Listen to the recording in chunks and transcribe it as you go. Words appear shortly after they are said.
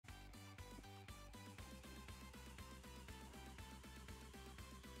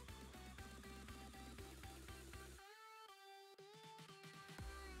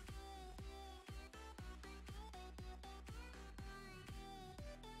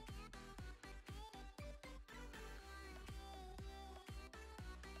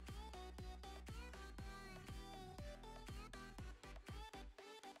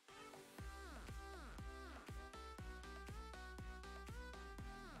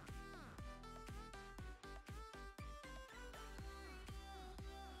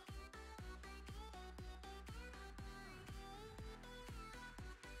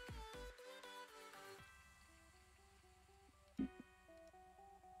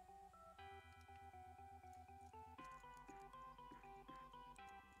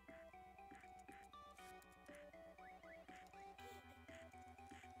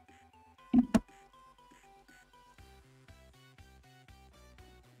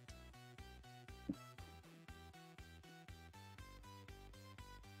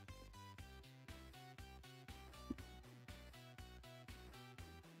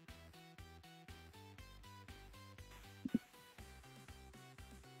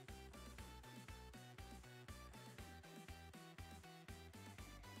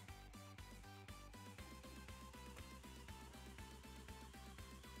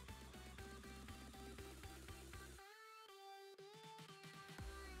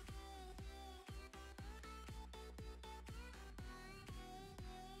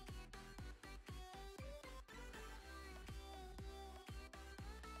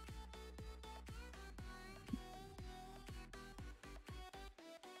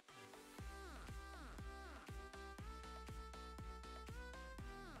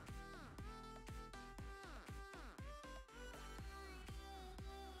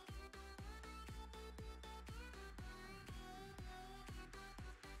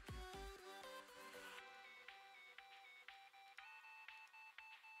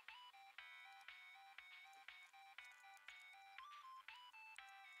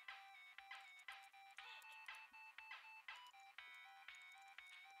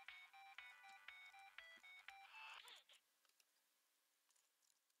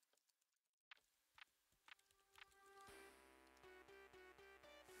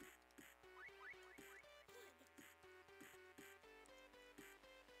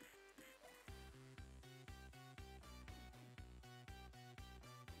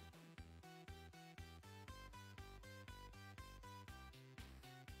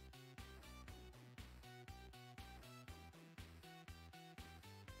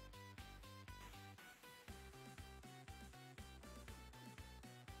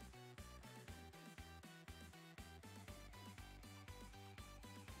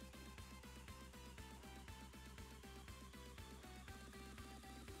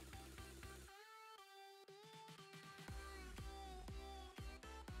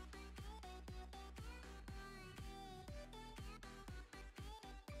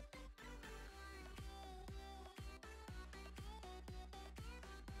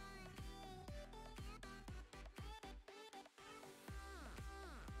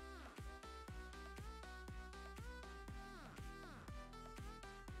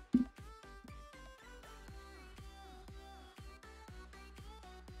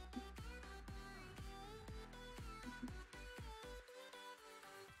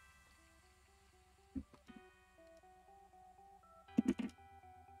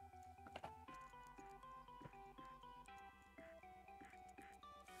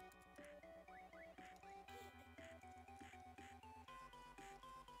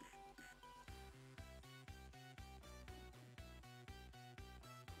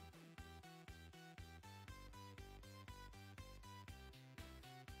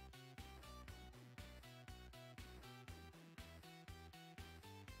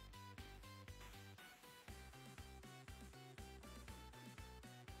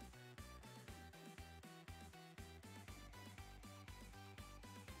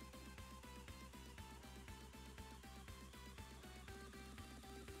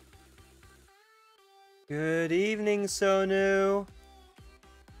Good evening, Sonu.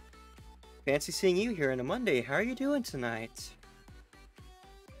 Fancy seeing you here on a Monday. How are you doing tonight?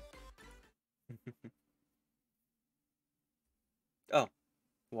 Oh,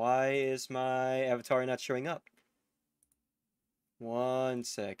 why is my avatar not showing up? 1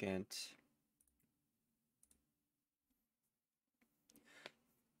 second.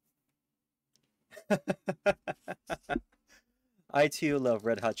 I too love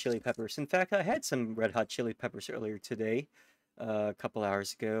red hot chili peppers. In fact, I had some red hot chili peppers earlier today, a couple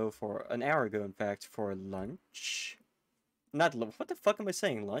hours ago, for an hour ago, in fact, for lunch. Not what the fuck am I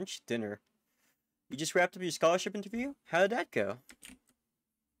saying? Lunch? Dinner. You just wrapped up your scholarship interview? How did that go?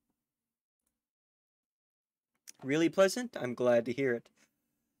 Really pleasant? I'm glad to hear it.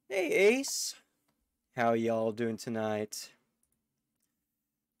 Hey, Ace. How y'all doing tonight?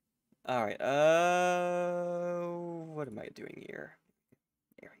 Alright, what am I doing here?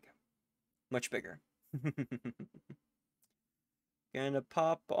 There we go. Much bigger. Gonna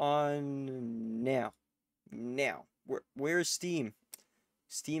pop on now. Now. Where's Steam?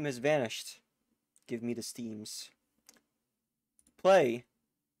 Steam has vanished. Give me the Steams. Play.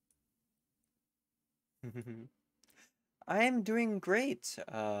 I am doing great.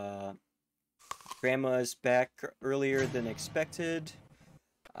 Grandma's back earlier than expected.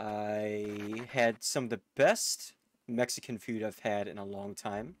 I had some of the best Mexican food I've had in a long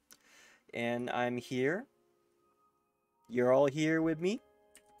time. And I'm here. You're all here with me.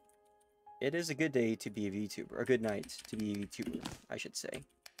 It is a good day to be a VTuber. A good night to be a VTuber, I should say.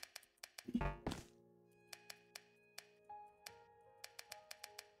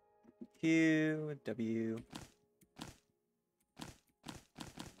 Q, W.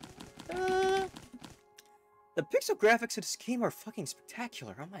 The pixel graphics of this game are fucking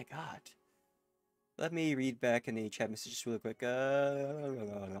spectacular. Oh my god. Let me read back in the chat messages really quick.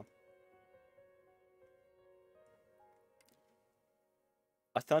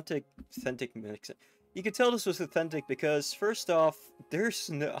 Authentic mix. You could tell this was authentic because first off, there's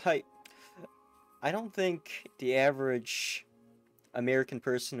no I don't think the average American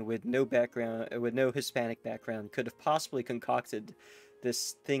person with no background, with no Hispanic background, could have possibly concocted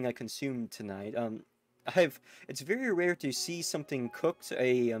this thing I consumed tonight. It's very rare to see something cooked,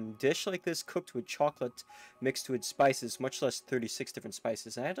 a dish like this cooked with chocolate mixed with spices, much less 36 different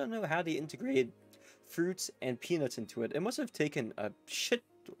spices. And I don't know how they integrated fruits and peanuts into it. It must have taken a shit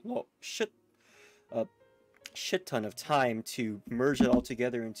ton of time to merge it all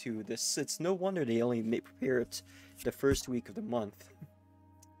together into this. It's no wonder they only prepare it the first week of the month.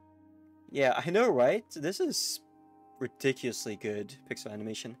 Yeah, I know, right? This is ridiculously good pixel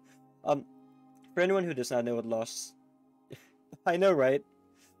animation. For anyone who does not know what Lost, I know, right?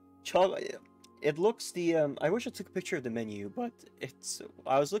 It looks I wish I took a picture of the menu, but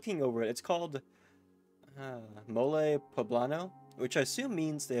I was looking over it. It's called mole poblano, which I assume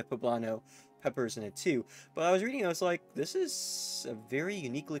means they have poblano peppers in it too. But I was reading, I was like, this is a very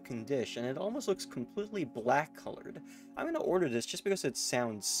unique looking dish, and it almost looks completely black colored. I'm gonna order this just because it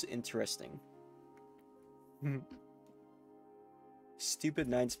sounds interesting. Stupid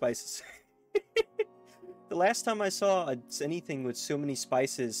 9 spices. The last time I saw anything with so many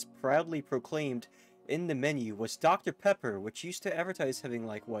spices proudly proclaimed in the menu was Dr. Pepper, which used to advertise having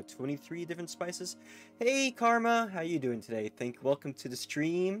like, what, 23 different spices? Hey, Karma, how you doing today? Welcome to the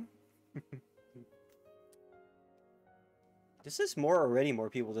stream. This is already more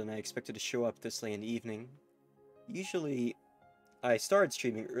people than I expected to show up this late in the evening. Usually, I started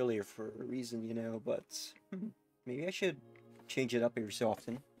streaming earlier for a reason, you know, but maybe I should change it up every so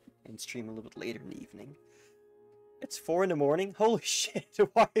often and stream a little bit later in the evening. It's 4 in the morning? Holy shit,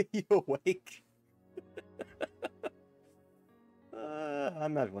 why are you awake?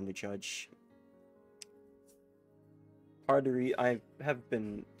 I'm not one to judge. I have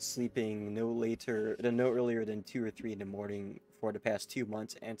been sleeping no earlier than 2 or 3 in the morning for the past 2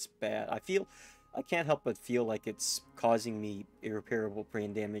 months, and it's bad. I can't help but feel like it's causing me irreparable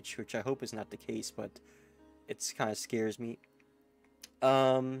brain damage, which I hope is not the case, but it kind of scares me.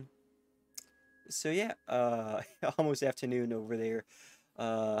 So yeah, almost afternoon over there,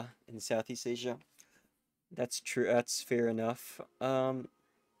 in Southeast Asia. That's true. That's fair enough.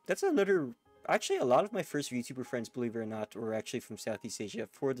 That's another. Actually, a lot of my first VTuber friends, believe it or not, were actually from Southeast Asia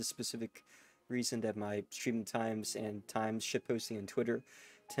for the specific reason that my streaming times and shitposting on Twitter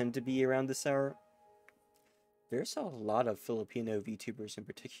tend to be around this hour. There's a lot of Filipino VTubers in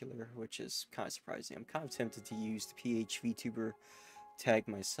particular, which is kind of surprising. I'm kind of tempted to use the PH VTuber tag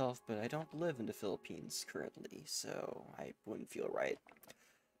myself, but I don't live in the Philippines currently, so I wouldn't feel right.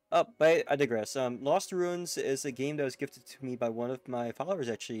 Oh, but I digress. Lost Ruins is a game that was gifted to me by one of my followers,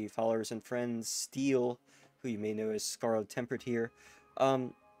 actually. Followers and friends, Steel, who you may know as Scarlet Tempered here.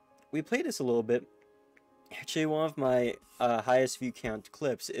 Um, we played this a little bit. Actually, one of my highest view count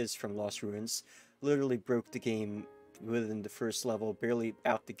clips is from Lost Ruins. Literally broke the game within the first level, barely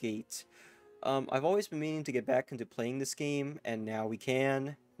out the gate. I've always been meaning to get back into playing this game, and now we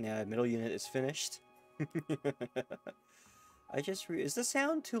can. Now the middle unit is finished. Is the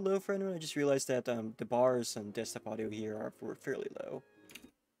sound too low for anyone? I just realized that the bars on desktop audio here were fairly low.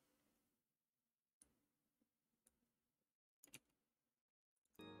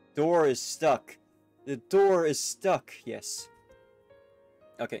 Door is stuck. The door is stuck. Yes.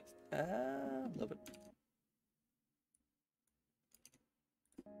 Okay. A little bit.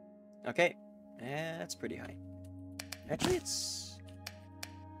 Okay. That's pretty high. Actually, it's...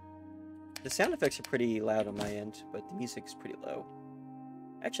 The sound effects are pretty loud on my end, but the music's pretty low.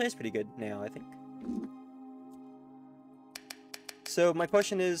 Actually, it's pretty good now, I think. So, my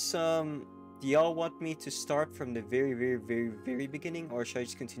question is, do y'all want me to start from the very beginning, or should I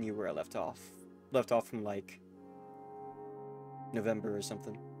just continue where I left off? Left off from, like, November or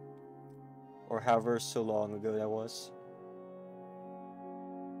something. Or however so long ago that was.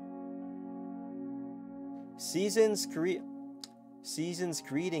 Season's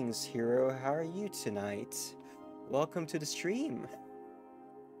greetings, hero. How are you tonight? Welcome to the stream.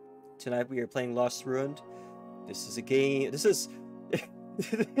 Tonight we are playing Lost Ruined. This is a game. This is.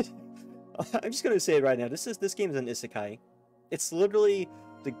 I'm just gonna say it right now. This game is an isekai. It's literally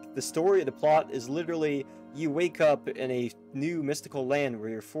the story. The plot is literally you wake up in a new mystical land where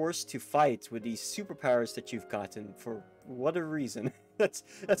you're forced to fight with these superpowers that you've gotten for whatever reason. That's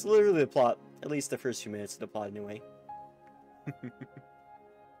literally the plot. At least the first few minutes of the plot, anyway.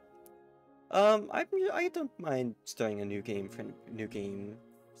 I don't mind starting a new game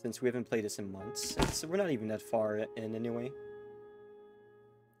since we haven't played this in months. We're not even that far in anyway.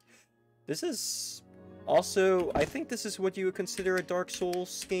 This is also, I think this is what you would consider a Dark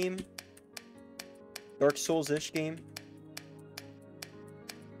Souls game. Dark Souls-ish game.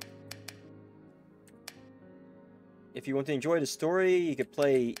 If you want to enjoy the story, you could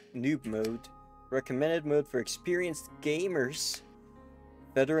play Noob Mode. Recommended mode for experienced gamers.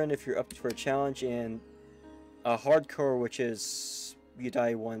 Veteran if you're up for a challenge, and a hardcore, which is you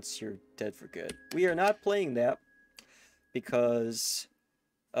die once, you're dead for good. We are not playing that because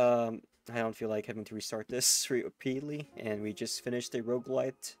I don't feel like having to restart this repeatedly, and we just finished a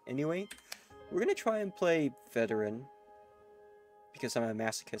roguelite anyway. We're gonna try and play Veteran because I'm a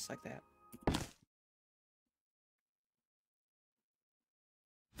masochist like that.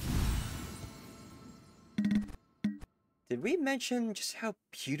 Did we mention just how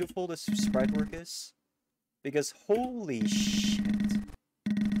beautiful this sprite work is? Because holy shit.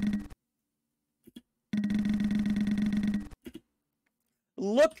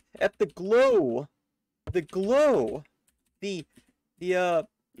 Look at the glow! The glow!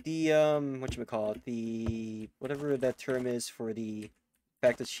 Whatchamacallit, whatever that term is for the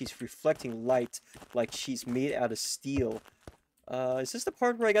fact that she's reflecting light like she's made out of steel. Is this the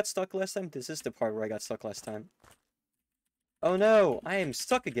part where I got stuck last time? This is the part where I got stuck last time. Oh no, I am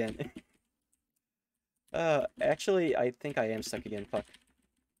stuck again. Actually, I think I am stuck again, fuck.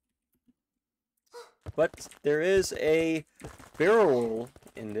 But there is a barrel roll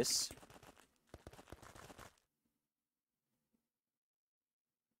in this.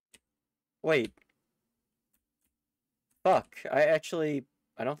 Wait. Fuck, I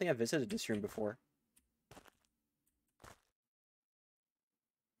don't think I visited this room before.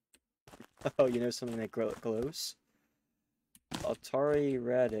 Oh, you know something that glows? Altari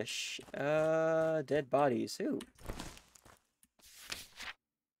Radish. Dead bodies. Who?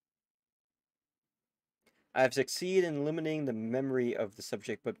 I've succeeded in eliminating the memory of the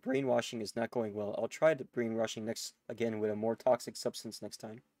subject, but brainwashing is not going well. I'll try the brainwashing again with a more toxic substance next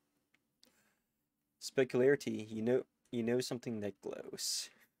time. Specularity. You know something that glows.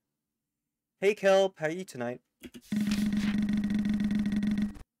 Hey Kelp, how are you tonight?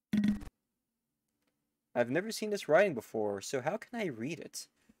 I've never seen this writing before, so how can I read it?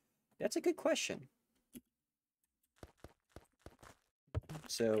 That's a good question.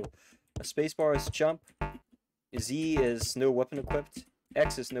 So, a spacebar is jump, Z is no weapon equipped,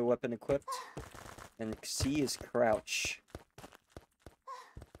 X is no weapon equipped, and C is crouch.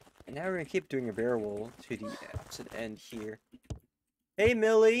 And now we're gonna keep doing a barrel roll to the opposite end here. Hey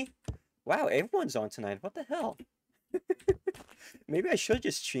Millie! Wow, everyone's on tonight, what the hell? Maybe I should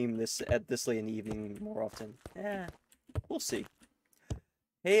just stream this at this late in the evening more often. Yeah, we'll see.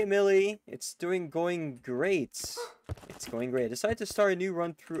 Hey Millie, it's going great. It's going great. I decided to start a new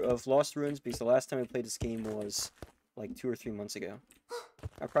run through of Lost Ruins because the last time I played this game was like 2 or 3 months ago.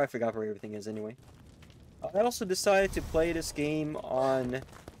 I probably forgot where everything is anyway. I also decided to play this game on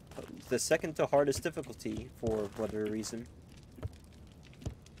the second to hardest difficulty for whatever reason.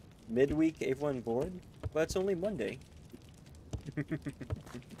 Midweek, everyone bored? But it's only Monday.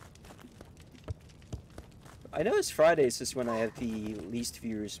 I know it's Fridays is when I have the least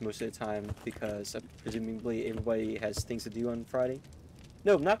viewers most of the time because presumably everybody has things to do on Friday.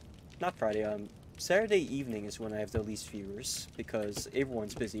 No, not Friday. Saturday evening is when I have the least viewers because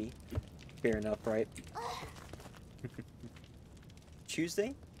everyone's busy. Fair enough, right?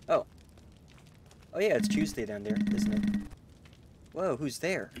 Tuesday? Oh. Oh yeah, it's Tuesday down there, isn't it? Whoa, who's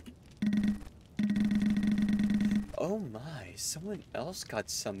there? Oh my, someone else got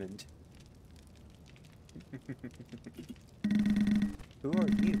summoned. Who are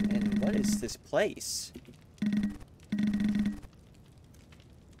you, and what is this place?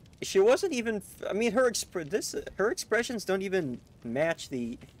 She wasn't even. I mean, her expressions don't even match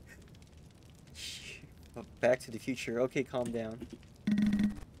the. Oh, Back to the Future. Okay, calm down.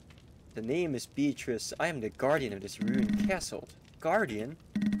 The name is Beatrice. I am the guardian of this ruined castle. Guardian?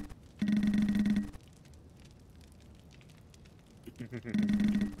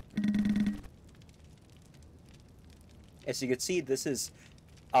 As you can see, this is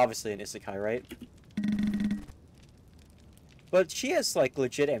obviously an isekai, right? But she has, like,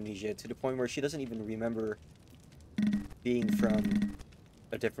 legit amnesia to the point where she doesn't even remember being from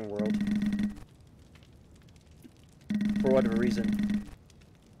a different world. For whatever reason.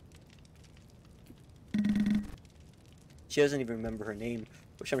 She doesn't even remember her name,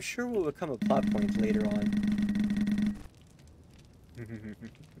 which I'm sure will become a plot point later on.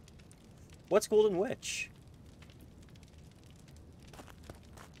 What's Golden Witch?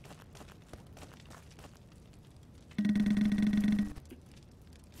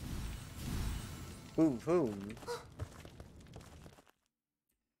 Boom, boom.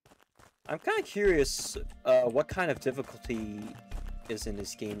 I'm kind of curious what kind of difficulty is in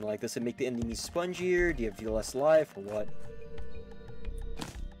this game. Like, does it make the enemies spongier? Do you have less life, or what?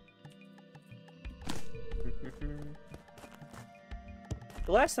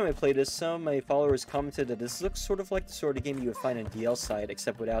 The last time I played this, some of my followers commented that this looks sort of like the sort of game you would find on DL side,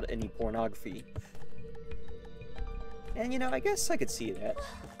 except without any pornography. And, you know, I guess I could see that.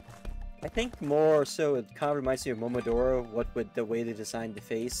 I think more so it kind of reminds me of Momodoro, what with the way they designed the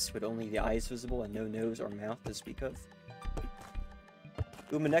face, with only the eyes visible and no nose or mouth to speak of.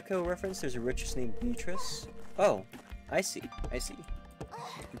 Umaneko reference, there's a witch named Beatrice. Oh, I see, I see.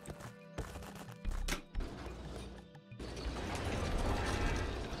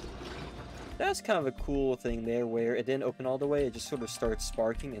 That's kind of a cool thing there, where it didn't open all the way, it just sort of started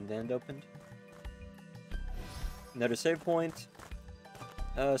sparking and then it opened. Another save point.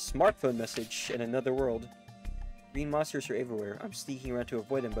 Smartphone message in another world. Green monsters are everywhere. I'm sneaking around to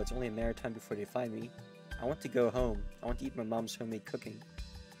avoid them, but it's only a matter of time before they find me. I want to go home. I want to eat my mom's homemade cooking.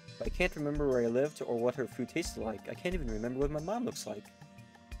 But I can't remember where I lived or what her food tasted like. I can't even remember what my mom looks like.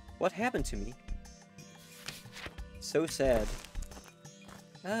 What happened to me? So sad.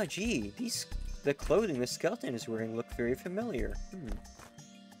 Ah, gee, the clothing the skeleton is wearing look very familiar.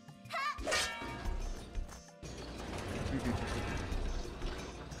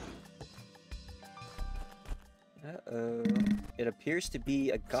 Uh-oh. It appears to be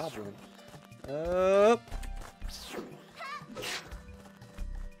a goblin. Oh,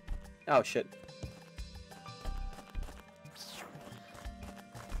 shit.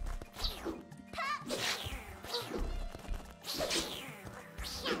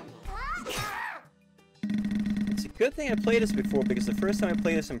 It's a good thing I played this before, because the first time I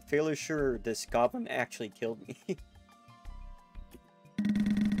played this, I'm fairly sure this goblin actually killed me.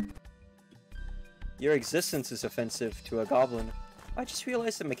 Your existence is offensive to a goblin. I just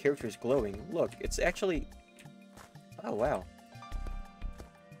realized that my character is glowing. Look, it's actually... Oh, wow.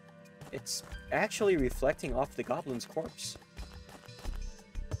 It's actually reflecting off the goblin's corpse.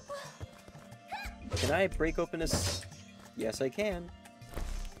 Can I break open this? Yes, I can.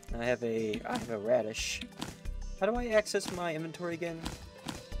 I have a radish. How do I access my inventory again?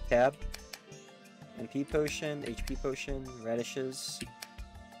 Tab. MP potion, HP potion, radishes.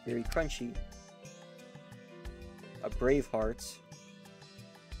 Very crunchy. A brave heart.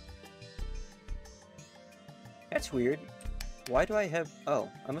 That's weird. Why do I have... Oh,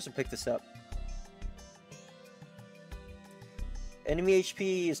 I must have picked this up. Enemy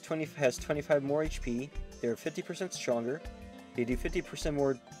HP is has 25 more HP. They're 50% stronger. They do 50%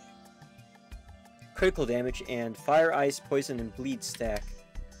 more critical damage, and fire, ice, poison, and bleed stack.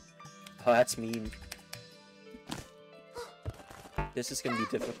 Oh, that's mean. This is gonna be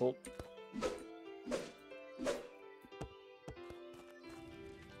difficult.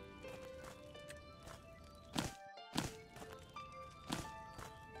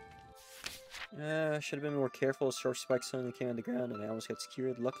 Should have been more careful. Sharp spikes suddenly came on the ground and I almost got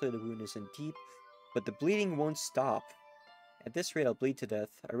skewered. Luckily the wound isn't deep, but the bleeding won't stop. At this rate I'll bleed to death.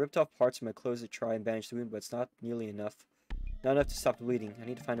 I ripped off parts of my clothes to try and bandage the wound, but it's not nearly enough. Not enough to stop the bleeding. I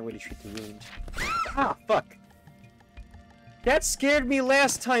need to find a way to treat the wound. Ah, fuck! That scared me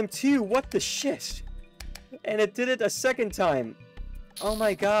last time too! What the shit? And it did it a second time! Oh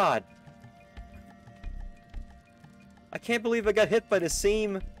my god! I can't believe I got hit by the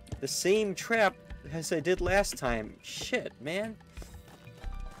same trap as I did last time. Shit, man.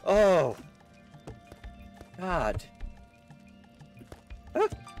 Oh. God. Ah.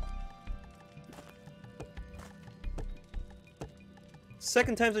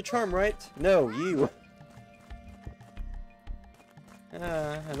 Second time's a charm, right? No, you.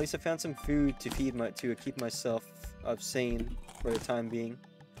 At least I found some food to keep myself sane for the time being.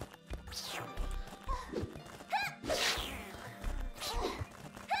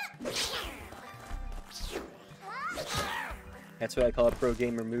 That's what I call a pro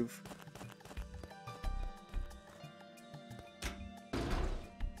gamer move.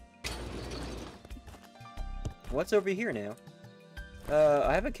 What's over here now?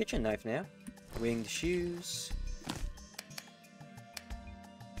 I have a kitchen knife now. Winged shoes.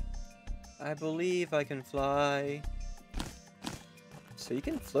 I believe I can fly. So you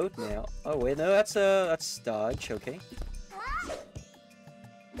can float now. Oh wait, no, that's dodge, okay.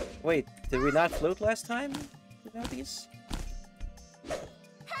 Wait, did we not float last time without these?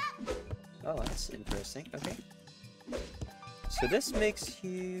 Oh, that's interesting. Okay. So this makes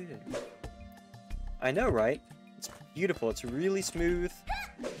you... I know, right? It's beautiful. It's really smooth.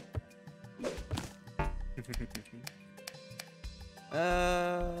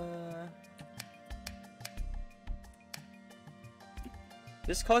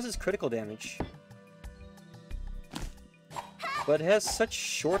 This causes critical damage. But it has such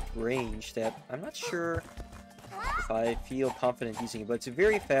short range that I'm not sure if I feel confident using it, but it's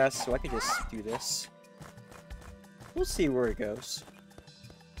very fast, so I can just do this. We'll see where it goes.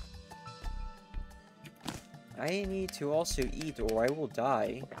 I need to also eat or I will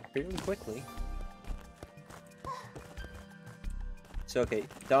die fairly quickly. So okay,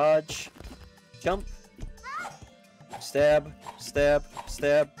 dodge, jump, stab, stab,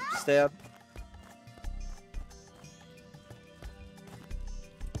 stab, stab.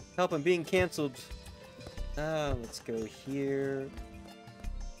 Help, I'm being cancelled. Let's go here.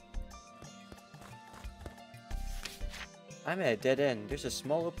 I'm at a dead end. There's a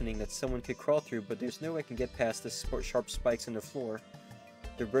small opening that someone could crawl through, but there's no way I can get past the sharp spikes in the floor.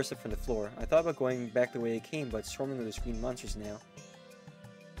 They're bursted from the floor. I thought about going back the way it came, but swarming with those green monsters now.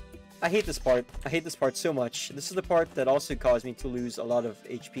 I hate this part. I hate this part so much. This is the part that also caused me to lose a lot of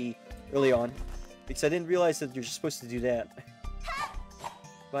HP early on, because I didn't realize that you're supposed to do that.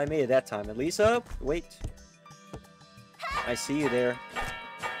 But I made it that time, at least. Oh, wait. I see you there.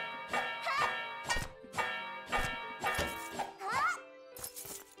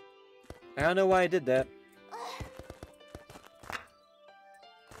 I don't know why I did that.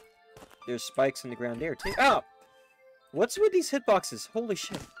 There's spikes in the ground there, too. Oh! What's with these hitboxes? Holy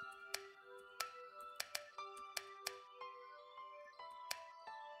shit.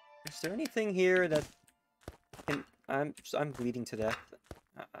 Is there anything here that can... I'm bleeding to death.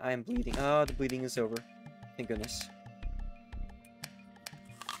 I'm bleeding. Oh, the bleeding is over. Thank goodness.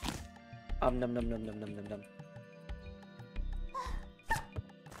 Num num num num num num num.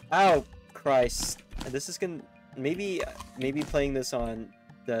 Ow! Christ. This is gonna... Maybe playing this on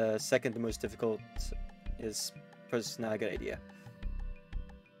the second most difficult is not a good idea.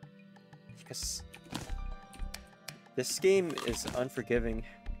 Because... this game is unforgiving.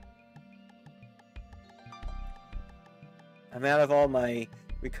 I'm out of all my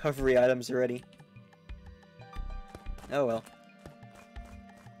recovery items already. Oh well.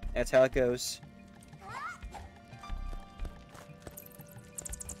 That's how it goes.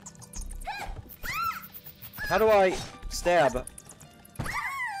 How do I stab?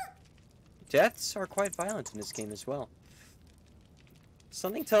 Deaths are quite violent in this game as well.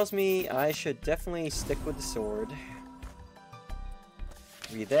 Something tells me I should definitely stick with the sword.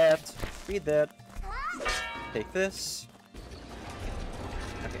 Read that. Read that. Take this.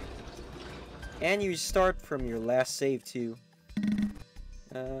 Okay. And you start from your last save too.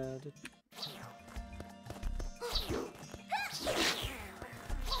 Ow!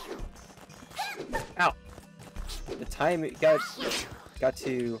 The time it got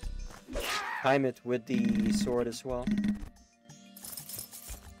to time it with the sword as well.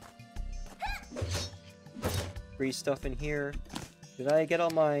 Free stuff in here. Did I get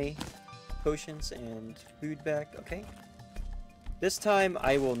all my potions and food back? Okay. This time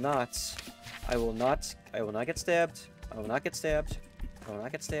I will not get stabbed. I will not get stabbed. I will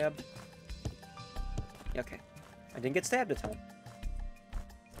not get stabbed. Okay. I didn't get stabbed this time.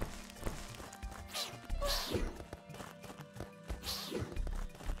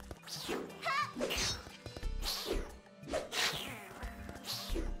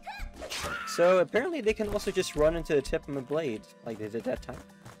 So apparently they can also just run into the tip of my blade, like they did that time.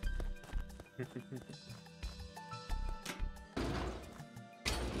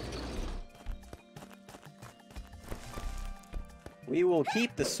 We will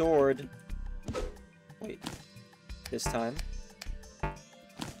keep the sword. Wait. This time.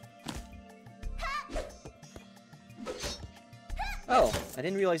 Oh, I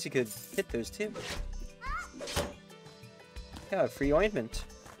didn't realize you could hit those too. Yeah, free ointment.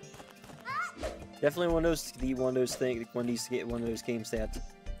 Definitely one of those games that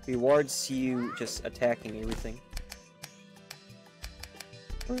rewards you just attacking everything.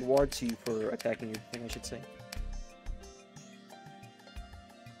 Or rewards you for attacking everything, I should say.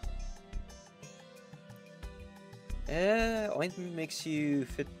 Ointment makes you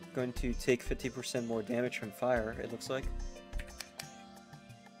going to take 50% more damage from fire, it looks like.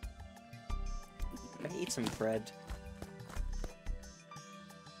 I can eat some bread.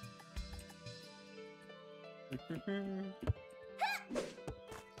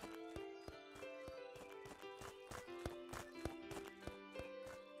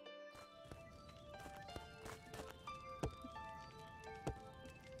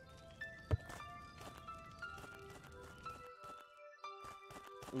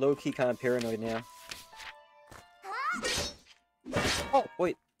 Low-key kind of paranoid now. Oh,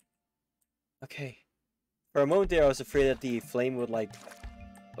 wait. Okay. For a moment there, I was afraid that the flame would, like...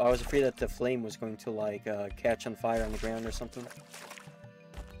 I was afraid that the flame was going to, like, catch on fire on the ground or something.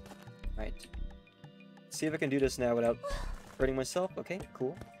 Right. See if I can do this now without hurting myself. Okay,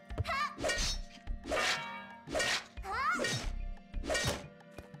 cool.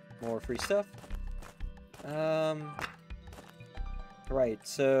 More free stuff. Right,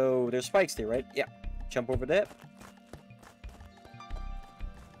 so there's spikes there, right? Yeah. Jump over that.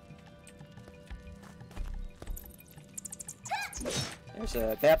 There's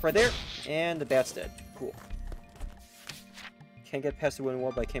a bat right there, and the bat's dead. Cool. Can't get past the wooden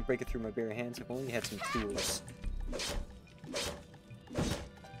wall, but I can't break it through my bare hands. I've only had some tools.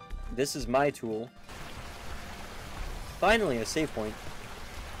 This is my tool. Finally, a save point.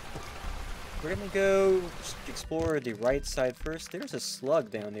 We're gonna go explore the right side first. There's a slug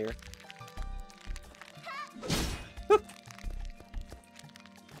down there. Whoop.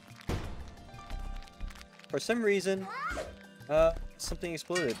 For some reason, something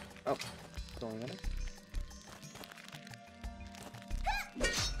exploded. Oh, going on it.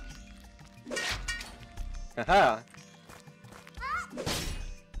 Haha!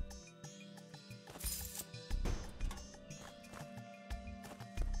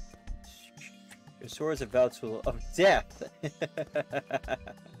 Your sword is a Vtuber of death!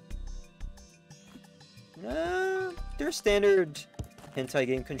 They're standard hentai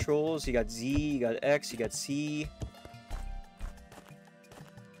game controls. You got Z, you got X, you got C.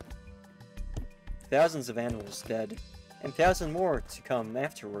 Thousands of animals dead. And thousands more to come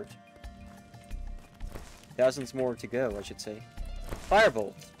afterward. Thousands more to go, I should say.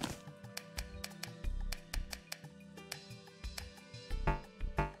 Firebolt!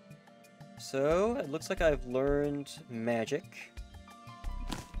 So, it looks like I've learned magic.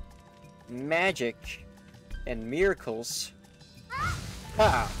 Magic and miracles.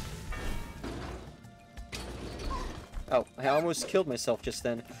 Ha! Oh, I almost killed myself just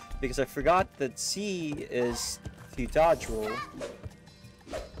then because I forgot that C is to dodge roll.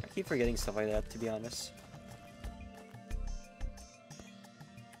 I keep forgetting stuff like that, to be honest.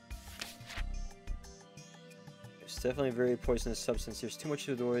 Definitely a very poisonous substance. There's too much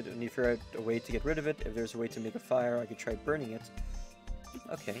to avoid. I need to figure out a way to get rid of it. If there's a way to make a fire, I could try burning it.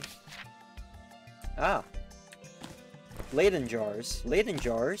 Okay. Ah. Leyden jars. Leyden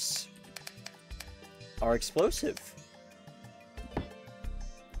jars are explosive.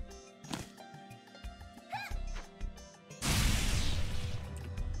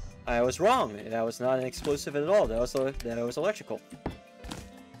 I was wrong. That was not an explosive at all. That was electrical.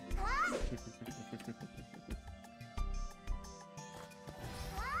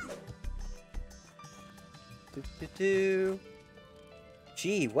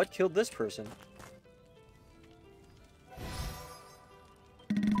 Gee, what killed this person?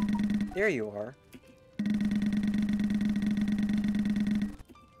 There you are.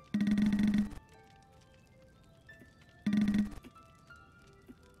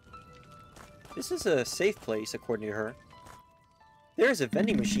 This is a safe place, according to her. There's a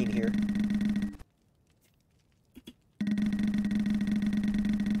vending machine here.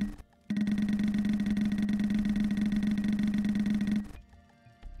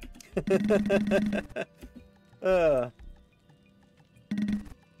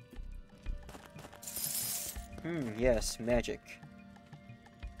 Yes, magic.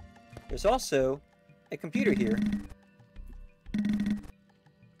 There's also a computer here.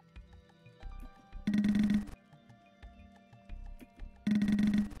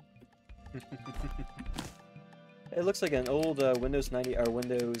 It looks like an old Windows 90 or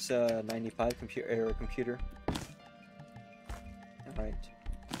Windows 95 computer. All right.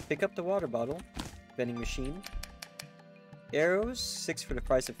 Pick up the water bottle. Vending machine. Arrows, 6 for the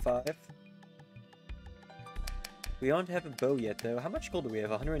price of 5. We don't have a bow yet, though. How much gold do we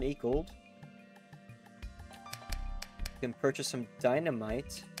have? 108 gold. We can purchase some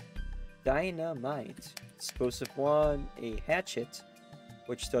dynamite. Dynamite. Explosive 1. A hatchet,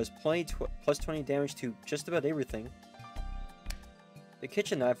 which does plus 20 damage to just about everything. The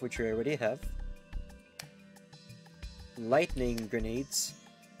kitchen knife, which we already have. Lightning grenades.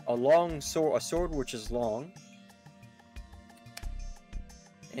 A sword which is long.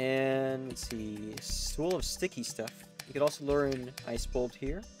 And let's see, stool of sticky stuff. You could also learn ice bolt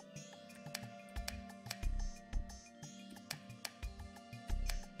here.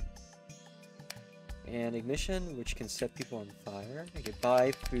 And ignition, which can set people on fire. I could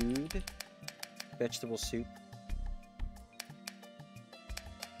buy food, vegetable soup,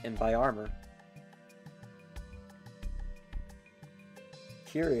 and buy armor.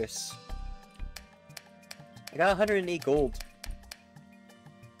 Curious. I got 108 gold.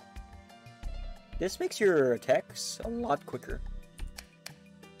 This makes your attacks a lot quicker.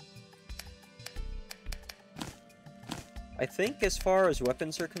 I think as far as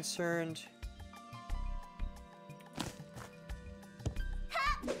weapons are concerned,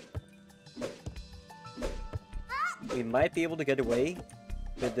 we might be able to get away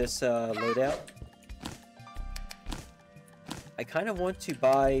with this loadout. I kind of want to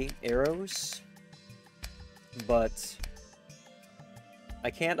buy arrows, but I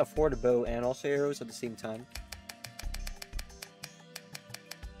can't afford a bow and also arrows at the same time.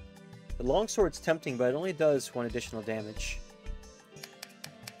 The longsword's tempting, but it only does 1 additional damage.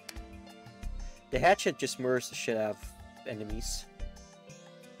 The hatchet just murders the shit out of enemies.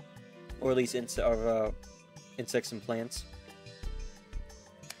 Or at least insects and plants.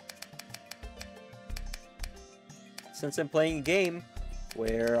 Since I'm playing a game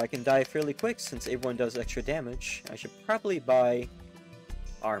where I can die fairly quick since everyone does extra damage, I should probably buy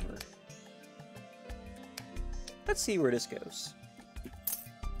armor. Let's see where this goes.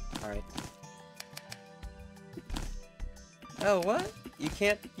 Alright. Oh, what? You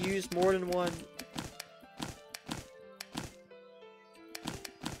can't use more than one?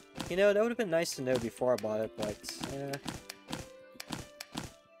 You know, that would have been nice to know before I bought it, but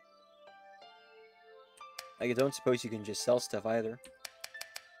I don't suppose you can just sell stuff either.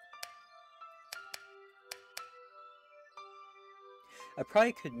 I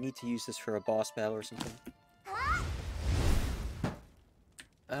probably could need to use this for a boss battle or something.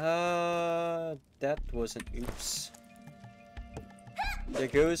 That was an oops. There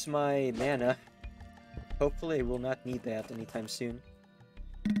goes my mana. Hopefully I will not need that anytime soon.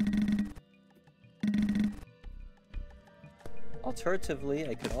 Alternatively,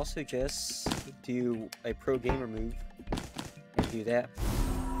 I could also just do a pro gamer move and do that.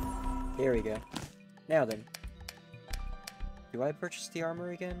 There we go. Now then. Do I purchase the armor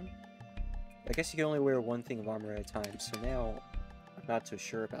again? I guess you can only wear one thing of armor at a time, so now I'm not so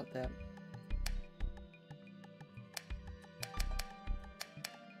sure about that.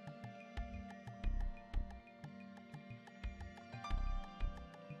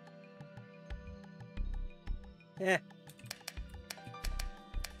 Eh.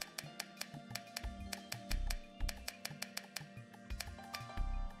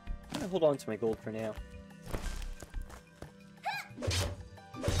 I'm gonna hold on to my gold for now.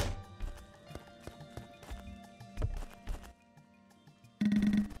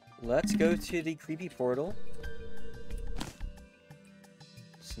 Let's go to the creepy portal.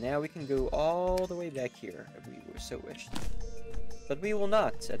 So now we can go all the way back here if we were so wished. But we will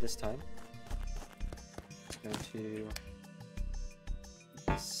not at this time. Let's go to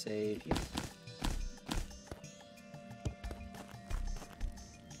save here.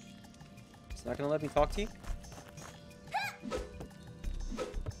 It's not gonna let me talk to you?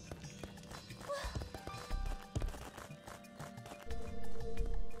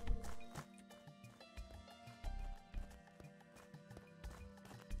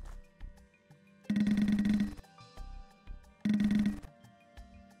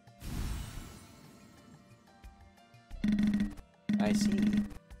 I see.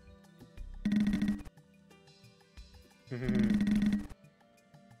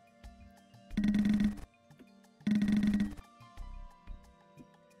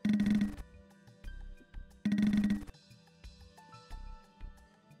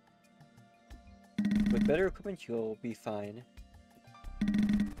 With better equipment, you'll be fine.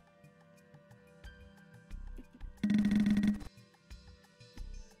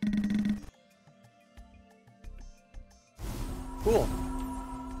 Cool.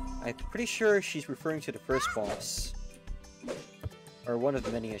 I'm pretty sure she's referring to the first boss. Or one of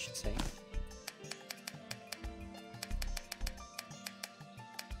the many, I should say.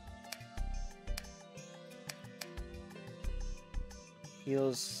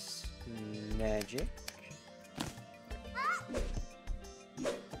 Heals magic.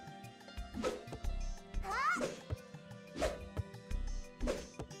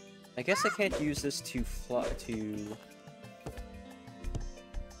 I guess I can't use this to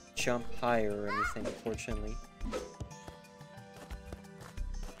jump higher or anything, unfortunately.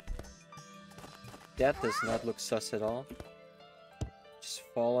 That does not look sus at all. Just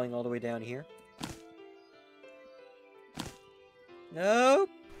falling all the way down here. Nope!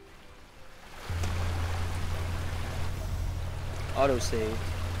 Autosave.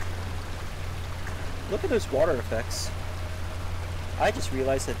 Look at those water effects. I just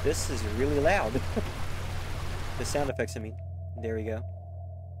realized that this is really loud. The sound effects, I mean. There we go.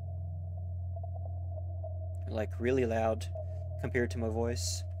 Like, really loud compared to my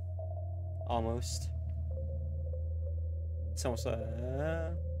voice. Almost. It's almost,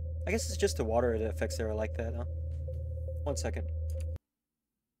 I guess it's just the water effects that are like that, huh? 1 second.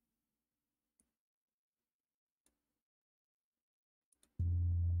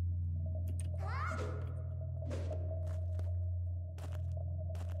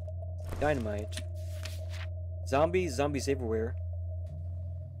 Dynamite. Zombies everywhere.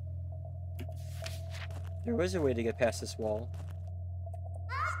 There was a way to get past this wall.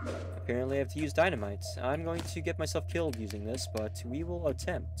 Apparently I have to use dynamite. I'm going to get myself killed using this, but we will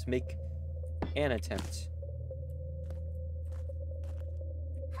attempt. Make an attempt.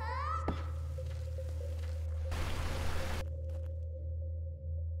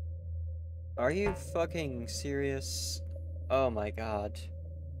 Are you fucking serious? Oh my god.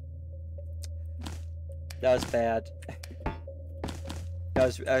 That was bad. that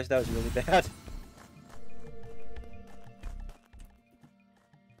was really bad.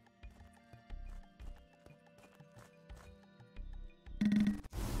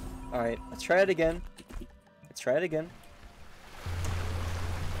 Alright, let's try it again. Let's try it again.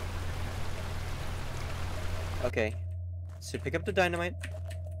 Okay. So pick up the dynamite.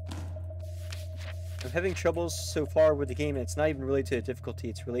 I'm having troubles so far with the game, and it's not even related to the difficulty,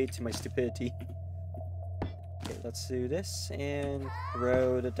 it's related to my stupidity. Okay, let's do this, and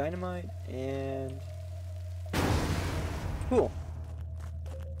throw the dynamite, and... Cool.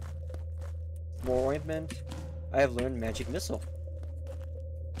 More ointment. I have learned magic missile.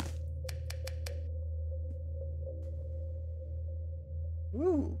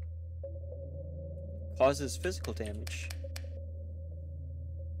 Woo! Causes physical damage.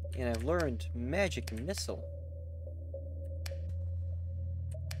 And I've learned magic missile.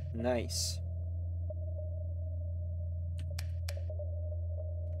 Nice.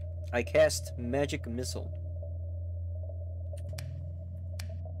 I cast magic missile.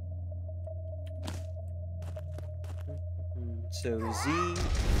 So Z...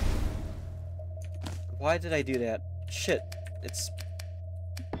 Why did I do that? Shit. It's...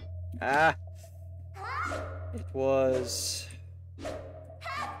 Ah! It was...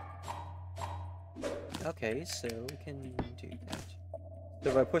 Okay, so we can do that. So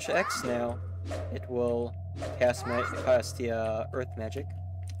if I push X now, it will cast the Earth magic.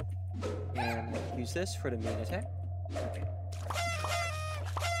 And use this for the main attack. Okay.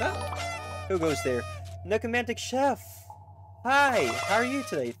 Oh! Who goes there? Necromantic Chef! Hi! How are you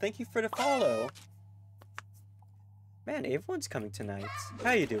today? Thank you for the follow! Man, everyone's coming tonight.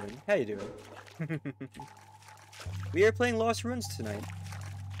 How you doing? How you doing? We are playing Lost Ruins tonight.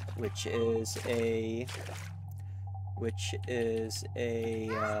 Which is a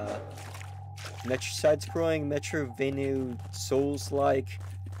side-scrolling Metroidvania Souls-like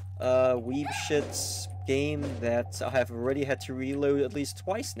weeb shits game that I have already had to reload at least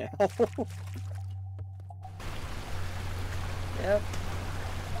twice now. Yep.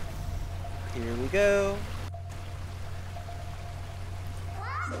 Here we go.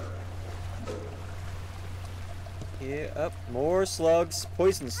 Here, up, more slugs,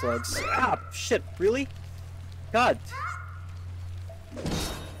 poison slugs. Ah, shit, really? God.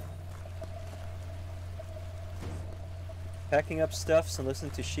 packing up stuff and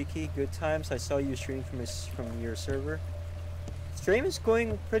listening to Shiki. Good times. I saw you streaming from your server. Stream is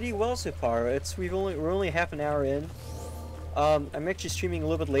going pretty well so far. We're only half an hour in. I'm actually streaming a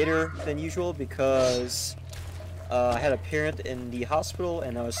little bit later than usual because I had a parent in the hospital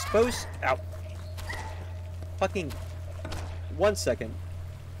and I was supposed. Ow! Fucking 1 second.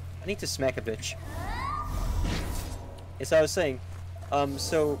 I need to smack a bitch. As I was saying,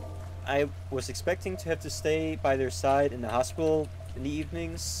 so I was expecting to have to stay by their side in the hospital in the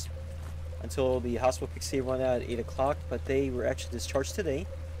evenings until the hospital picks everyone out at 8 o'clock, but they were actually discharged today.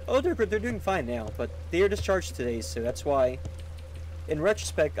 Oh, they're doing fine now, but they are discharged today, so that's why, in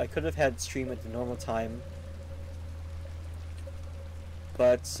retrospect, I could have had stream at the normal time.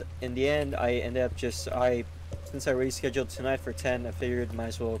 But in the end, I ended up since I already scheduled tonight for 10, I figured might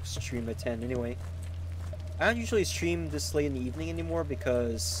as well stream at 10 anyway. I don't usually stream this late in the evening anymore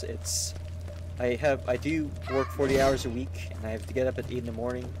because I do work 40 hours a week and I have to get up at 8 in the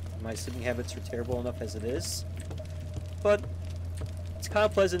morning. My sleeping habits are terrible enough as it is. But it's kind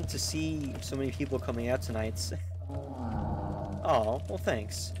of pleasant to see so many people coming out tonight. Oh, well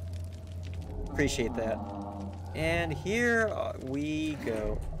thanks. Appreciate that. And here we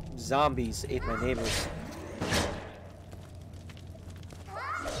go. Zombies ate my neighbors.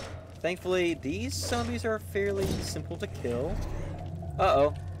 Thankfully, these zombies are fairly simple to kill.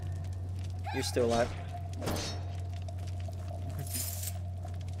 Uh-oh. You're still alive.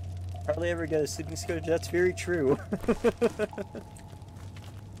 Hardly ever get a sleeping schedule. That's very true.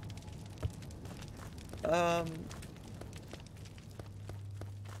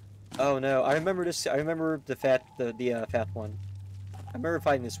 Oh no, I remember this. I remember the fat one. I remember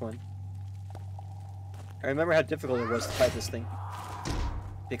fighting this one. I remember how difficult it was to fight this thing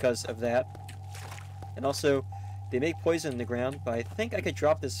because of that. And also, they make poison in the ground, but I think I could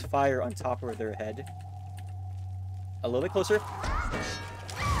drop this fire on top of their head. A little bit closer.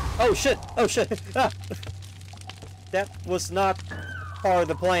 Oh shit! Oh shit! Ah! That was not part of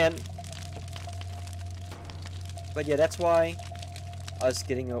the plan. But yeah, that's why I was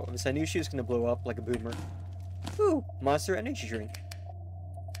getting. I knew she was gonna blow up like a boomer. Ooh, Monster Energy drink.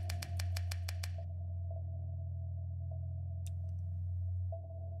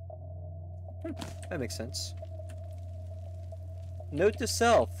 That makes sense. Note to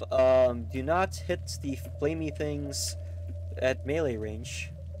self: do not hit the flamey things at melee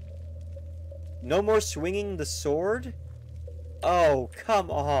range. No more swinging the sword? Oh,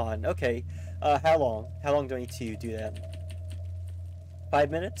 come on. Okay. How long? How long do I need to do that? 5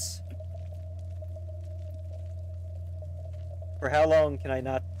 minutes? For how long can I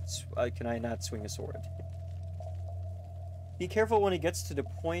not swing a sword? Be careful when it gets to the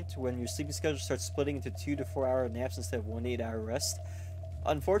point when your sleeping schedule starts splitting into 2 to 4 hour naps instead of 1 8-hour rest.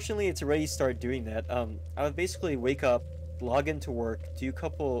 Unfortunately, it's already started doing that. I would basically wake up, log into work, do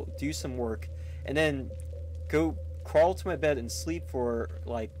some work, and then go crawl to my bed and sleep for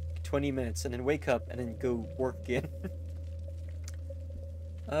like 20 minutes, and then wake up and then go work again.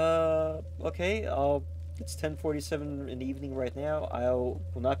 Okay, it's 10:47 in the evening right now. I will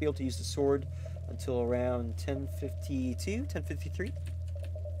not be able to use the sword until around 10:52, 10:53.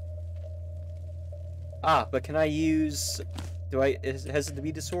 Ah, but can I use... has it to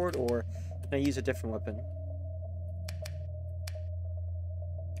be the sword, or can I use a different weapon?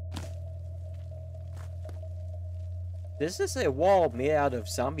 This is a wall made out of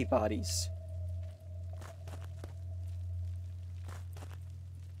zombie bodies.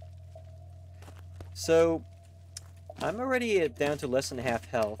 So, I'm already down to less than half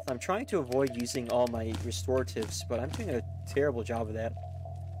health. I'm trying to avoid using all my restoratives, but I'm doing a terrible job of that.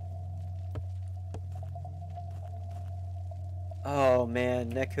 Oh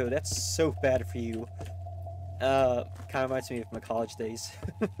man, Neko, that's so bad for you. Kind of reminds me of my college days.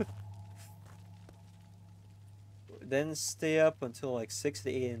 Then stay up until like 6 to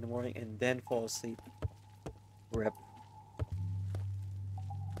 8 in the morning and then fall asleep. Rip.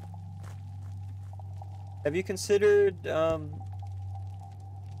 Have you considered like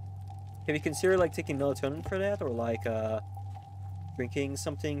taking melatonin for that, or like drinking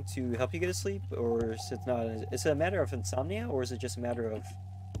something to help you get to sleep, or is it not? Is it a matter of insomnia, or is it just a matter of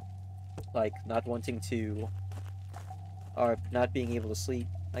like not wanting to, or not being able to sleep,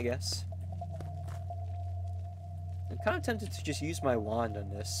 I guess? I'm kind of tempted to just use my wand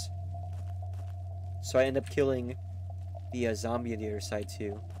on this, so I end up killing the zombie on the other side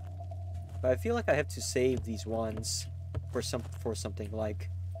too. But I feel like I have to save these wands for something like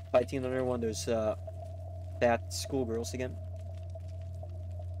fighting another one of those fat schoolgirls again.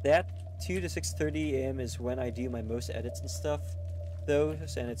 That 2 to 6:30 a.m. is when I do my most edits and stuff.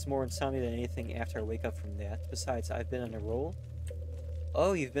 those, and it's more insomnia than anything after I wake up from that. Besides, I've been on a roll.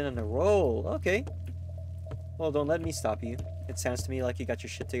 Oh, you've been on a roll. Okay. Well, don't let me stop you. It sounds to me like you got your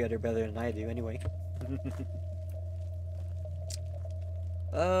shit together better than I do, anyway.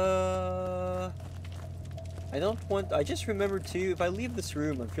 I don't want... I just remembered, too, if I leave this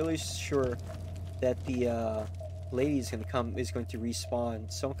room, I'm fairly sure that the, lady is going to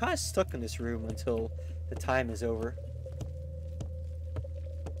respawn. So I'm kind of stuck in this room until the time is over.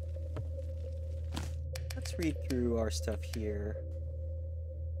 Let's read through our stuff here.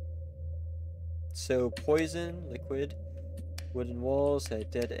 So, poison, liquid, wooden walls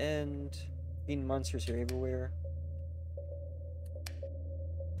at dead end, fiend monsters are everywhere.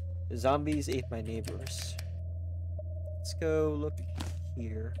 The zombies ate my neighbors. Let's go look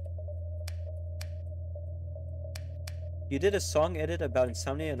here. You did a song edit about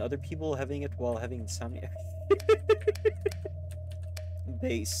insomnia and other people having it while having insomnia.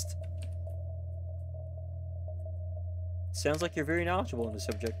 Based. Sounds like you're very knowledgeable on the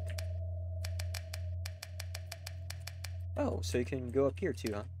subject. Oh, so you can go up here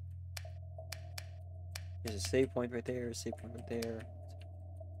too, huh? There's a save point right there, a save point right there.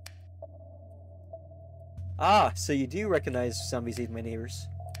 Ah, so you do recognize zombies eating my neighbors.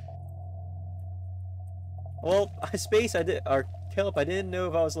 Well, Space, or Caleb, I didn't know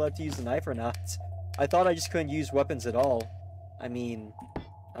if I was allowed to use the knife or not. I thought I just couldn't use weapons at all. I mean,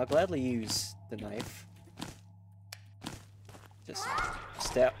 I'll gladly use the knife. Just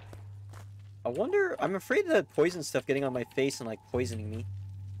stab. I wonder, I'm afraid of that poison stuff getting on my face and like poisoning me.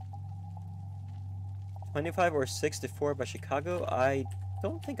 25 or 6 to 4 by Chicago? I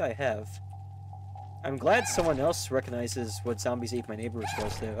don't think I have. I'm glad someone else recognizes what Zombies Ate My Neighbors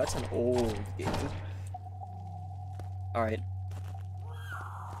was though. That's an old game. Alright.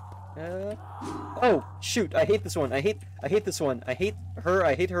 Oh, shoot, I hate this one. I hate this one. I hate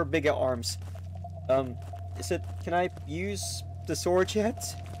her big arms. Can I use the sword yet?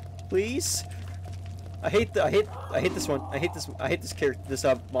 Please? I hate this one. I hate this character, this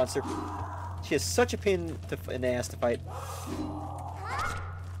monster. She is such a pain in the ass to fight.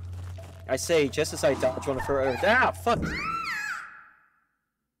 I say, just as I dodge one of her... Ah, fuck!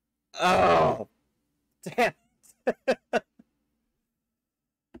 Oh! Damn!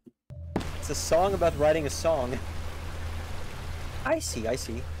 It's a song about writing a song. I see.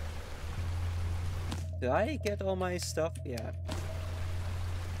 Did I get all my stuff? Yeah.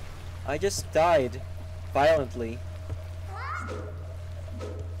 I just died violently.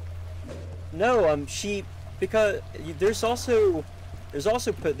 No, because there's also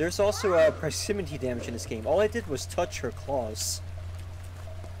proximity damage in this game. All I did was touch her claws.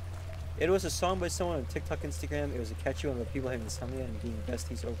 It was a song by someone on TikTok, Instagram. It was a catchy one about people having insomnia and being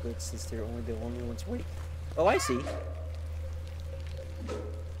besties over it since they're only the only ones awake. Oh, I see.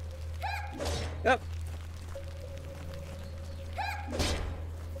 Yep.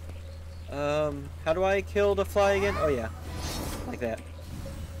 How do I kill the fly again? Oh yeah, like that.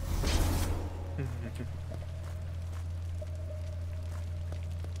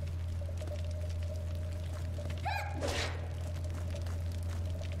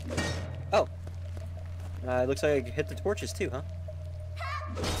 Oh. It looks like I hit the torches too, huh?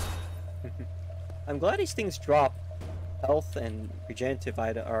 I'm glad these things drop health and regenerative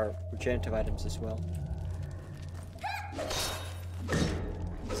items as well.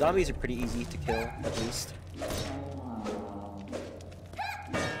 Zombies are pretty easy to kill, at least.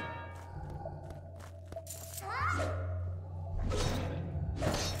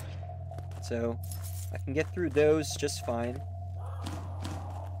 So, I can get through those just fine.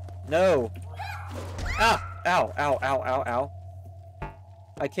 No! Ah! Ow, ow, ow, ow, ow.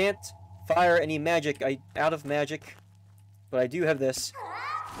 I can't fire any magic. Out of magic. But I do have this.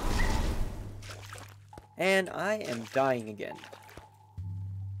 And I am dying again.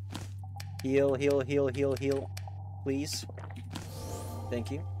 Heal, heal, heal, heal, heal. Please.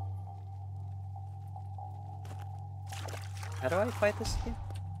 Thank you. How do I fight this again?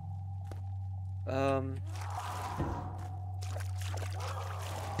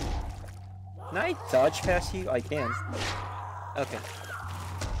 Can I dodge past you? I can. Okay.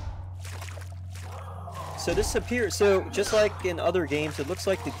 So this appears, so just like in other games, it looks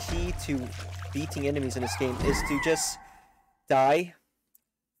like the key to beating enemies in this game is to just die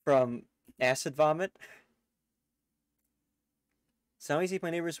from acid vomit. Zombies Ate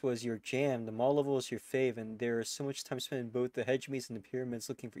My Neighbors was your jam, the mall level was your fave, and there is so much time spent in both the hedge maze and the pyramids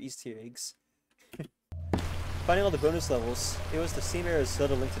looking for Easter eggs. Finding all the bonus levels, it was the same era as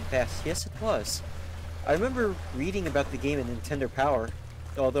Zelda Link to the Past. Yes, it was. I remember reading about the game in Nintendo Power,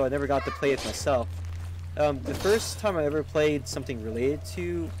 although I never got to play it myself. The first time I ever played something related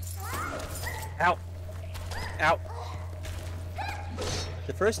to... Ow! Ow!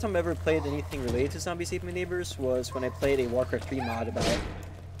 The first time I ever played anything related to Zombie Save My Neighbors was when I played a Warcraft 3 mod about it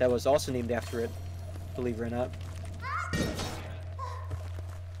that was also named after it, believe it or not.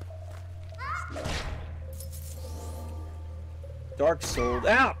 Dark Soul.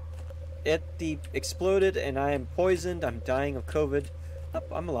 Ow! It exploded and I am poisoned. I'm dying of COVID. Oh,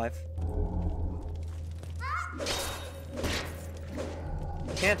 I'm alive.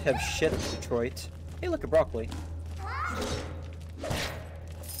 Can't have shit, Detroit. Hey, look, a broccoli.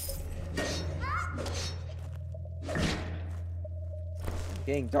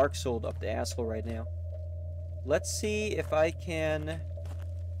 Getting Dark Souled up the asshole right now. Let's see if I can...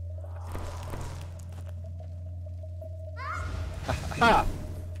 Aha!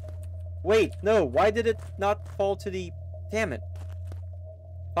 Wait, no, why did it not fall to the... Damn it.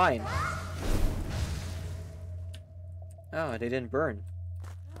 Fine. Oh, they didn't burn.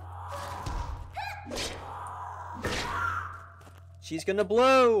 She's gonna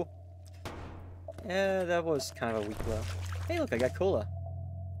blow! Yeah, that was kind of a weak blow. Hey, look, I got cola.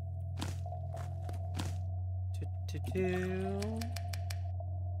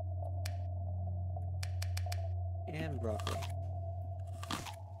 And broccoli.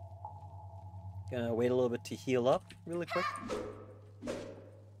 Gonna wait a little bit to heal up really quick.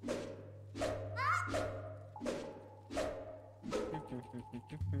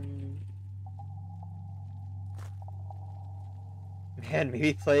 Man,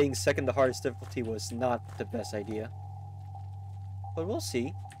 maybe playing second to hardest difficulty was not the best idea. But we'll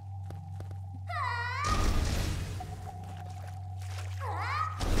see.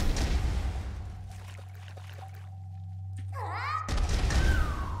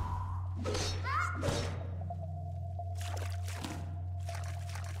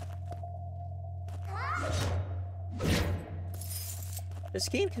 This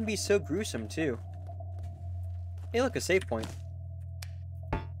game can be so gruesome, too. Hey, look, a save point.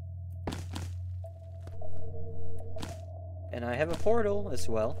 And I have a portal as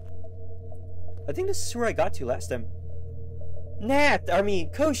well. I think this is where I got to last time.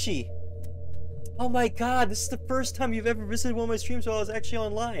 Koshi! Oh my god, this is the first time you've ever visited one of my streams while I was actually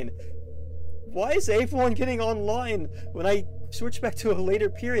online. Why is everyone getting online when I switch back to a later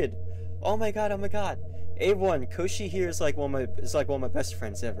period? Oh my god, oh my god. Everyone, Koshi here is like one of my best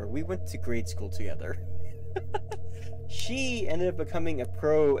friends ever. We went to grade school together. She ended up becoming a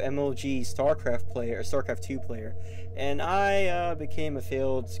pro MLG StarCraft player, or StarCraft 2 player, and I became a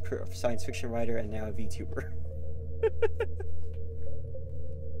failed science fiction writer and now a VTuber.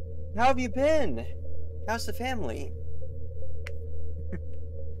 How have you been? How's the family?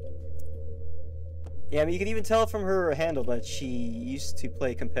 Yeah, I mean, you can even tell from her handle that she used to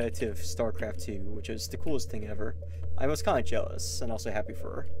play competitive StarCraft 2, which is the coolest thing ever. I was kind of jealous, and also happy for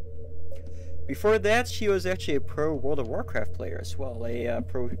her. Before that, she was actually a pro World of Warcraft player as well, a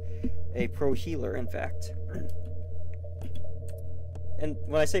pro healer, in fact. And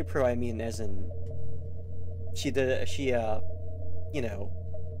when I say pro, I mean as in you know,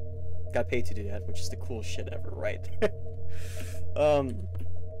 got paid to do that, which is the coolest shit ever, right?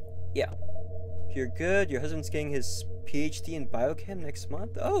 Yeah. If you're good, your husband's getting his PhD in biochem next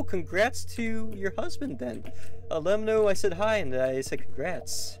month. Oh, congrats to your husband then. Let him know I said hi and I said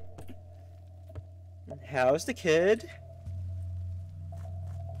congrats. How's the kid?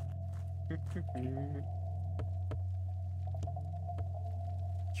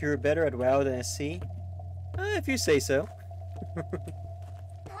 You're better at WoW than SC? If you say so.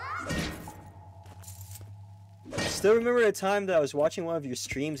 Still remember the time that I was watching one of your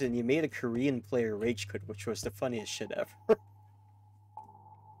streams and you made a Korean player rage quit, which was the funniest shit ever.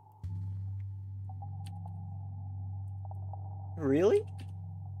 Really?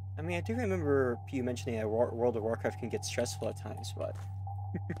 I mean, I do remember you mentioning that World of Warcraft can get stressful at times, but...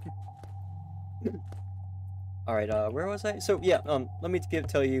 Alright, where was I? So, yeah, let me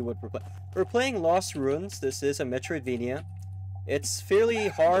tell you what we're playing. We're playing Lost Ruins. This is a Metroidvania. It's fairly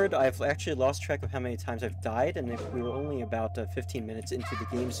hard. I've actually lost track of how many times I've died, and we were only about 15 minutes into the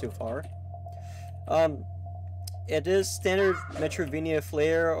game so far. It is standard Metroidvania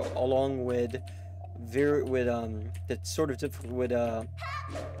flair, along with the sort of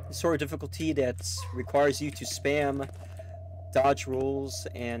difficulty that requires you to spam dodge rolls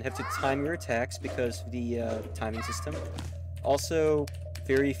and have to time your attacks because of the timing system. Also,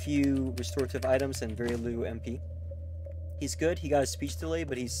 very few restorative items and very low MP. He's good. He got a speech delay,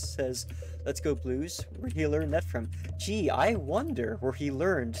 but he says, "Let's go Blues." Where'd he learn that from? Gee, I wonder where he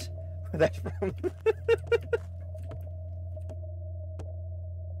learned that from.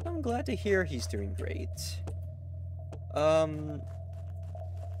 I'm glad to hear he's doing great. So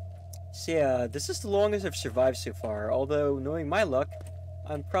yeah, this is the longest I've survived so far, although knowing my luck,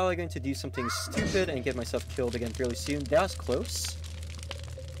 I'm probably going to do something stupid and get myself killed again fairly soon. That was close.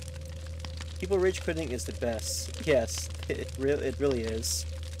 People rage quitting is the best. Yes, it really is.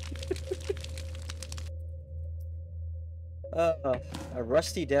 A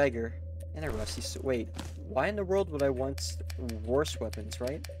rusty dagger and a rusty wait, why in the world would I want worse weapons,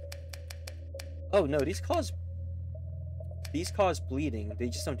 right? Oh no, these cause bleeding. They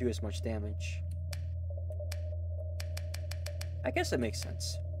just don't do as much damage. I guess that makes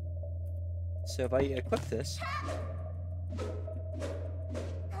sense. So if I equip this,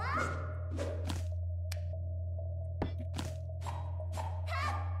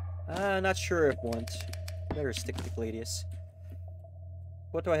 not sure if want. Better stick with the Gladius.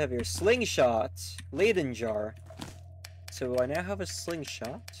 What do I have here? Slingshot! Leyden jar. So I now have a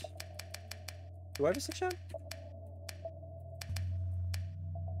slingshot. Do I have a slingshot?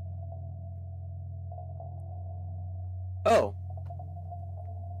 Oh.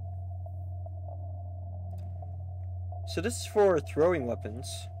 So this is for throwing weapons.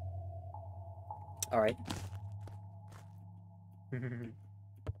 Alright. I'm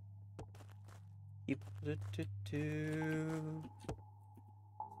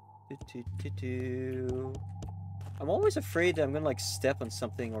always afraid that I'm gonna like step on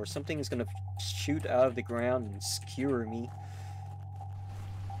something or something is gonna shoot out of the ground and skewer me.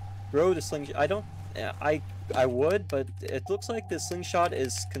 Throw the slingshot. I don't. I would, but it looks like the slingshot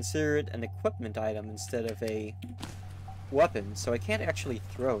is considered an equipment item instead of a weapon, so I can't actually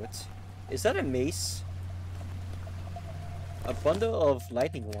throw it. Is that a mace? A bundle of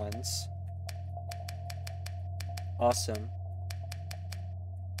lightning wands. Awesome.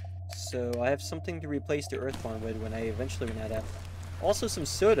 So I have something to replace the earth wand with when I eventually run out of. Also some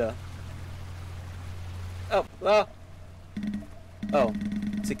soda. Oh, oh,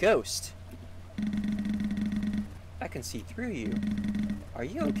 it's a ghost. I can see through you. Are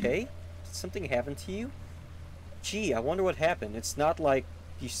you okay? Did something happen to you? Gee, I wonder what happened. It's not like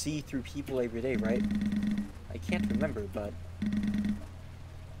you see through people every day, right? I can't remember, but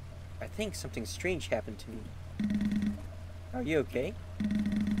I think something strange happened to me. Are you okay?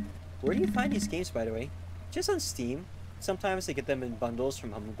 Where do you find these games, by the way? Just on Steam. Sometimes they get them in bundles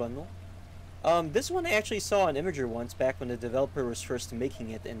from Humble Bundle. This one I actually saw on Imager once back when the developer was first making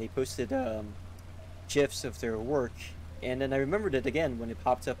it, and they posted GIFs of their work. And then I remembered it again when it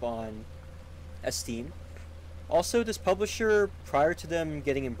popped up on Steam. Also, this publisher, prior to them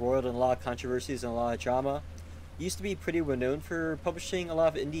getting embroiled in a lot of controversies and a lot of drama, used to be pretty well known for publishing a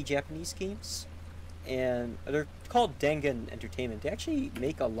lot of indie Japanese games. And they're called Dangan Entertainment. They actually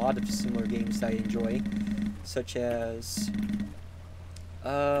make a lot of similar games that I enjoy, such as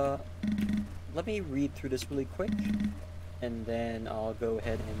let me read through this really quick and then I'll go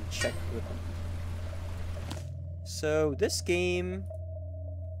ahead and check with them. So this game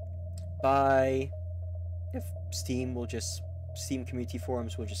by, if Steam community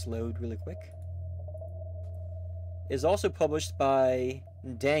forums will just load really quick, is also published by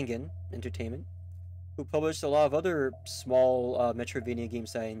Dangan Entertainment, who published a lot of other small Metroidvania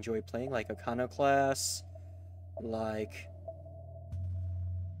games that I enjoy playing, like Iconoclast, like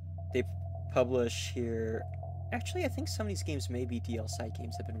they publish here. Actually, I think some of these games may be DLC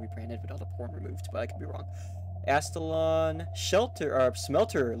games that have been rebranded with all the porn removed, but I could be wrong. Astalon,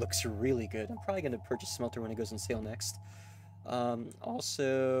 Smelter looks really good. I'm probably going to purchase Smelter when it goes on sale next.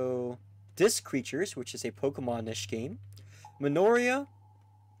 Also, Disc Creatures, which is a Pokemon-ish game. Minoria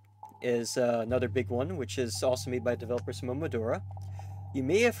is another big one, which is also made by developers Momodora. You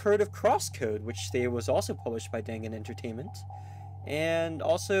may have heard of Crosscode, which was also published by Dangan Entertainment. And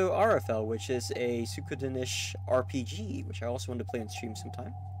also RFL, which is a Suikoden-ish RPG, which I also want to play on stream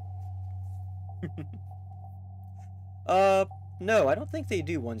sometime. No, I don't think they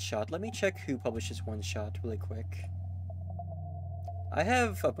do one-shot. Let me check who publishes one-shot really quick. I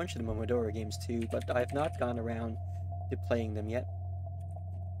have a bunch of the Momodora games too, but I have not gone around to playing them yet.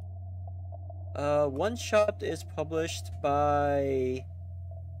 One-shot is published by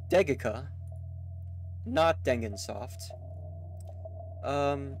Degaka, not Dengensoft.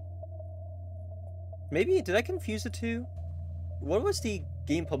 Maybe, did I confuse the two? What was the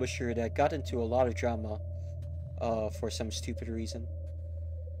game publisher that got into a lot of drama for some stupid reason?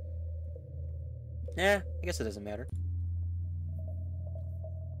 I guess it doesn't matter.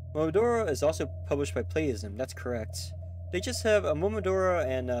 Momodora is also published by Playism, that's correct. They just have Momodora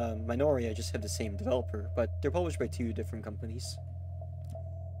and Minoria just have the same developer, but they're published by two different companies.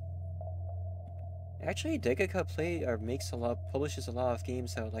 Actually, Degaka publishes a lot of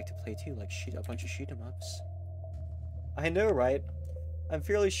games that I would like to play too, like a bunch of shoot 'em ups. I know, right? I'm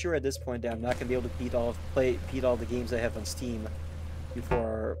fairly sure at this point that I'm not gonna be able to beat all the games I have on Steam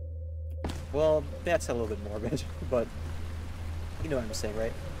before. Well, that's a little bit morbid, but you know what I'm saying,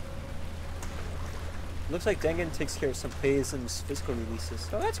 right? Looks like Dengen takes care of some Phasm's physical releases.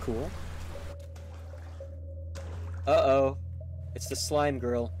 Oh, that's cool. Uh-oh. It's the slime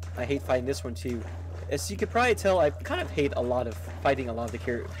girl. I hate fighting this one too. As you could probably tell, I kind of hate fighting a lot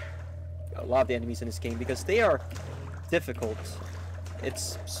of the enemies in this game because they are difficult.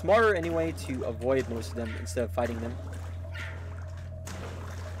 It's smarter anyway to avoid most of them instead of fighting them.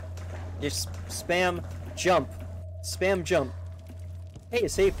 Just spam jump. Spam jump. Hey, a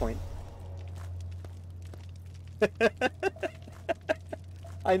save point.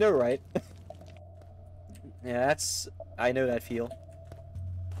 I know, right? Yeah, I know that feel.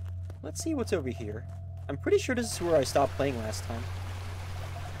 Let's see what's over here. I'm pretty sure this is where I stopped playing last time.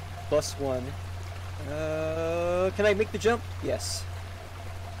 +1. Can I make the jump? Yes.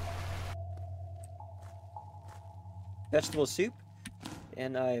 Vegetable soup.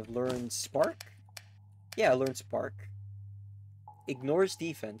 And I've learned Spark. Yeah, I learned Spark. Ignores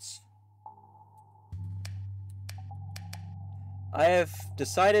defense. I have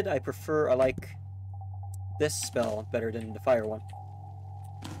decided I like this spell better than the fire one.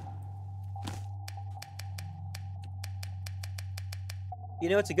 You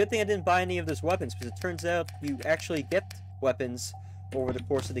know, it's a good thing I didn't buy any of those weapons, because it turns out you actually get weapons over the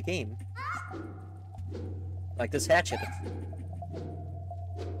course of the game. Like this hatchet.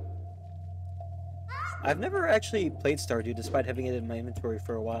 I've never actually played Stardew despite having it in my inventory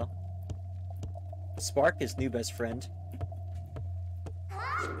for a while. Spark is new best friend.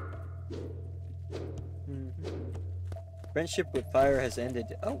 Friendship with fire has ended.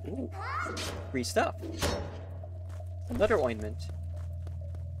 Oh, ooh. Free stuff. Another ointment.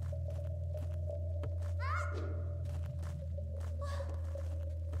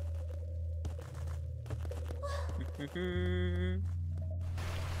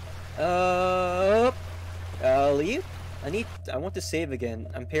 I'll leave. I want to save again.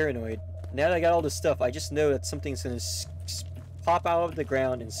 I'm paranoid. Now that I got all this stuff, I just know that something's gonna pop out of the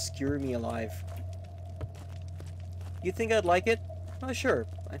ground and skewer me alive. You think I'd like it? Oh, sure.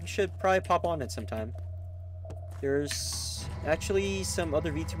 I should probably pop on it sometime. There's actually some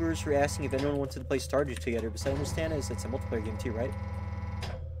other VTubers who are asking if anyone wanted to play Stardew together, but I understand it's a multiplayer game too, right?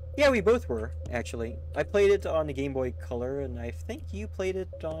 Yeah, we both were, actually. I played it on the Game Boy Color, and I think you played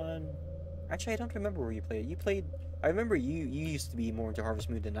it on... Actually, I don't remember where you played it. I remember you used to be more into Harvest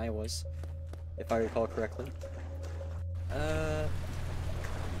Moon than I was, if I recall correctly.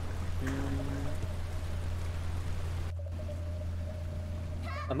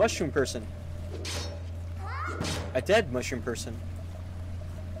 A mushroom person. A dead mushroom person.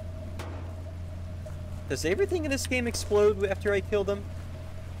 Does everything in this game explode after I kill them?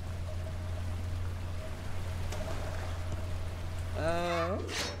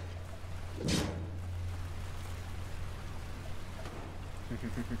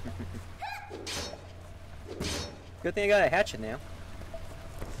 Good thing I got a hatchet now.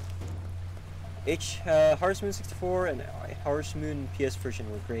 Harvest Moon 64 and Harvest Moon PS version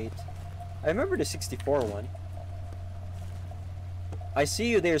were great. I remember the 64 one. I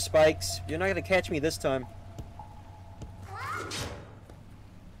see you there, Spikes. You're not gonna catch me this time.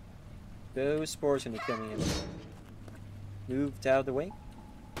 Those spores are gonna kill me. Moved out of the way.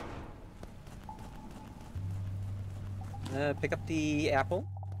 Pick up the apple.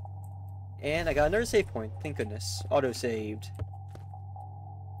 And I got another save point. Thank goodness. Auto-saved.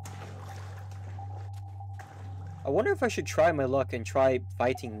 I wonder if I should try my luck and try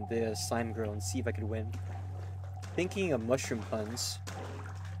fighting the slime girl and see if I could win. Thinking of mushroom puns.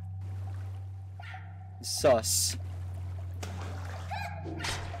 Sus.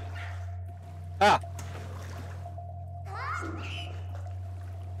 Ah!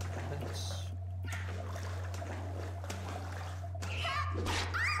 Thanks.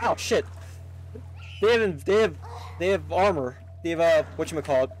 Ow, shit! They have armor. They have,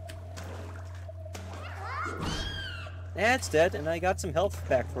 whatchamacallit. That's dead, and I got some health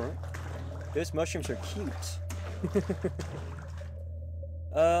back for it. Those mushrooms are cute.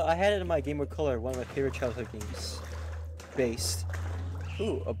 I had it in my Game Boy Color, one of my favorite childhood games. Based.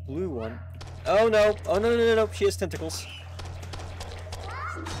 Ooh, a blue one. Oh no! Oh no, she has tentacles.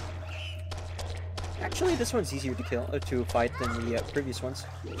 Actually, this one's easier to fight than the previous ones.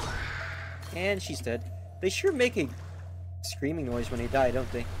 And she's dead. They sure make a screaming noise when they die, don't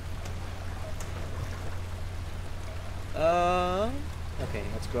they? Okay,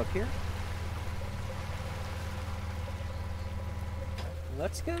 let's go up here.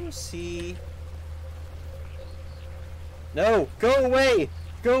 Let's go see... No! Go away!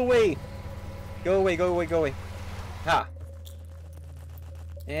 Go away! Go away, go away, go away. Ha!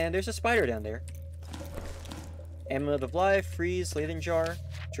 And there's a spider down there. Amulet of Life, Freeze, Leyden Jar,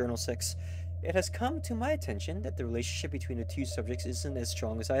 Journal 6. It has come to my attention that the relationship between the two subjects isn't as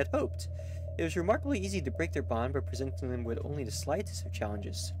strong as I had hoped. It was remarkably easy to break their bond by presenting them with only the slightest of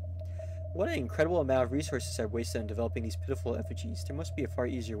challenges. What an incredible amount of resources I've wasted on developing these pitiful effigies. There must be a far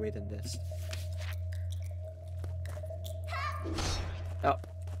easier way than this. Oh.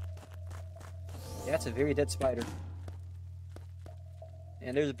 Yeah, it's a very dead spider.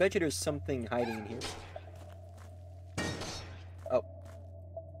 And there's a bet you there's something hiding in here. Oh.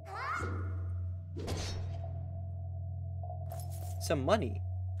 Some money.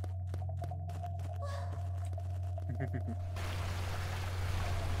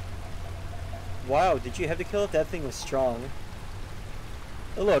 Wow, did you have to kill it? That thing was strong.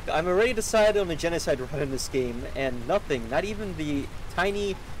 Look, I'm already decided on the genocide run in this game, and nothing, not even the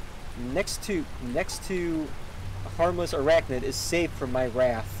tiny next to harmless arachnid is safe from my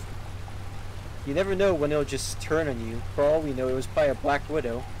wrath. You never know when it'll just turn on you. For all we know, it was probably a Black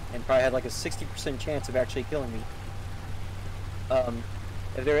Widow, and probably had like a 60% chance of actually killing me.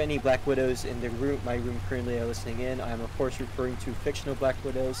 If there are any Black Widows in my room currently listening in, I am of course referring to fictional Black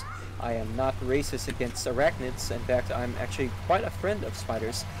Widows. I am not racist against arachnids. In fact, I'm actually quite a friend of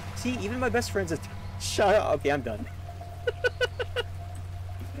spiders. See, even my best friends... Shut up! Okay, I'm done.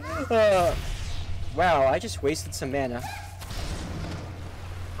 Wow, I just wasted some mana.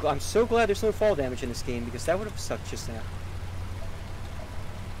 I'm so glad there's no fall damage in this game, because that would have sucked just now.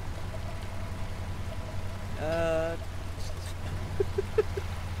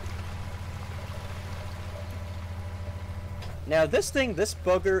 Now this thing, this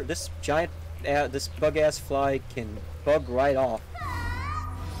bugger, this giant, this bug-ass fly can bug right off.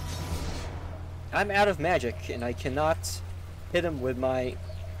 I'm out of magic, and I cannot hit him with my...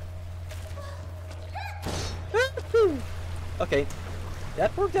 Okay,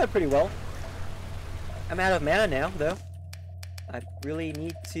 that worked out pretty well. I'm out of mana now, though. I really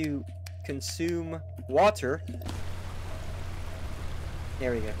need to consume water.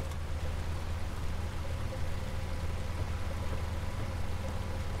 There we go.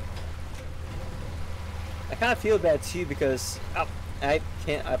 I kind of feel bad too because I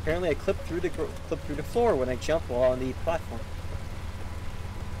can't. Apparently, I clipped through the floor when I jumped while on the platform.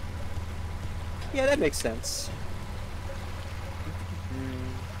 Yeah, that makes sense.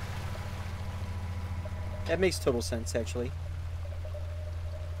 That makes total sense, actually.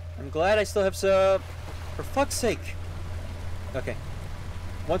 I'm glad I still have some. For fuck's sake! Okay.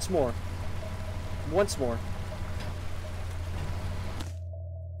 Once more. Once more.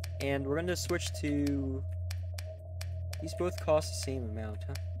 And we're gonna switch to... These both cost the same amount,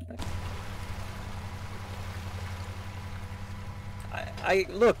 huh? Okay.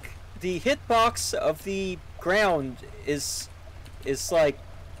 Look, the hitbox of the ground is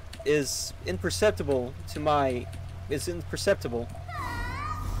imperceptible to my... Is imperceptible.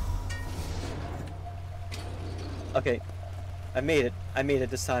 Okay. I made it. I made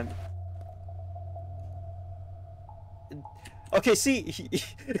it this time. Okay, see,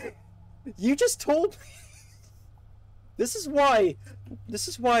 you just told me. This is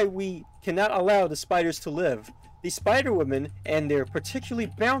why we cannot allow the spiders to live. The spider women and their particularly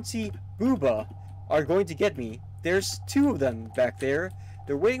bouncy booba are going to get me. There's two of them back there.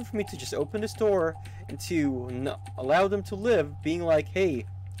 They're waiting for me to just open this door and to allow them to live, being like, hey,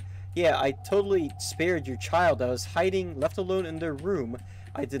 yeah, I totally spared your child that was hiding, left alone in their room.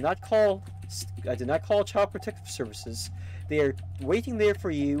 I did not call Child Protective Services. They are waiting there for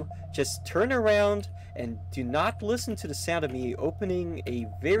you. Just turn around and do not listen to the sound of me opening a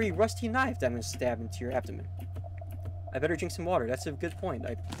very rusty knife that I'm going to stab into your abdomen. I better drink some water. That's a good point.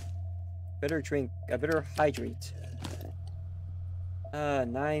 I better hydrate.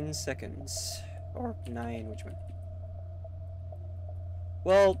 9 seconds. Or 9, which one?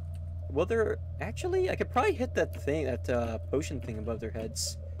 Well, actually, I could probably hit that thing, that potion thing above their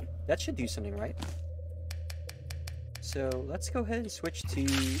heads. That should do something, right? So, let's go ahead and switch to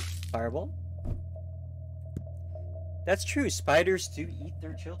Fireball. That's true, spiders do eat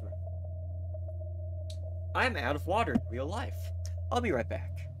their children. I'm out of water in real life. I'll be right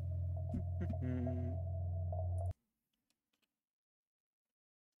back.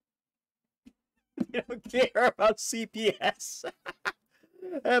 You don't care about CPS.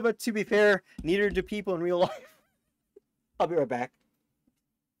 But to be fair, neither do people in real life. I'll be right back.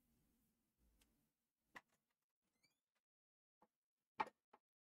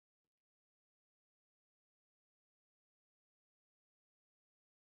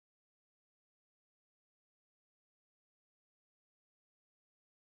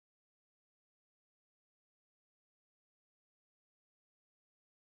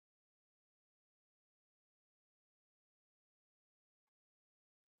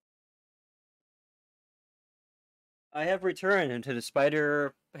 I have returned into the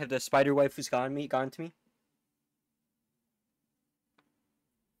spider. Have the spider wife who's gone to me?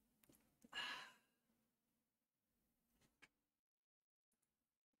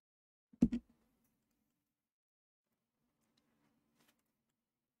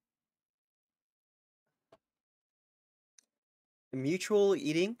 Mutual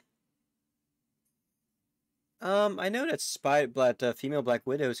eating. I know that female Black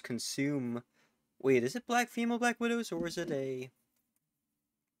Widows consume. Wait, is it female Black Widows, or is it a?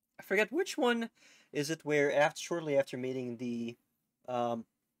 I forget which one. Is it where shortly after mating um,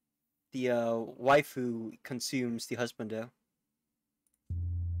 waifu consumes the husbando?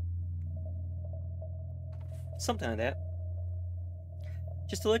 Something like that.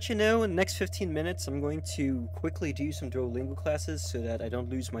 Just to let you know, in the next 15 minutes, I'm going to quickly do some Duolingo classes so that I don't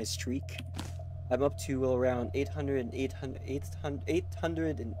lose my streak. I'm up to around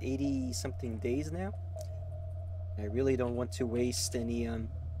 880 something days now. I really don't want to waste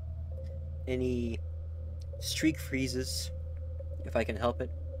any streak freezes if I can help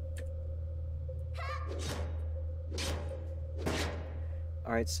it.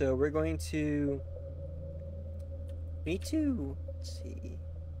 Alright, so we're going to... Me too. Let's see.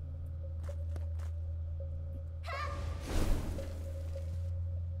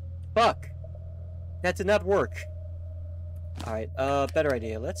 Fuck! That did not work. Alright, better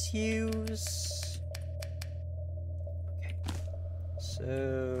idea. Let's use... Okay.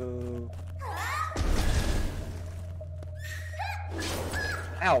 So...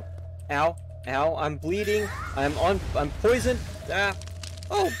 Ow! Ow! Ow! I'm bleeding! I'm poisoned! Ah!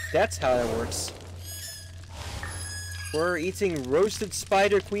 Oh, that's how that works. We're eating roasted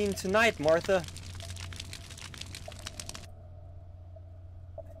Spider Queen tonight, Martha.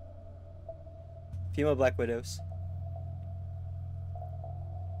 Female Black Widows.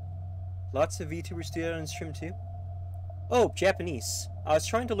 Lots of VTubers do that on stream too. Oh, Japanese. I was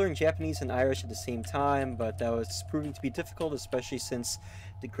trying to learn Japanese and Irish at the same time, but that was proving to be difficult, especially since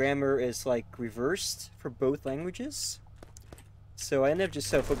the grammar is like reversed for both languages. So I ended up just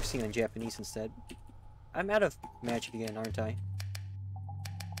focusing on Japanese instead. I'm out of magic again, aren't I?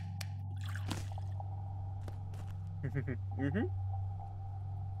 Mm-hmm.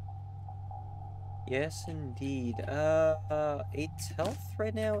 Yes, indeed. 8 health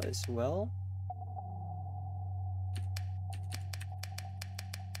right now as well.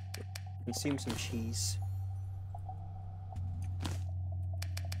 Consume some cheese.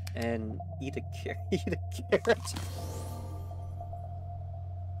 And eat a carrot.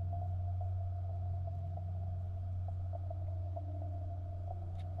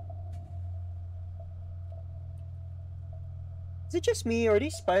 Is it just me, or are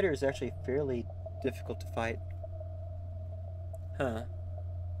these spiders actually fairly difficult to fight? Huh.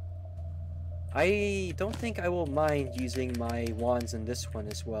 I don't think I will mind using my wands in this one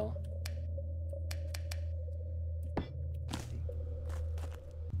as well.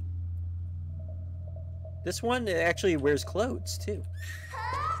 This one actually wears clothes, too.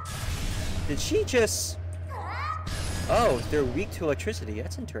 Did she just... Oh, they're weak to electricity.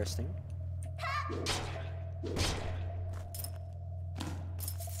 That's interesting.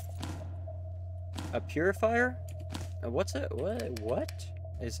 A purifier? What's a... What?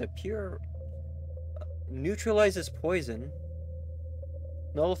 Is a pure... Neutralizes poison.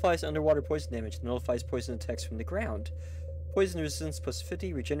 Nullifies underwater poison damage. Nullifies poison attacks from the ground. Poison resistance plus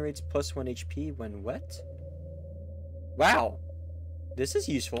 50. Regenerates plus 1 HP when wet. Wow! This is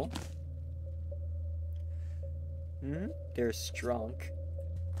useful. Hmm? They're strong.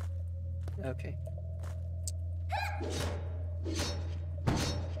 Okay.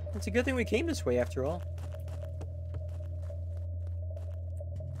 It's a good thing we came this way after all.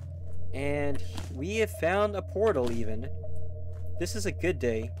 And we have found a portal even. This is a good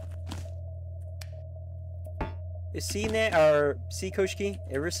day. See, Koshki,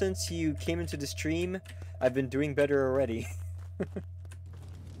 ever since you came into the stream, I've been doing better already.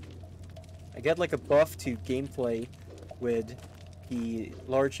 I get like a buff to gameplay with the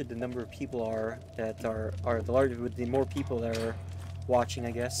larger the number of people are that are the larger with the more people that are watching,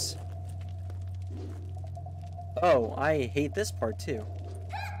 I guess. Oh, I hate this part too.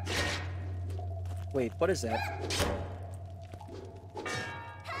 Wait, what is that?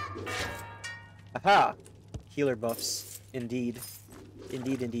 Aha! Healer buffs. Indeed.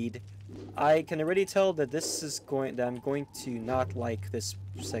 Indeed, indeed. I can already tell that I'm going to not like this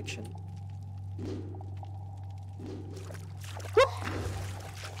section.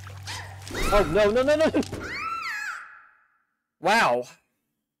 Oh, no, no, no, no! Wow!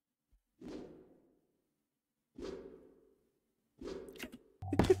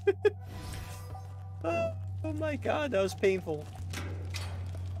 Oh my god, that was painful.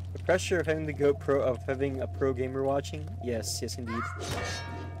 The pressure of having having a pro gamer watching? Yes, yes indeed.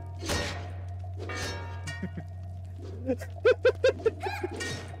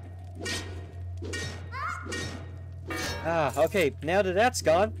 Ah, okay, now that that's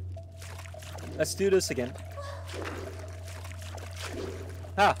gone, let's do this again.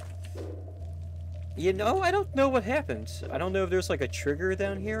 Ah. You know, I don't know what happened. I don't know if there's like a trigger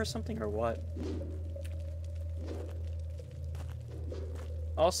down here or something or what.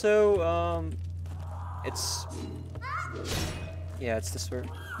 Also, it's... Yeah, it's this way.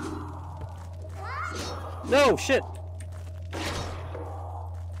 No, shit!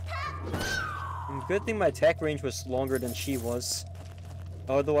 Good thing my attack range was longer than she was.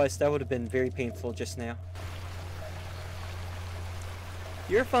 Otherwise, that would have been very painful just now.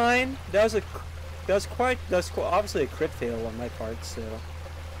 You're fine. That was obviously a crit fail on my part, so...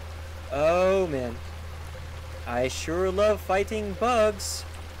 Oh, man. I sure love fighting bugs.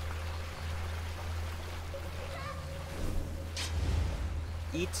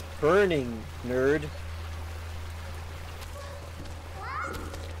 Eat burning, nerd.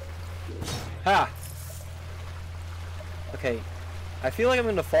 Ha! Okay. I feel like I'm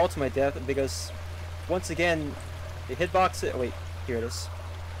gonna fall to my death because, once again, the hitbox... Oh, wait, here it is.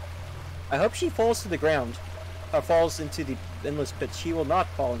 I hope she falls to the ground. Or falls into the endless pit. She will not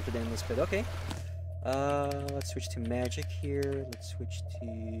fall into the endless pit. Okay. Let's switch to magic here. Let's switch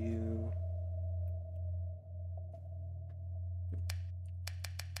to...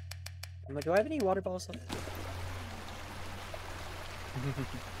 Do I have any water balls left?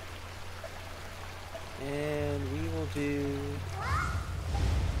 And we will do...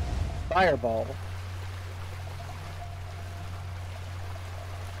 Fireball.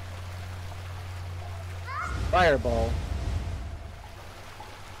 Fireball.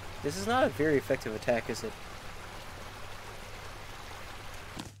 This is not a very effective attack, is it?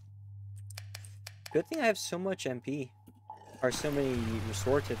 Good thing I have so much MP. Or so many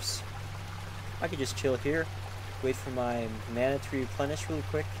restoratives. I could just chill here, wait for my mana to replenish really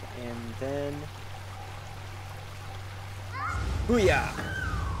quick, and then... Booyah!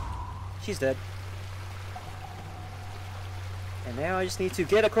 She's dead. And now I just need to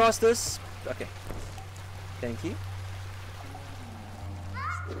get across this. Okay. Thank you.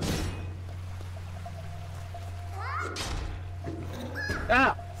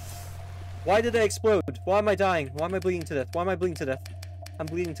 Ah! Why did I explode? Why am I dying? Why am I bleeding to death? Why am I bleeding to death? I'm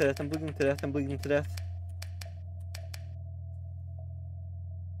bleeding to death, I'm bleeding to death, I'm bleeding to death.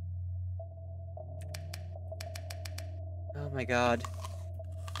 Oh my god.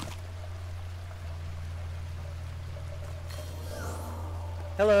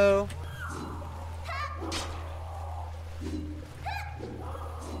 Hello.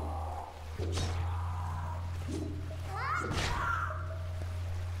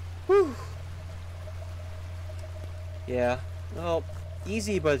 Whew. Yeah. Well,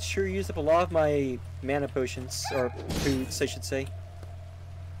 easy, but sure used up a lot of my mana potions, or foods, I should say.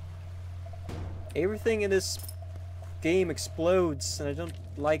 Everything in this game explodes, and I don't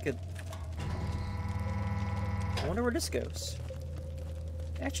like it. I wonder where this goes.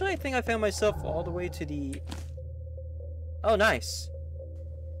 Actually, I think I found myself all the way to the... Oh, nice.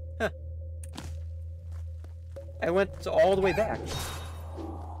 Huh. I went all the way back.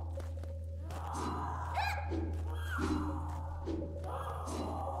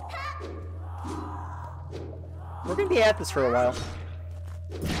 We're gonna be at this for a while.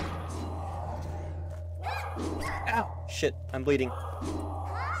 Ow! Shit, I'm bleeding.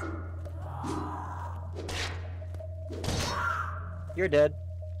 You're dead.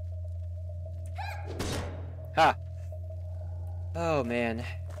 Ha! Oh man.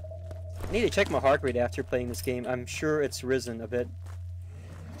 I need to check my heart rate after playing this game. I'm sure it's risen a bit.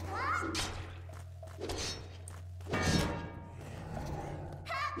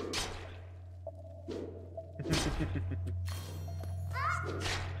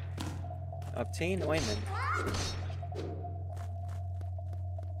 Obtain ointment.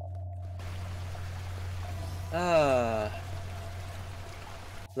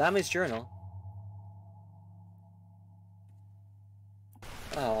 Lami's journal.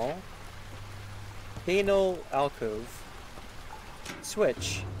 Oh. Panel alcove.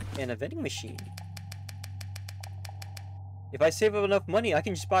 Switch. And a vending machine. If I save up enough money, I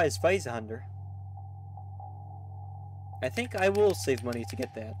can just buy a Spice Hunter. I think I will save money to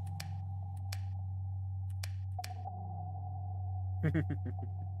get that.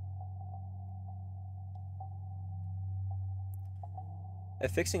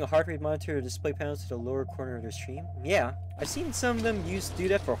 Affixing a heart rate monitor to display panels to the lower corner of the stream? Yeah, I've seen some of them do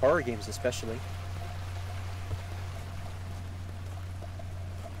that for horror games especially.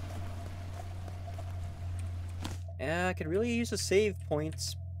 I could really use a save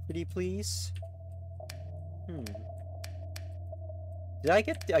points, pretty please. Did I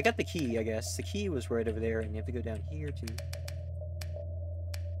get... I got the key, I guess. The key was right over there, and you have to go down here to...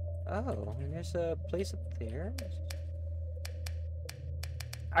 Oh, and there's a place up there.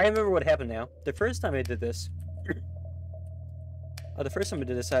 I remember what happened now. The first time I did this...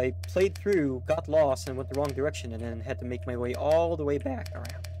 I played through, got lost, and went the wrong direction, and then had to make my way all the way back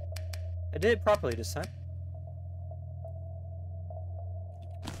around. I did it properly this time.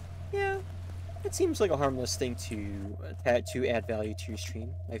 Yeah, it seems like a harmless thing to add value to your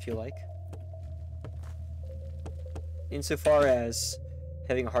stream, I feel like. Insofar as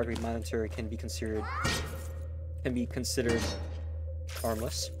having a heart rate monitor can be considered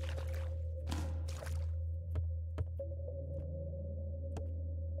harmless.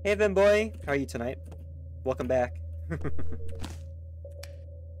 Hey Vin boy, how are you tonight? Welcome back.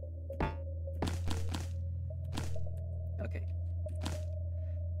 Okay.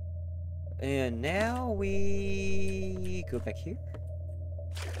 And now we go back here.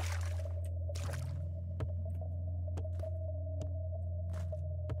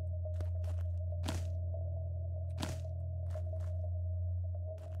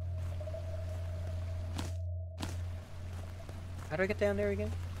 How do I get down there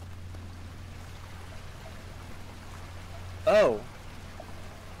again? Oh.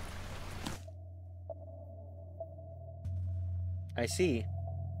 I see.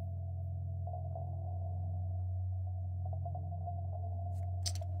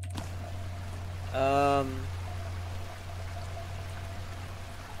 I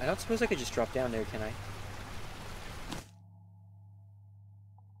don't suppose I could just drop down there, can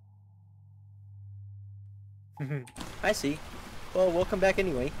I? I see. Well, welcome back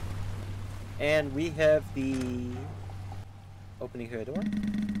anyway. And we have the... opening her door.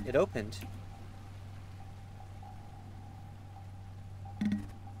 It opened.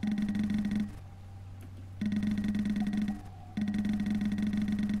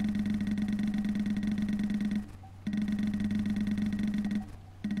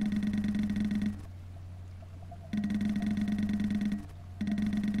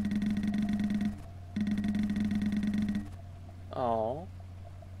 Aww.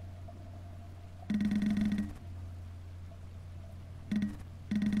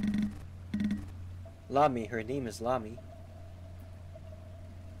 Lami, her name is Lami.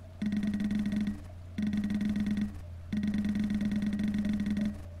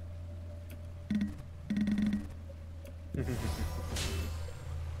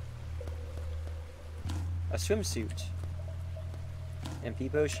 A swimsuit.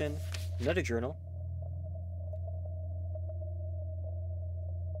 MP potion. Another journal.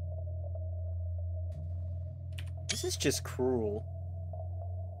 This is just cruel.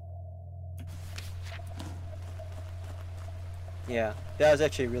 Yeah, that was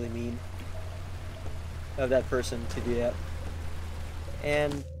actually really mean of that person to do that.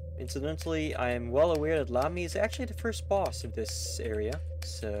 And incidentally, I am well aware that Lami is actually the first boss of this area,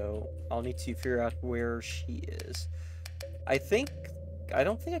 so I'll need to figure out where she is. I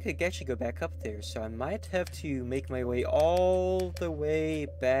don't think I could actually go back up there, so I might have to make my way all the way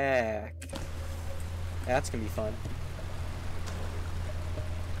back. That's gonna be fun.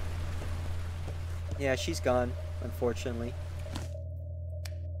 Yeah, she's gone, unfortunately.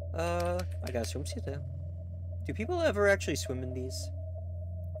 I got a swimsuit though. Do people ever actually swim in these?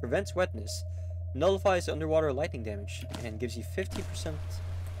 Prevents wetness, nullifies underwater lightning damage, and gives you 50%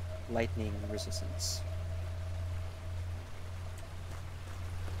 lightning resistance.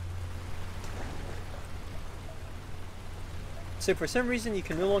 So for some reason you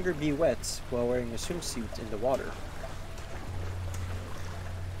can no longer be wet while wearing a swimsuit in the water.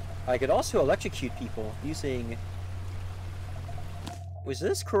 I could also electrocute people using... Was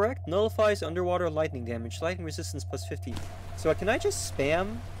this correct? Nullifies underwater lightning damage, lightning resistance plus 50. So can I just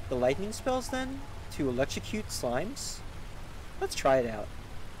spam the lightning spells then to electrocute slimes? Let's try it out.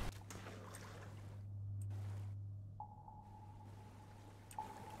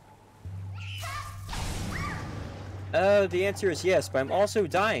 The answer is yes, but I'm also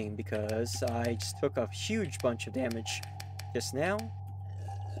dying because I just took a huge bunch of damage just now.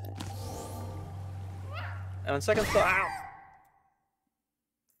 And on second thought, ow!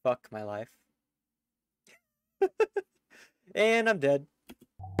 Fuck my life. And I'm dead.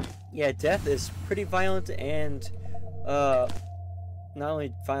 Yeah, death is pretty violent and, not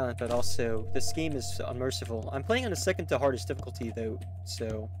only violent, but also, this game is unmerciful. I'm playing on the second to hardest difficulty, though,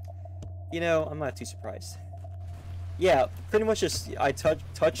 so, you know, I'm not too surprised. Yeah, pretty much just, I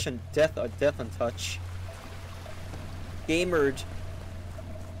touch and death and touch. Gamered.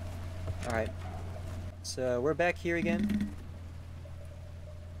 Alright. So we're back here again.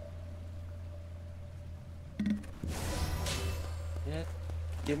 Yeah.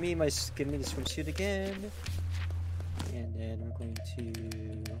 Give me the swimsuit again. And then we're going to...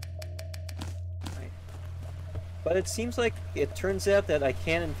 Right. But it seems like it turns out that I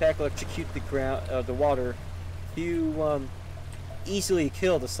can in fact electrocute the water to easily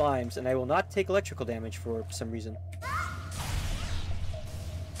kill the slimes, and I will not take electrical damage for some reason.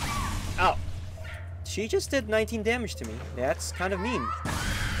 Ow! She just did 19 damage to me. That's kind of mean.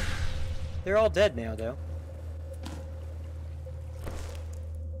 They're all dead now, though.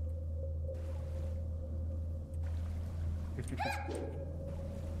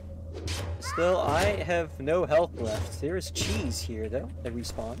 Still, I have no health left. There is cheese here, though, that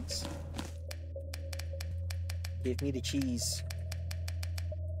respawns. Give me the cheese.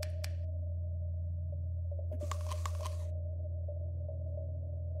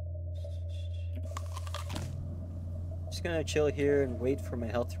 Just gonna chill here and wait for my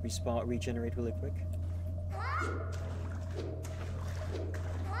health to regenerate really quick.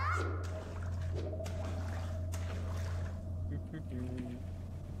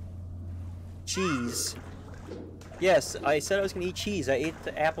 Cheese. Yes, I said I was gonna eat cheese. I ate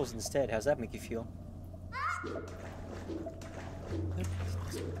the apples instead. How's that make you feel?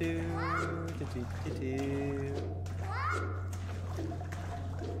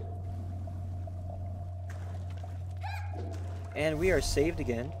 And we are saved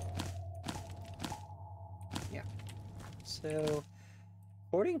again. Yeah. So,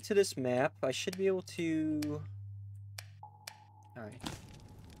 according to this map, I should be able to... Alright.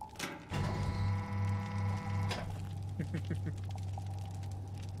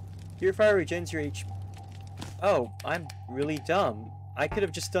 Purifier regens your HP. Oh, I'm really dumb. I could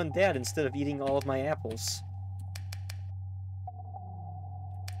have just done that instead of eating all of my apples.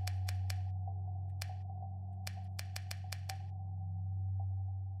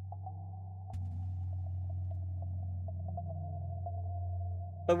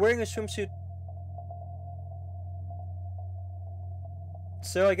 But wearing a swimsuit...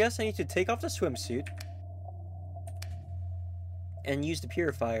 So I guess I need to take off the swimsuit and use the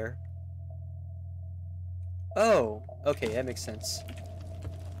purifier. Oh, okay, that makes sense.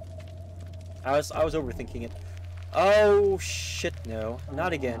 I was overthinking it. Oh shit, no,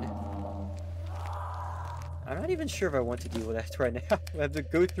 not again. I'm not even sure if I want to deal with that right now. I have to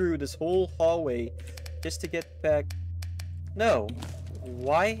go through this whole hallway just to get back. No,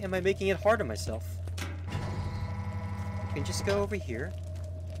 why am I making it hard on myself? I can just go over here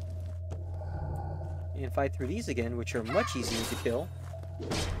and fight through these again, which are much easier to kill.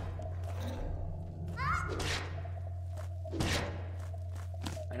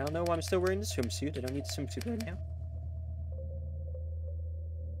 I don't know why I'm still wearing the swimsuit. I don't need the swimsuit right now.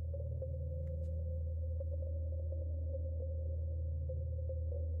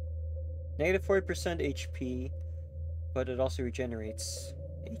 Negative 40% HP, but it also regenerates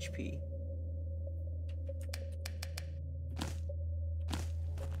HP.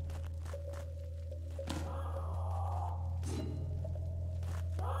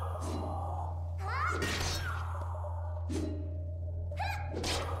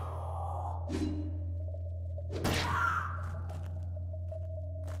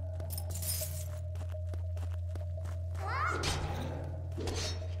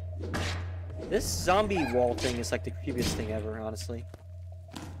 This zombie wall thing is like the creepiest thing ever, honestly.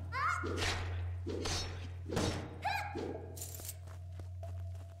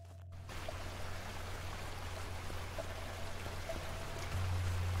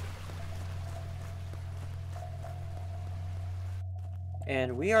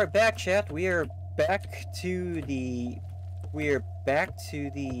 And we are back, chat. We are back to the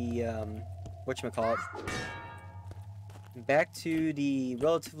whatchamacallit? Back to the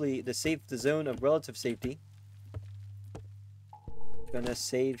the zone of relative safety. Gonna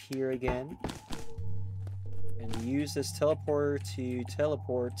save here again. And use this teleporter to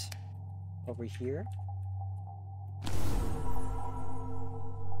teleport over here.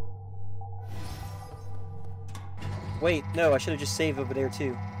 Wait, no, I should have just saved over there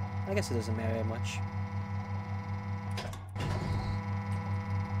too. I guess it doesn't matter that much.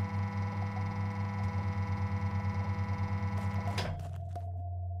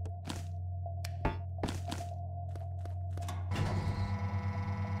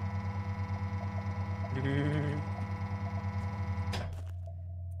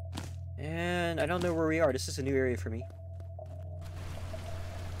 And I don't know where we are. This is a new area for me.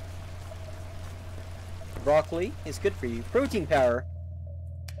 Broccoli is good for you. Protein power.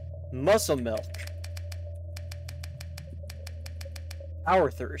 Muscle milk.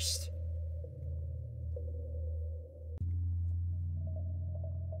 Power thirst.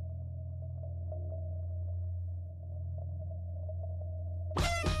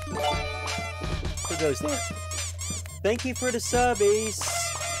 goes there. Thank you for the sub, Ace.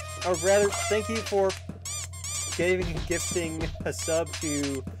 Or rather, thank you for gifting a sub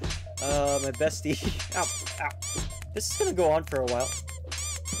to my bestie. Ow, ow. This is gonna go on for a while.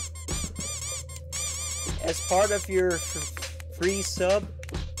 As part of your free sub,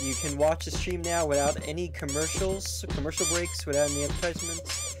 you can watch the stream now without any commercial breaks, without any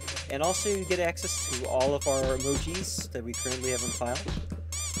advertisements. And also you get access to all of our emojis that we currently have on file.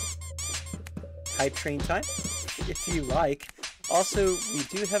 Hype train time, if you like. Also, we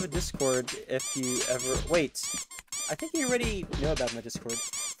do have a Discord if you ever... Wait, I think you already know about my Discord.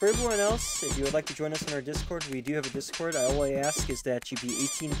 For everyone else, if you would like to join us on our Discord, we do have a Discord. All I ask is that you be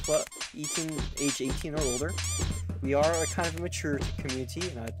age 18 or older. We are a kind of a mature community,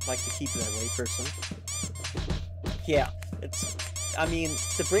 and I'd like to keep it that way, personally. Yeah, it's... I mean,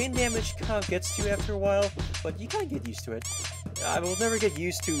 the brain damage kind of gets to you after a while, but you kind of get used to it. I will never get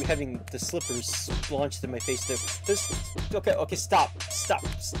used to having the slippers launched in my face. Okay, stop.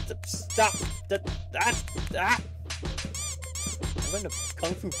 I'm going to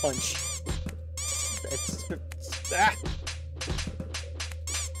Kung Fu Punch.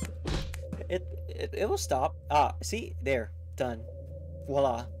 It will stop. Ah, see? There. Done.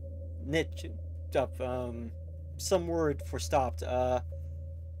 Voila. Niche. Some word for stopped.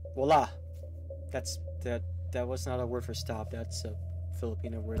 Voila. That was not a word for stop. That's a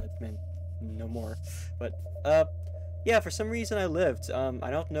Filipino word that meant no more. But, yeah, for some reason I lived. I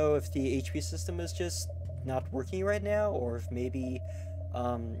don't know if the HP system is just not working right now, or if maybe,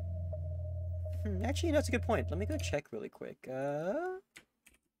 actually, that's a good point. Let me go check really quick.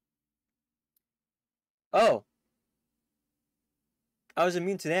 Oh! I was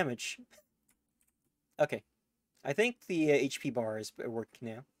immune to damage. Okay. I think the HP bar is working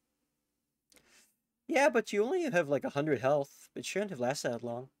now. Yeah, but you only have like 100 health. It shouldn't have lasted that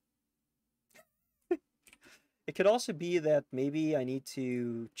long. It could also be that maybe I need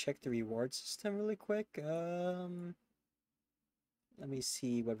to check the reward system really quick. Let me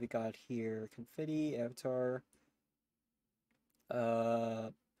see what we got here. Confetti, avatar,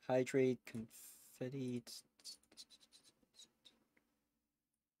 hydrate, confetti.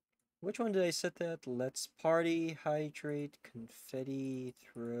 Which one did I set that? Let's party, hydrate, confetti,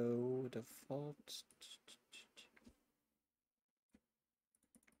 throw, default.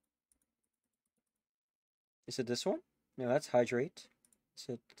 Is it this one? No, that's hydrate. Is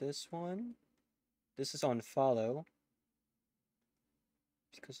it this one? This is on follow.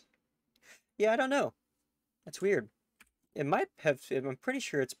 Because, yeah, I don't know. That's weird. It might have. I'm pretty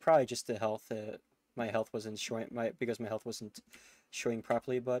sure it's probably just the health. My health wasn't showing. Because my health wasn't showing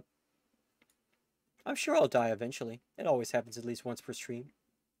properly. But I'm sure I'll die eventually. It always happens at least once per stream.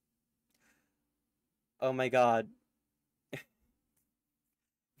 Oh my god.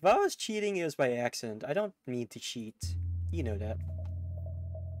 If I was cheating, it was by accident. I don't mean to cheat. You know that.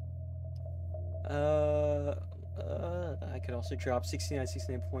 I could also drop 69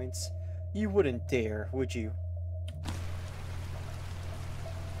 points. You wouldn't dare, would you?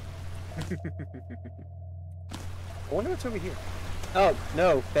 I wonder what's over here. Oh,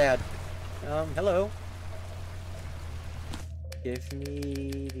 no, bad. Hello. Give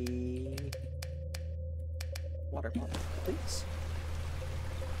me the water bottle, please.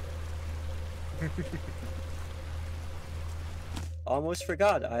 Almost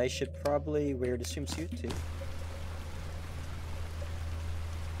forgot. I should probably wear the swimsuit too.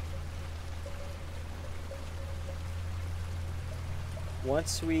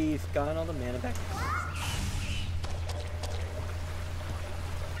 Once we've gotten all the mana back.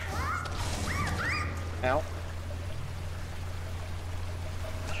 Ow.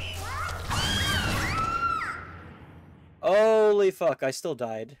 Holy fuck, I still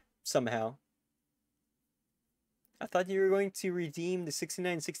died. Somehow. I thought you were going to redeem the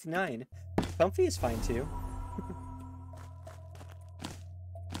 69. Comfy is fine too.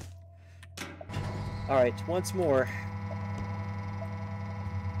 Alright, once more.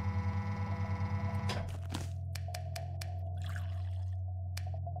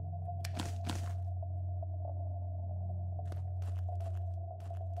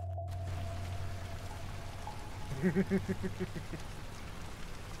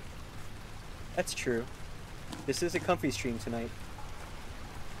 That's true. This is a comfy stream tonight.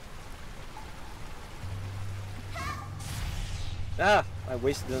 Ah! I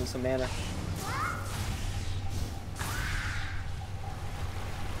wasted on some mana.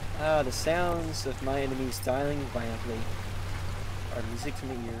 Ah, the sounds of my enemies dying violently are music to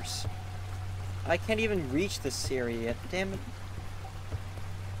my ears. I can't even reach this area yet, damn it.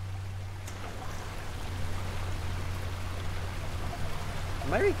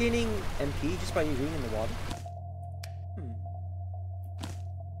 Am I regaining MP just by being in the water?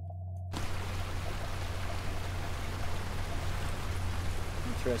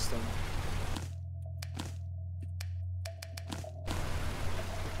 Interesting.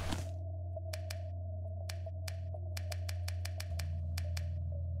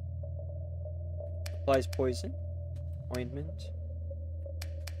 Applies poison. Ointment.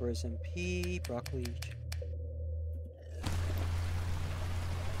 Where's MP? Broccoli.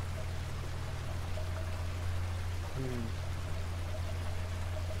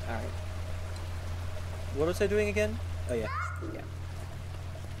 Alright. What was I doing again? Oh yeah. Yeah.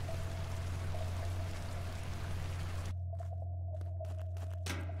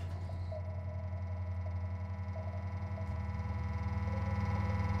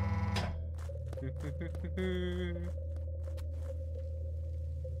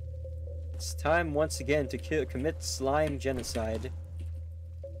 It's time once again to commit slime genocide.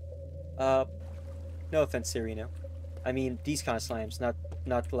 No offense, Sereno. I mean, these kind of slimes,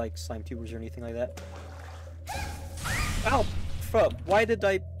 not like slime tubers or anything like that. Ow! Fuck, why did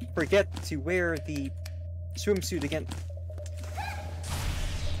I forget to wear the swimsuit again?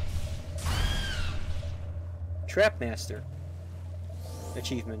 Trap Master.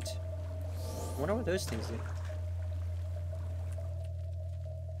 Achievement. I wonder what those things do.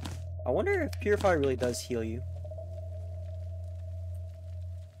 I wonder if Purify really does heal you.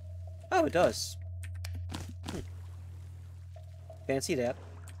 Oh, it does. Fancy that.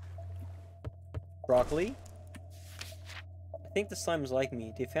 Broccoli. I think the slimes like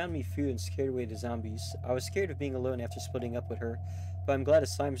me. They found me food and scared away the zombies. I was scared of being alone after splitting up with her, but I'm glad the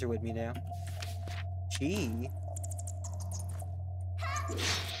slimes are with me now. Gee.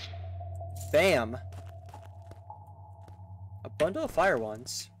 Bam! A bundle of fire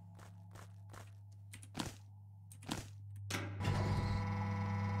wands.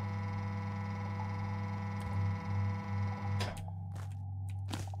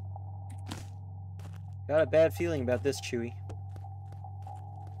 Got a bad feeling about this, Chewie.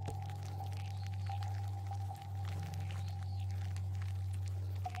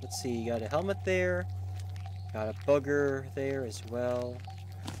 Let's see, got a helmet there. Got a bugger there as well.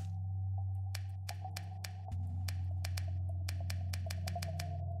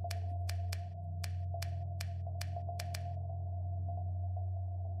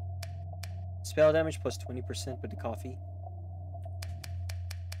 Spell damage plus 20% with the coffee.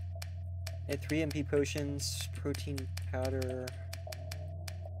 And 3 MP potions, protein powder.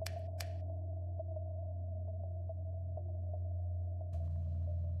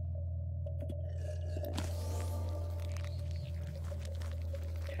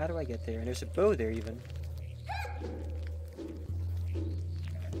 How do I get there? And there's a bow there even.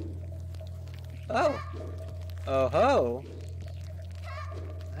 Oh! Oh ho!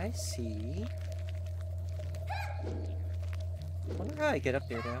 I see. I wonder how I get up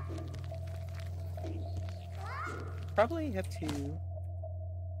there though. Probably have to...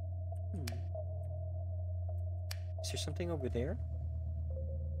 Is there something over there?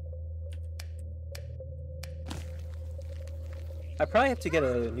 I probably have to get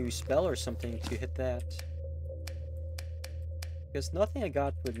a new spell or something to hit that. Because nothing I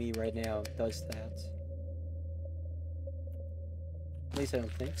got with me right now does that. At least I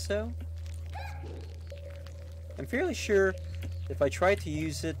don't think so. I'm fairly sure if I try to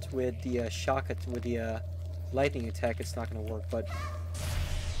use it with the lightning attack, it's not going to work, but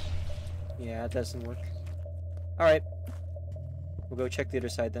yeah, it doesn't work. Alright. We'll go check the other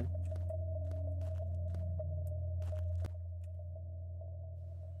side then.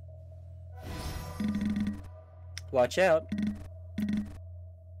 Watch out.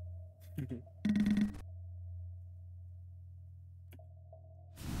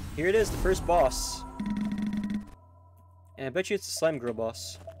 Here it is, the first boss. And I bet you it's the slime girl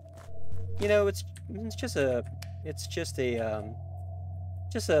boss. You know, it's just a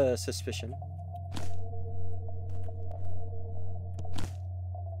suspicion.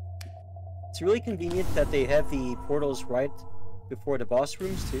 It's really convenient that they have the portals right before the boss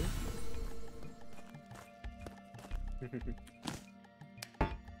rooms too.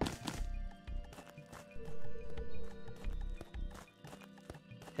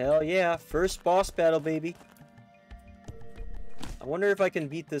 Hell yeah, first boss battle, baby. I wonder if I can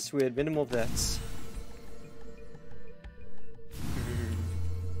beat this with minimal deaths.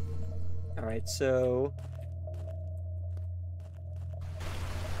 Alright, so...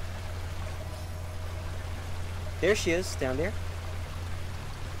 There she is, down there.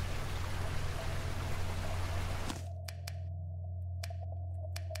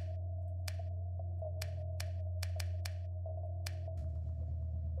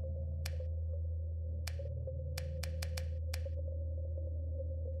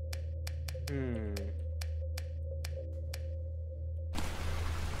 Hmm.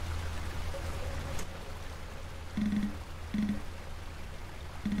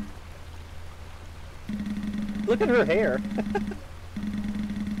 Look at her hair.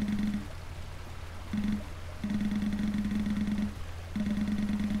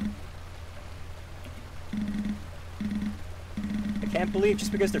 I can't believe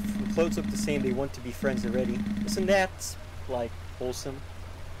just because their clothes look the same, they want to be friends already. Isn't that, like, wholesome?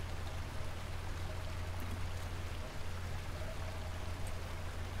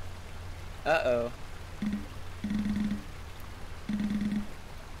 Uh-oh.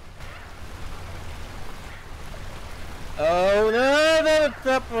 Oh no!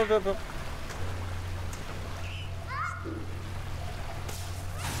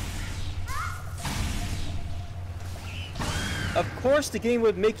 Of course the game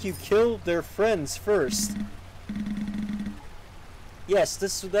would make you kill their friends first. Yes,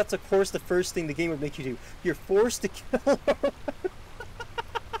 that's of course the first thing the game would make you do. You're forced to kill her.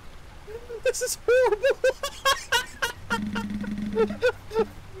 This is horrible!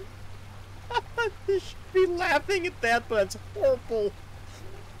 You should be laughing at that, but it's horrible.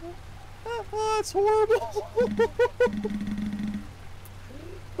 Oh, it's horrible.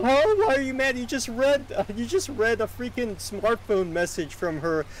 Oh, why are you mad? You just read a freaking smartphone message from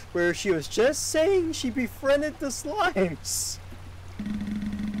her where she was just saying she befriended the slimes.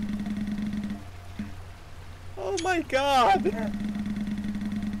 Oh my god.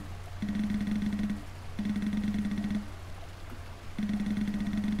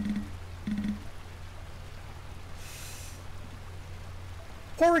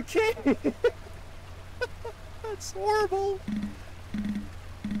 Poor kid. That's horrible.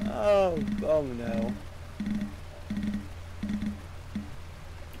 Oh no.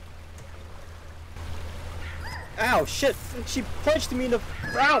 Ow, shit! She punched me in the...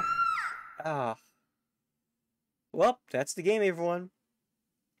 Ow! Ah. Well, that's the game, everyone.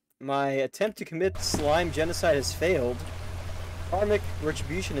 My attempt to commit slime genocide has failed. Karmic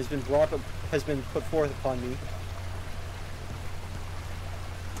retribution has been put forth upon me.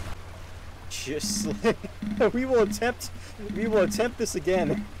 Just we will attempt this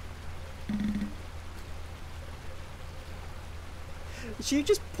again. She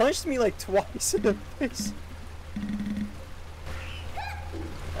just punched me like twice in the face.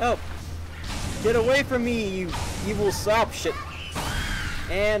 Oh. Get away from me, you evil sop shit.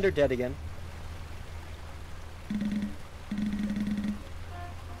 And they're dead again.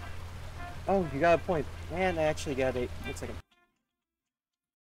 Oh, you got a point. And I actually got a... 1 second.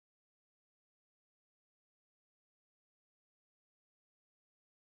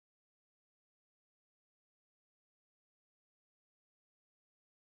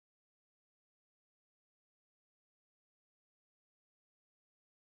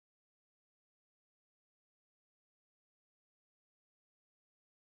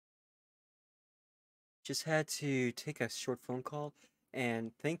 Just had to take a short phone call,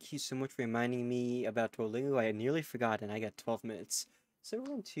 and thank you so much for reminding me about Duolingo. I had nearly forgot, and I got 12 minutes. So we're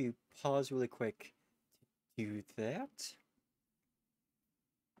going to pause really quick to do that.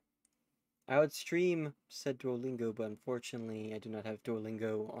 I would stream said Duolingo, but unfortunately I do not have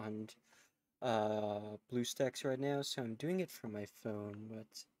Duolingo on BlueStacks right now, so I'm doing it from my phone,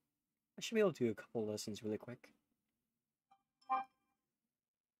 but I should be able to do a couple lessons really quick.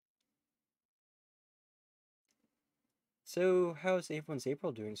 So, how's everyone's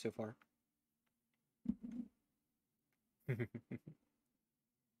April doing so far?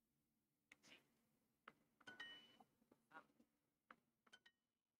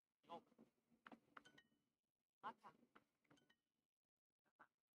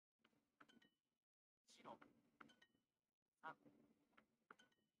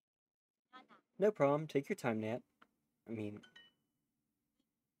 No problem, take your time, Nat. I mean...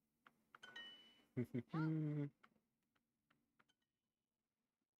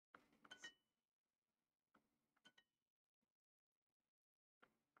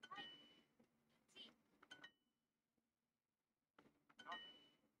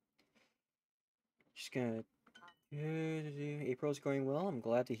 Just gonna... April's going well, I'm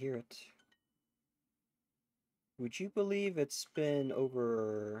glad to hear it. Would you believe it's been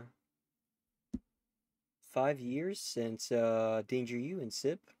over 5 years since Danger You and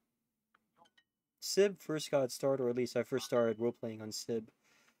Sib? Sib first got started, or at least I first started role-playing on Sib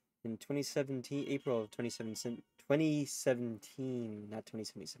in 2017, April of 2017, not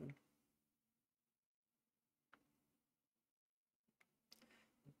 2077.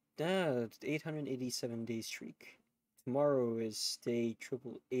 887 day streak. Tomorrow is day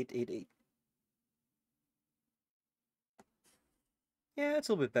 88888. Yeah, it's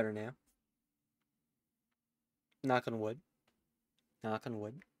a little bit better now. Knock on wood. Knock on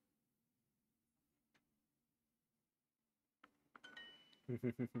wood.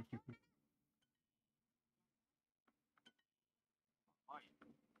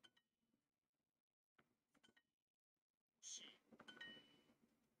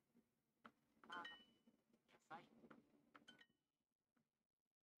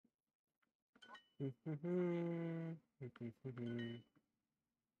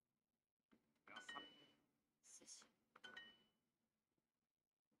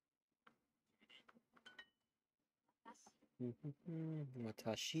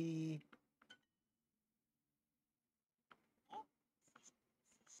 Watashi.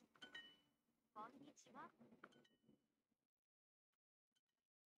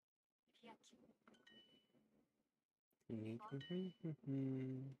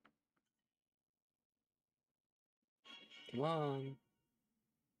 Come on.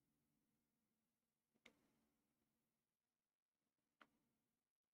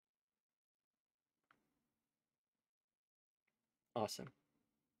 Awesome.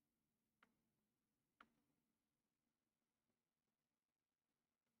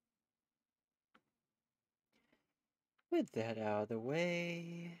 With that out of the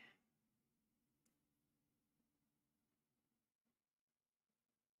way.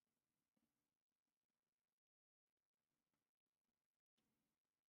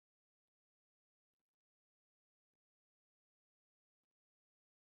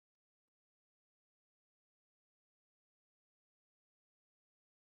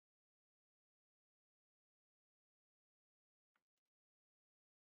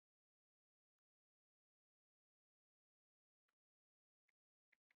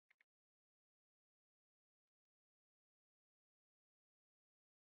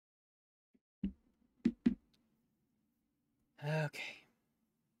 Okay.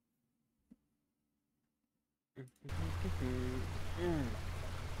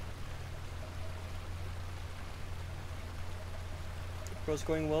 Bro's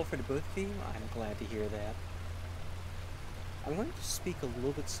going well for the both of you. I'm glad to hear that. I'm going to speak a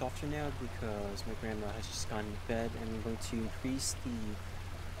little bit softer now because my grandma has just gone to bed, and I'm going to increase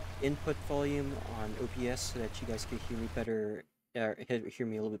the input volume on OBS so that you guys can hear me better, hear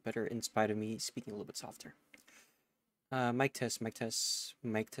me a little bit better in spite of me speaking a little bit softer. Mic test, mic test,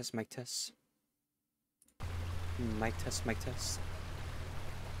 mic test, mic test. Mic test, mic test.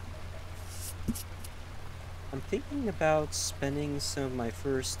 I'm thinking about spending some of my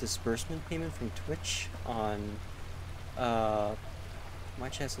first disbursement payment from Twitch on, my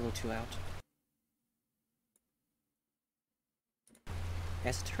chat's a little too loud.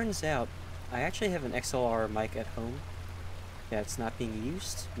 As it turns out, I actually have an XLR mic at home that's not being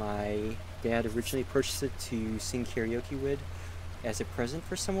used. My dad originally purchased it to sing karaoke with as a present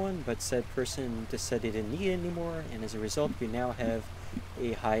for someone, but said person just said they didn't need it anymore, and as a result we now have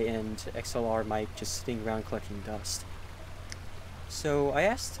a high-end XLR mic just sitting around collecting dust. So I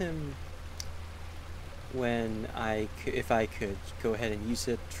asked him if I could go ahead and use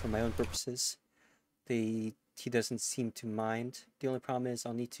it for my own purposes. He doesn't seem to mind. The only problem is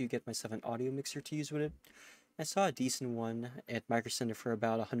I'll need to get myself an audio mixer to use with it. I saw a decent one at Micro Center for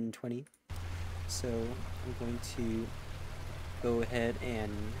about 120, so I'm going to go ahead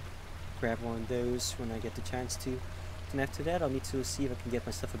and grab one of those when I get the chance to. And after that, I'll need to see if I can get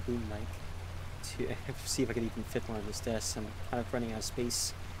myself a boom mic to see if I can even fit one on this desk. I'm kind of running out of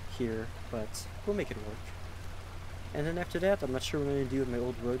space here, but we'll make it work. And then after that, I'm not sure what I'm going to do with my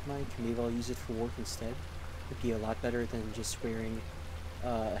old Rode mic. Maybe I'll use it for work instead. It'd be a lot better than just wearing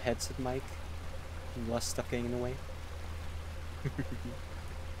a headset mic and less stuff getting in the way.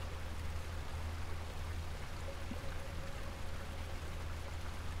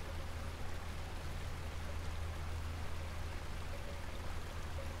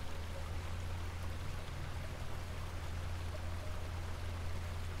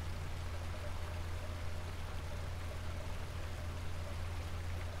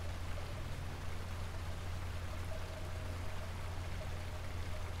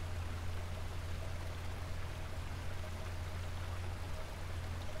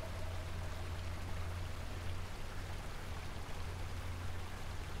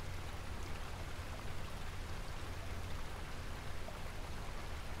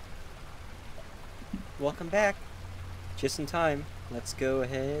 Welcome back. Just in time. Let's go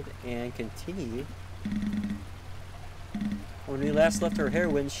ahead and continue. When we last left our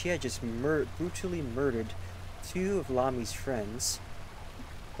heroine, she had just brutally murdered two of Lami's friends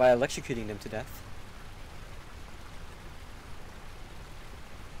by electrocuting them to death.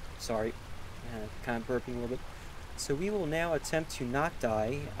 Sorry, kind of burping a little bit. So we will now attempt to not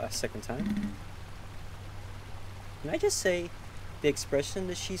die a second time. Can I just say, the expression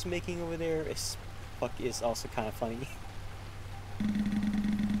that she's making over there is also kind of funny.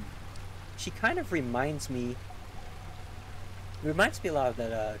 She kind of reminds me a lot of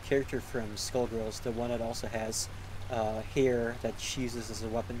that character from Skullgirls, the one that also has hair that she uses as a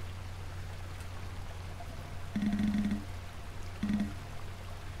weapon.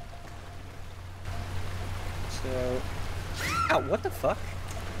 So, ow, what the fuck?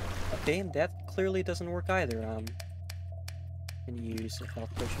 Okay, that clearly doesn't work either. Can you use a health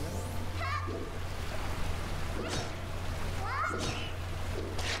potion?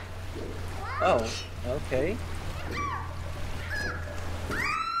 Oh, okay.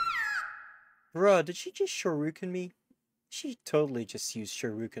 Bruh, did she just Shoryuken me? She totally just used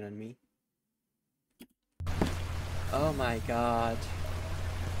Shoryuken on me. Oh my god.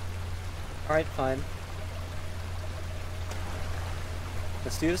 Alright, fine.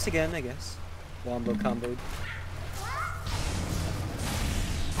 Let's do this again, I guess. Wombo comboed.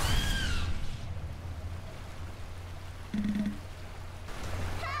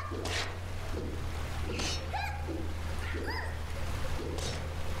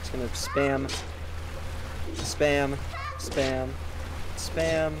 Just gonna spam, spam, spam,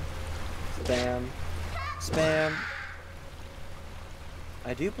 spam, spam, spam.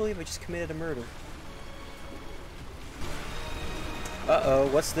 I do believe I just committed a murder. Uh-oh,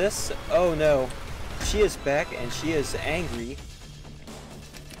 what's this? Oh no. She is back and she is angry.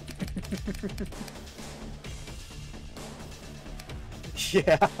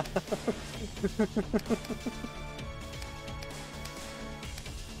 Yeah.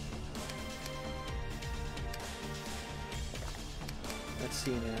 Let's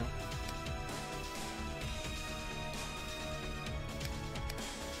see now.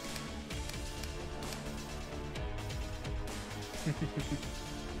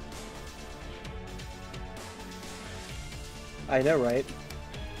 I know, right?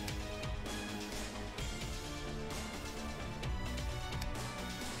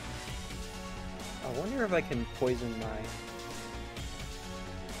 I wonder if I can poison my...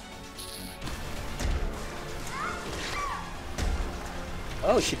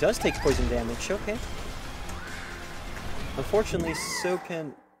 Oh, she does take poison damage, okay. Unfortunately, so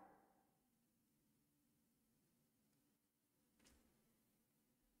can...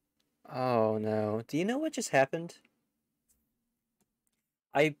 Oh no. Do you know what just happened?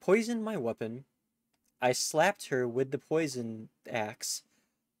 I poisoned my weapon. I slapped her with the poison axe,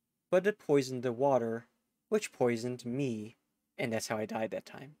 but it poisoned the water, which poisoned me, and that's how I died that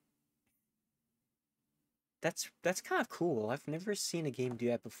time. That's kind of cool. I've never seen a game do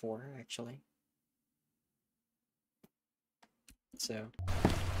that before, actually. So,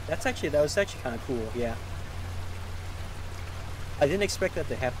 that was actually kind of cool, yeah. I didn't expect that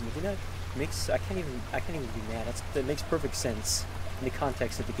to happen, but you know, I can't even be mad. That makes perfect sense in the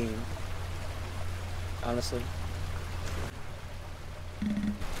context of the game. Honestly.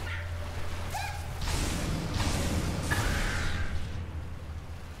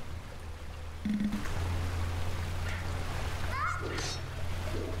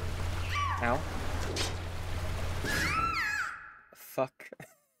 Ow. Fuck.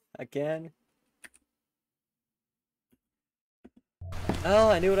 Again. Oh,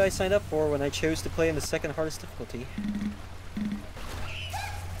 I knew what I signed up for when I chose to play in the second hardest difficulty.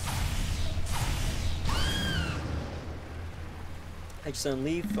 I just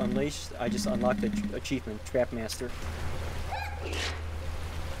unlocked the achievement, Trap Master.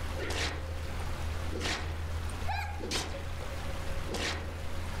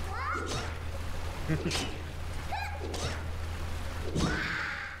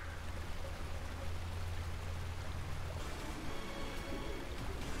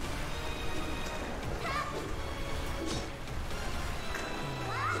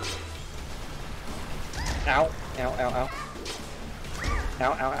 Ow, ow, ow, ow.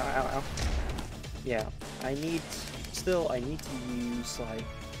 Ow, ow, ow, ow, ow. Yeah, I need to use, like,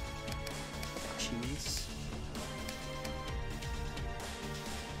 cheese.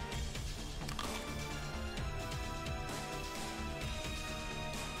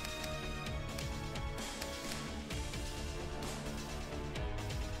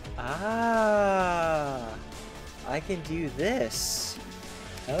 Ah, I can do this.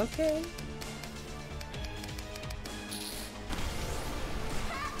 Okay.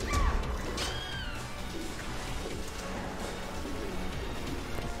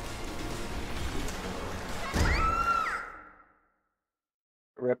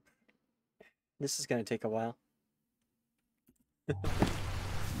 Rip. This is gonna take a while. At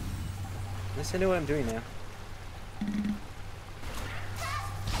least I know what I'm doing now.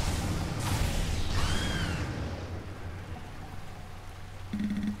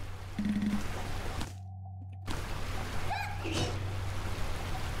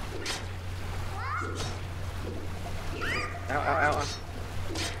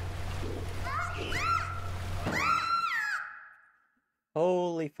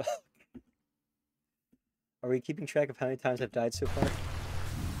 Holy fuck. Are we keeping track of how many times I've died so far?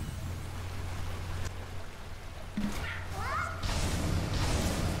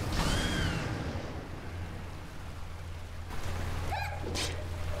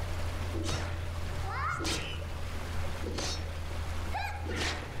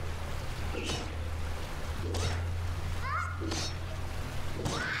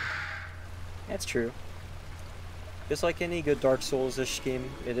 That's true. Just like any good Dark Souls-ish game,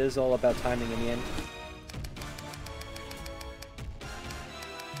 it is all about timing in the end.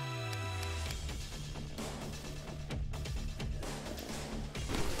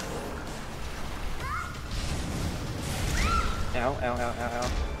 Ow, ow, ow, ow,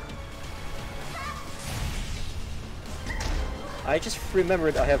 ow. I just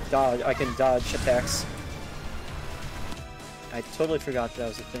remembered I have dodge. I can dodge attacks. I totally forgot that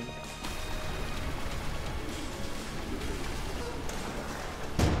was a thing.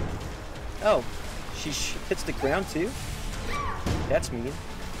 Oh, she hits the ground too? That's mean.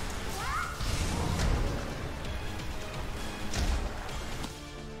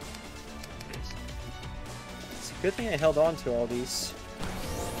 It's a good thing I held on to all these.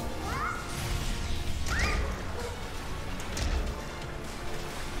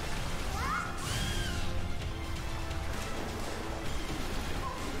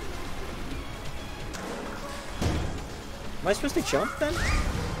 Am I supposed to jump then?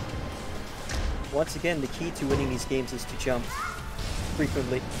 Once again, the key to winning these games is to jump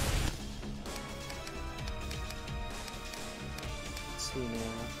frequently. Let's see now.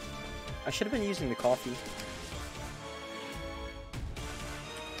 I should have been using the coffee.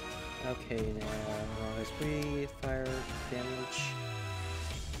 Okay, now let's breathe, fire, damage.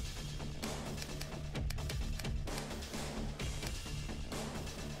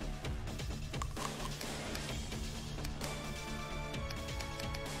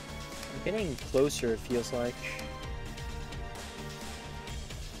 Getting closer, it feels like.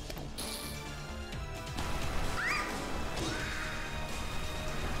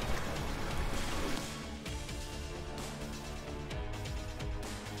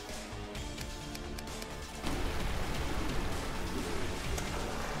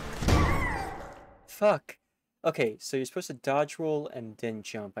 Fuck. Okay, so you're supposed to dodge roll and then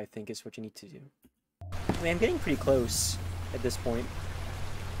jump, I think is what you need to do. I mean, I'm getting pretty close at this point.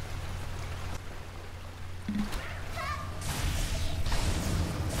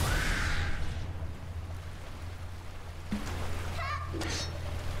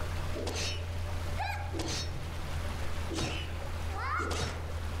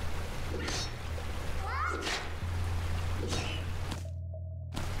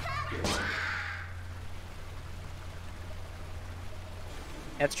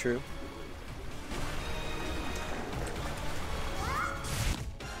 That's true.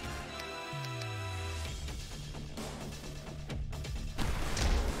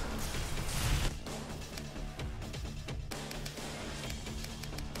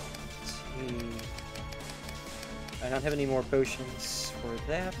 I don't have any more potions for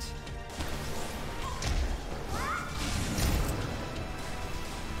that.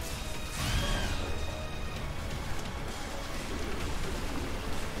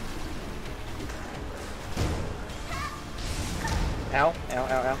 Ow, ow,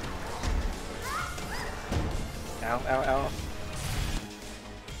 ow, ow. Ow, ow, ow.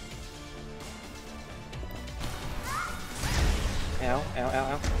 Ow, ow, ow,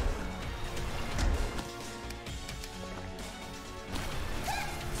 ow.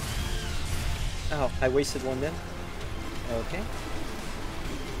 Oh, I wasted one then. Okay.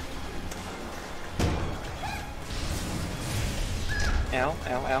 Ow,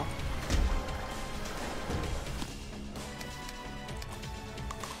 ow, ow.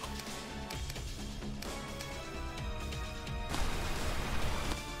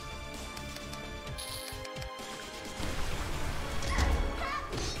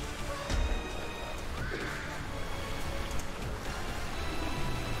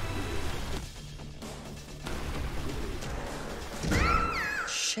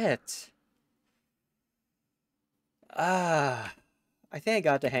 Shit. I think I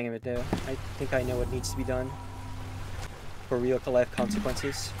got the hang of it though. I think I know what needs to be done for real life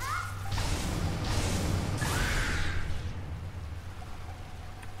consequences.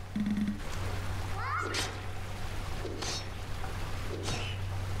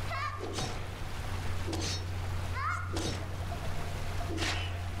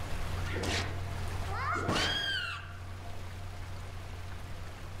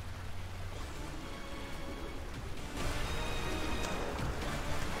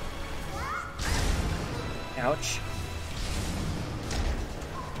 Ouch.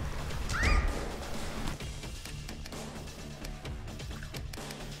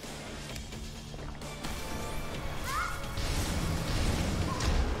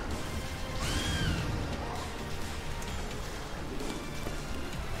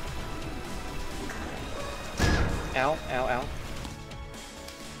 Ow, ow, ow.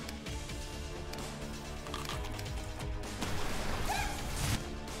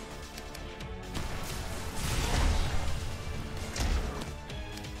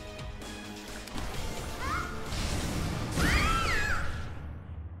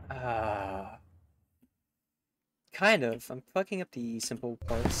 Kind of. I'm fucking up the simple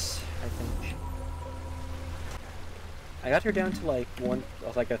parts, I think. I got her down to like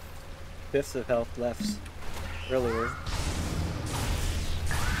like a fifth of health left earlier.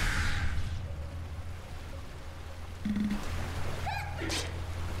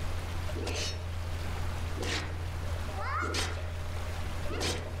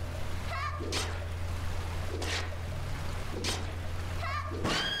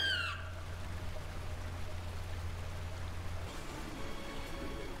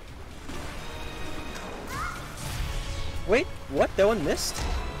 Wait, what? That one missed?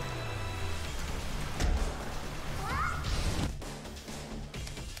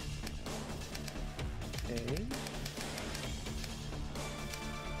 Okay.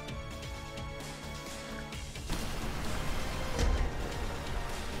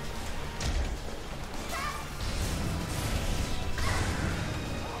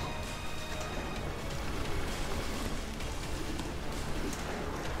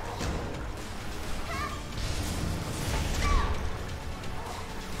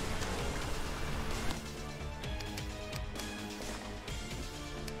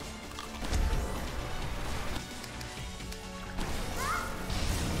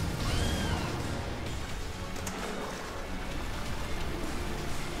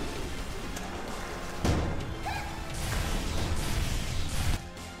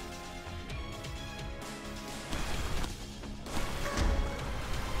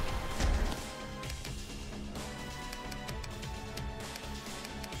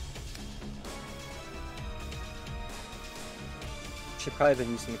 Should probably have been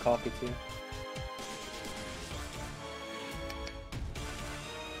using the coffee too.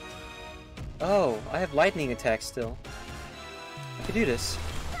 Oh, I have lightning attack still. I could do this.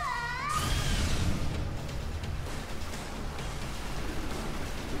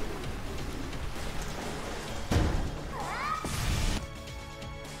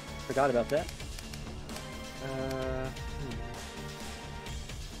 Forgot about that.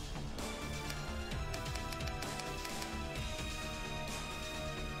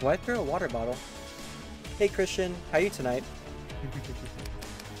 Why throw a water bottle? Hey Christian, how are you tonight?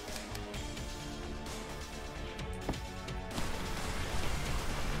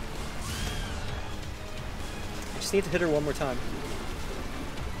 Just need to hit her one more time.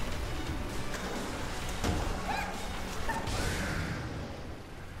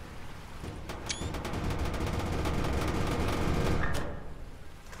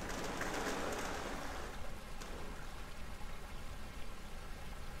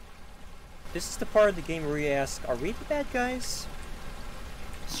 This is the part of the game where you ask, are we the bad guys?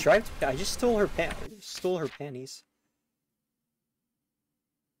 Striped? I just stole her panties.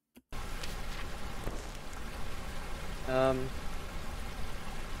 The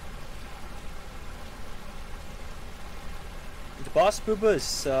boss booba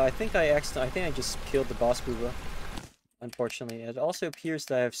is, I think I just killed the boss booba. Unfortunately, it also appears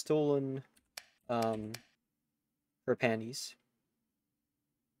that I have stolen, her panties.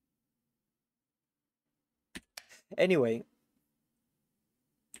 Anyway.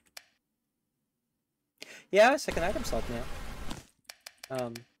 Yeah, second item slot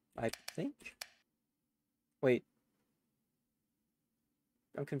now. I think? Wait.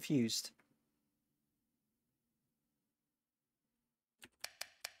 I'm confused.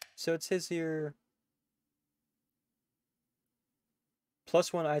 So it says here...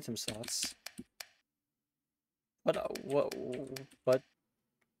 +1 item slots. What?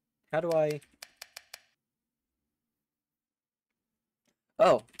 How do I...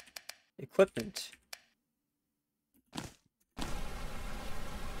 Oh, equipment.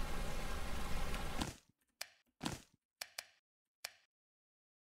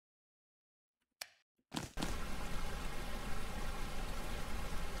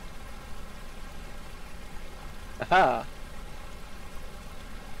 Aha!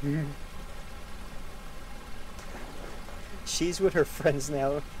 She's with her friends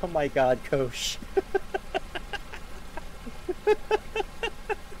now. Oh my god, Kosh.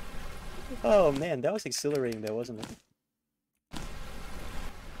 Oh man, that was exhilarating though, wasn't it?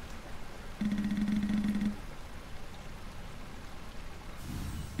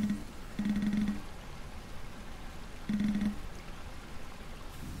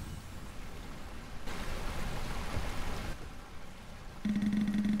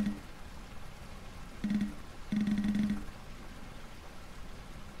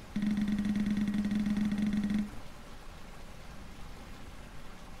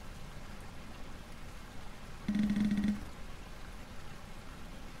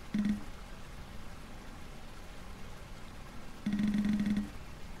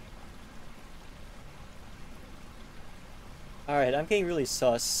 Alright, I'm getting really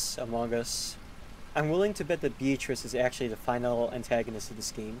sus Among Us. I'm willing to bet that Beatrice is actually the final antagonist of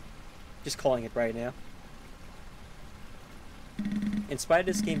this game. Just calling it right now. In spite of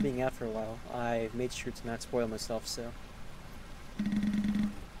this game being out for a while, I've made sure to not spoil myself, so...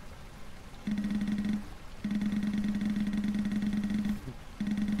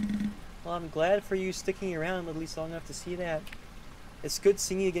 Well, I'm glad for you sticking around at least long enough to see that. It's good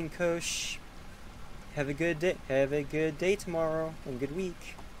seeing you again, Kosh. Have a good day. Have a good day tomorrow and good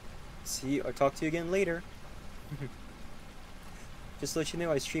week. See you or talk to you again later. Just to let you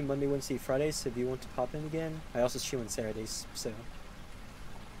know, I stream Monday, Wednesday, Fridays, so if you want to pop in again. I also stream on Saturdays, so.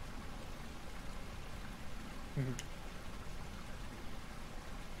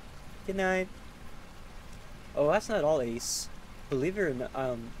 Good night. Oh, that's not all, Ace. Believe it or not,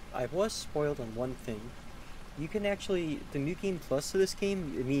 I was spoiled on one thing. You can actually, the new game plus to this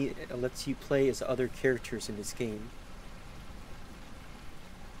game, it lets you play as other characters in this game.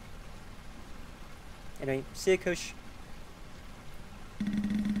 Anyway, see ya, Kush.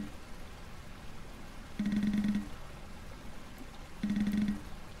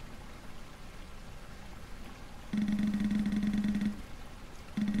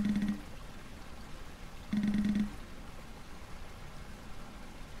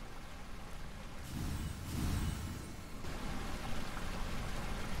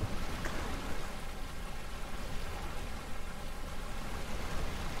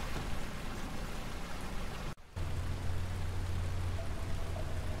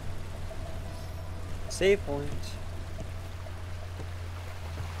 Save point.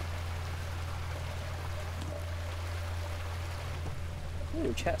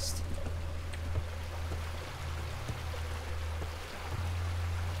 Ooh, chest.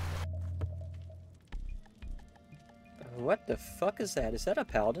 What the fuck is that? Is that a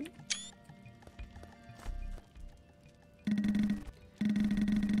paladin?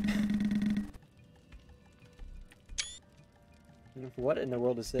 What in the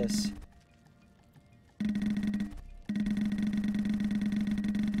world is this?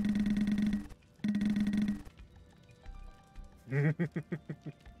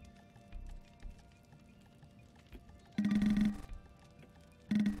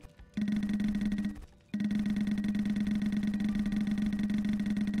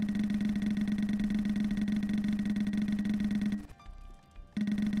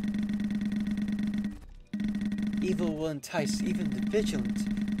 Evil will entice even the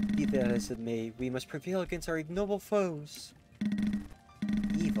vigilant. Be that as it may, we must prevail against our ignoble foes.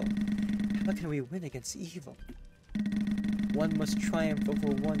 Evil. How can we win against evil? One must triumph over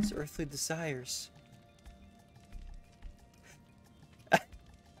one's earthly desires. I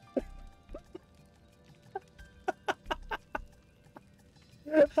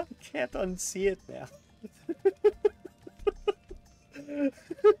can't unsee it now.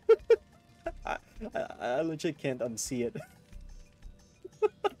 I legit can't unsee it.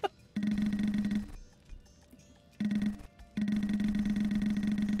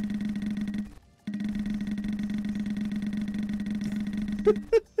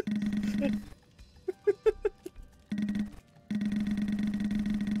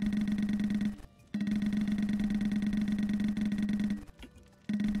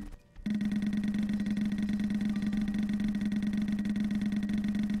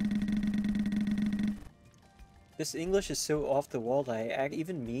 This English is so off the wall that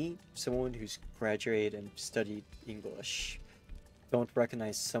even me, someone who's graduated and studied English, don't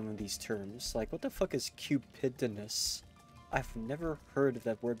recognize some of these terms. Like, what the fuck is cupidinous? I've never heard of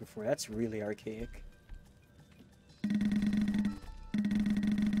that word before. That's really archaic.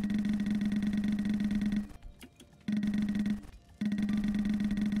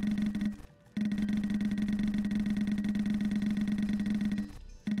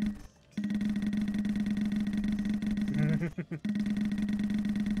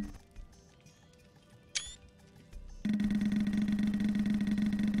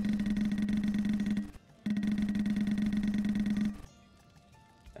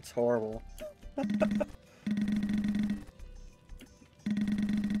 That's horrible.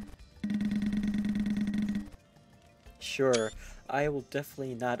 Sure, I will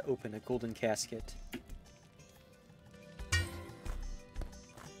definitely not open a golden casket.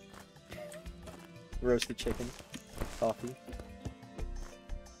 Roasted chicken. Coffee.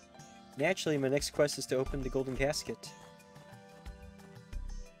 Naturally, my next quest is to open the golden casket.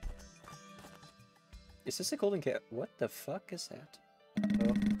 Is this a golden cat? What the fuck is that?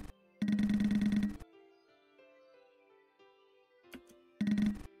 Uh-oh.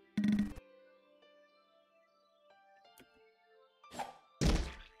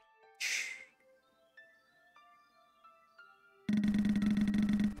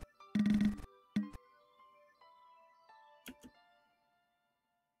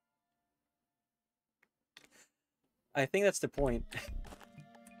 I think that's the point.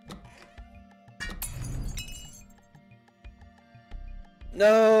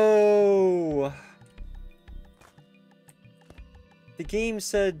 No! The game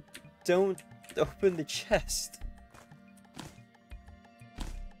said don't open the chest.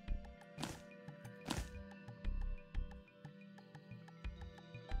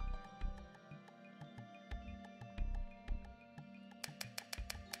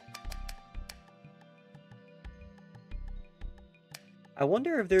 I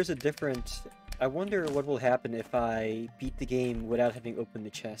wonder if there's a different... I wonder what will happen if I beat the game without having opened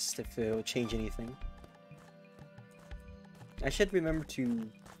the chest, if it'll change anything. I should remember to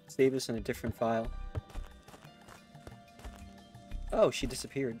save this in a different file. Oh, she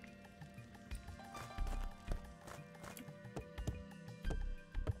disappeared.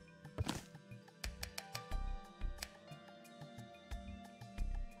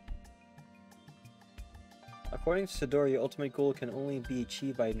 According to Sadori, your ultimate goal can only be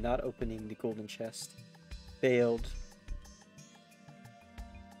achieved by not opening the golden chest. Failed.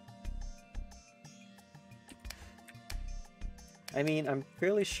 I mean, I'm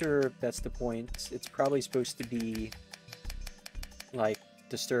fairly sure that's the point. It's probably supposed to be, like,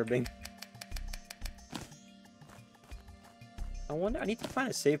 disturbing. I need to find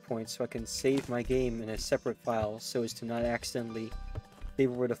a save point so I can save my game in a separate file so as to not accidentally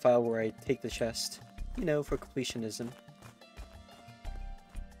save over the file where I take the chest. You know, for completionism.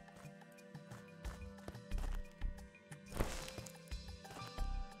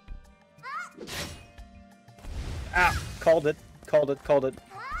 Ah! Called it. Called it. Called it.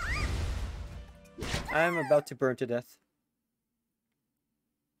 I'm about to burn to death.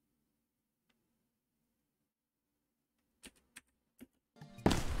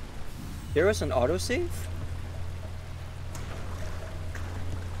 There was an autosave?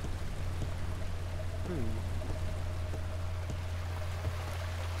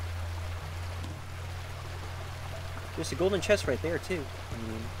 There's a golden chest right there, too.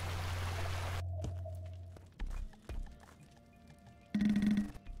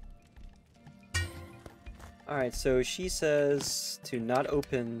 Alright, so she says to not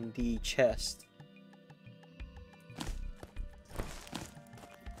open the chest.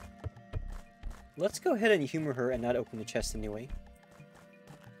 Let's go ahead and humor her and not open the chest anyway.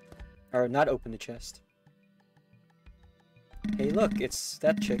 Or not open the chest. Hey, look, it's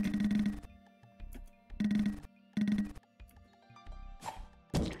that chick.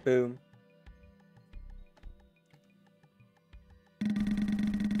 Boom.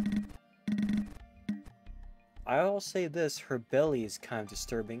 I'll say this, her belly is kind of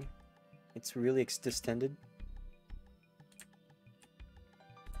disturbing. It's really distended.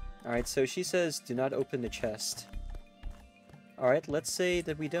 Alright, so she says do not open the chest. Alright, let's say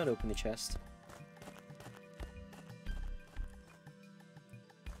that we don't open the chest.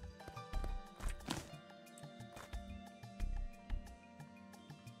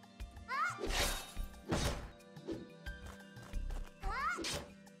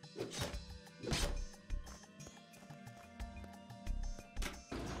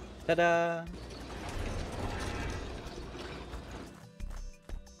 Ta-da!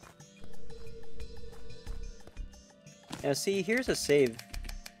 Now see, here's a save.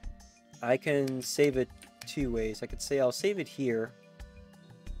 I can save it two ways. I could say I'll save it here.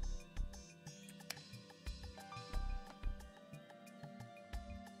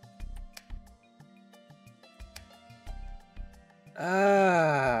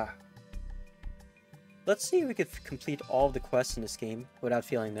 Let's see if we could complete all of the quests in this game without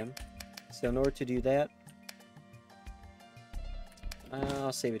failing them. So in order to do that,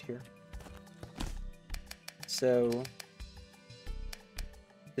 I'll save it here. So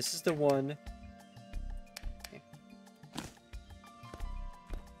this is the one. Okay.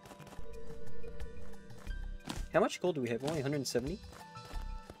 How much gold do we have? Only 170?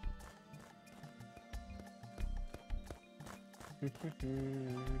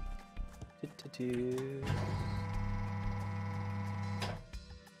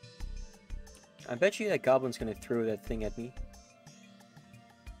 I bet you that goblin's gonna throw that thing at me.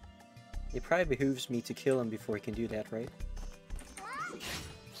 It probably behooves me to kill him before he can do that, right?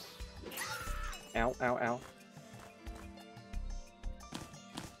 Ow, ow, ow.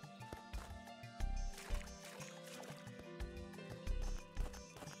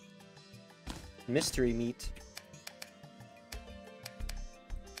 Mystery meat.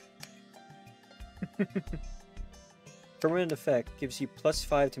 Permanent effect gives you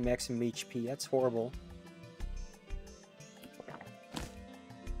 +5 to maximum HP. That's horrible.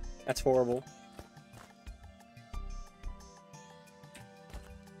 That's horrible.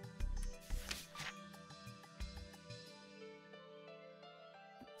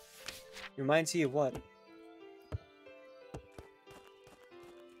 Reminds you of what?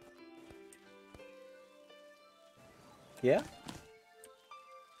 Yeah?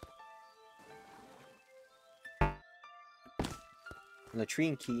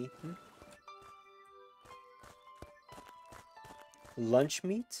 Latrine key. Lunch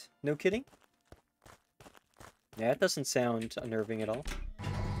meat? No kidding? Yeah, it doesn't sound unnerving at all.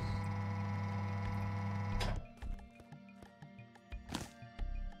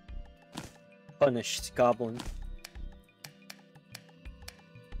 Punished goblin.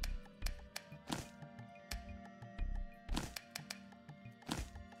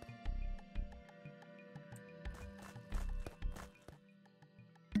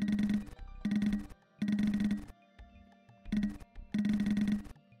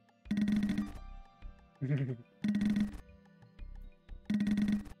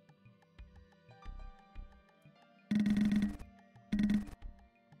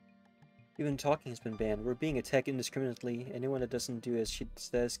 Even talking has been banned. We're being attacked indiscriminately. Anyone that doesn't do as she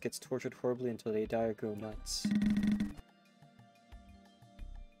says gets tortured horribly until they die or go nuts.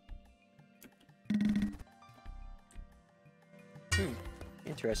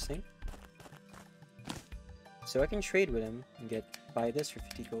 Interesting. So I can trade with him and buy this for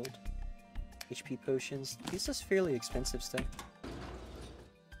 50 gold. HP potions. This is fairly expensive stuff.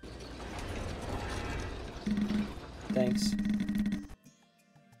 Thanks.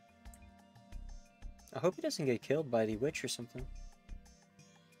 I hope he doesn't get killed by the witch or something.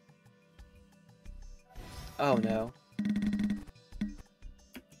 Oh no.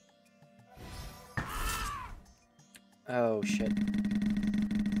 Oh shit.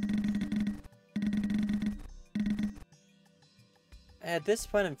 At this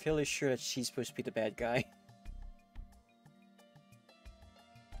point, I'm fairly sure that she's supposed to be the bad guy.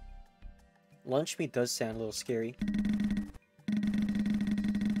 Lunch meat does sound a little scary.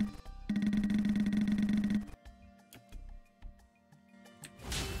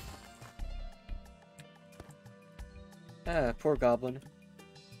 Ah, poor goblin.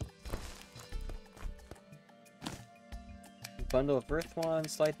 Bundle of earth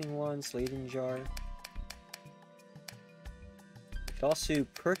wands, lightning wands, Leyden jar. You could also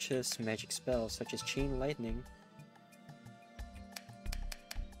purchase magic spells such as chain lightning.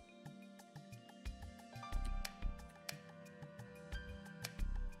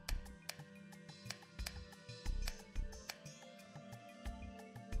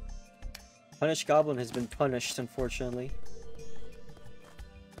 Punished goblin has been punished, unfortunately.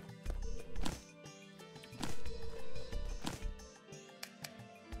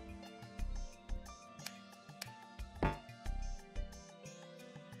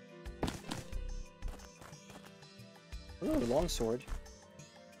 Ooh, longsword.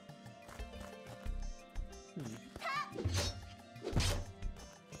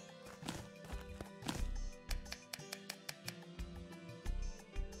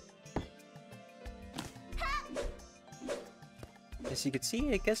 As you can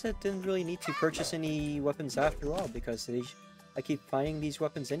see, I guess I didn't really need to purchase any weapons after all, because I keep finding these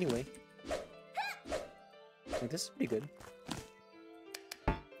weapons anyway. Like, this is pretty good.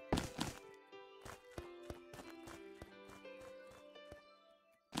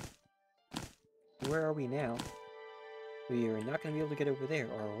 Where are we now? We are not going to be able to get over there,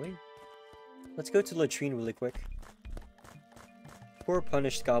 are we? Let's go to Latrine really quick. Poor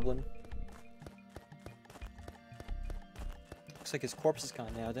punished goblin. Looks like his corpse is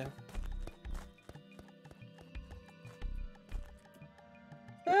gone now, though.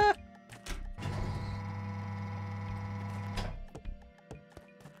 Ah!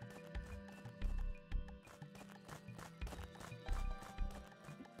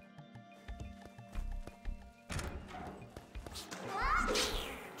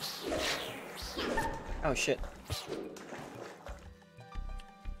 Oh shit.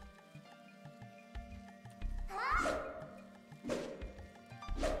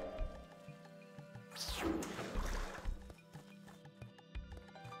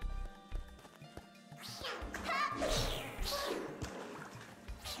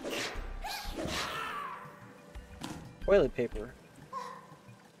 Toilet paper.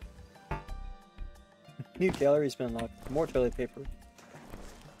 New gallery's been unlocked. More toilet paper.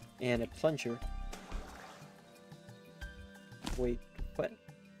 And a plunger. Wait, what?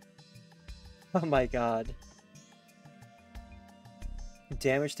 Oh my god.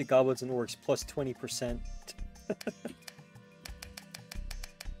 Damage to goblins and orcs plus 20%.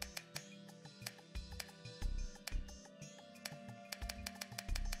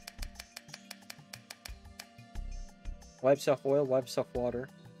 Wipes off oil, wipes off water.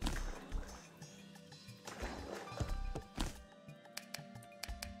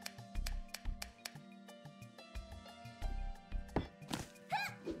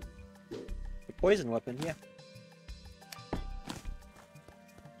 Poison weapon, yeah.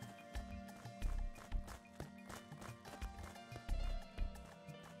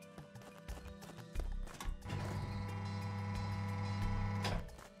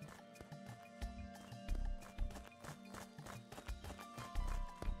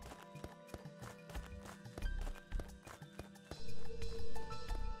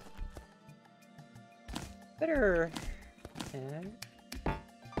 Better. And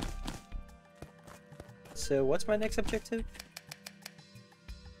so, what's my next objective?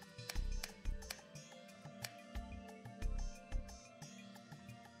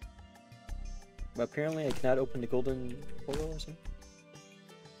 Well, apparently, I cannot open the golden portal or something.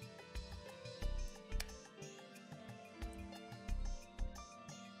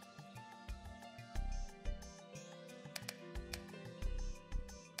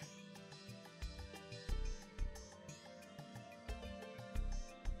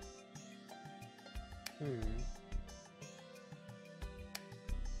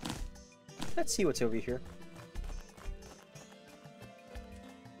 Let's see what's over here.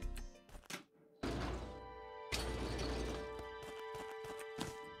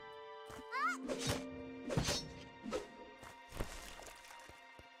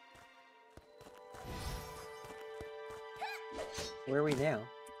 Where are we now?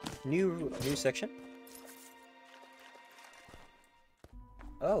 New section?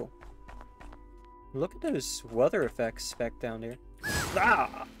 Oh. Look at those weather effects back down there.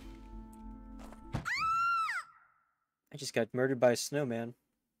 Ah! I just got murdered by a snowman.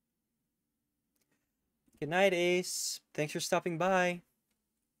 Good night, Ace. Thanks for stopping by.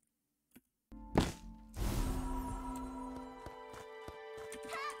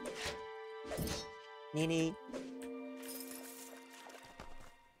 Nini.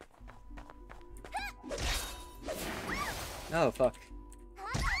 Oh, fuck.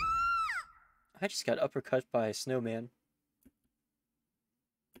 I just got uppercut by a snowman.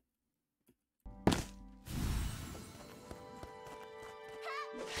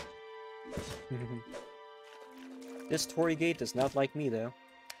 This Tory gate does not like me, though.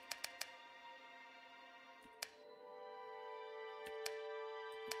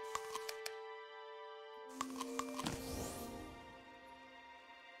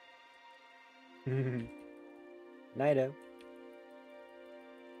 Nido.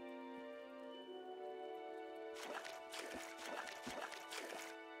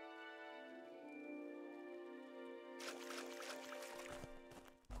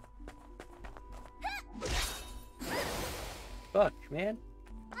 Fuck, man.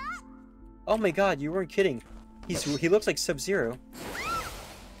 Oh my god, you weren't kidding. He looks like Sub-Zero.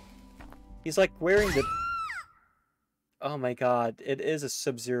 He's like wearing the... Oh my god, it is a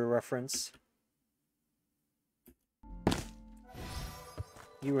Sub-Zero reference.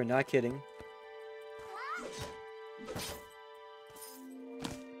 You were not kidding.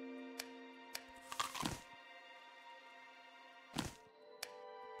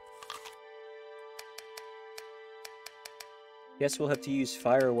 Guess we'll have to use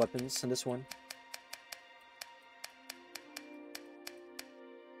fire weapons in this one.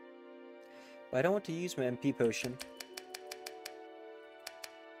 But I don't want to use my MP potion.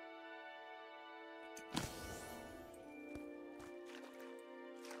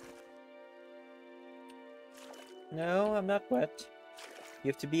 No, I'm not wet. You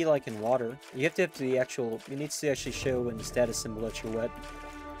have to be like in water. You have to have the actual... It needs to actually show in the status symbol that you're wet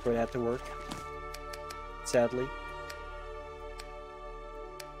for that to work. Sadly.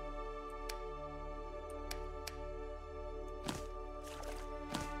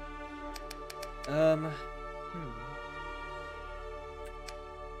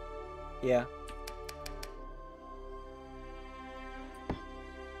 Yeah.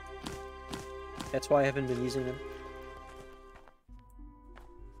 That's why I haven't been using them.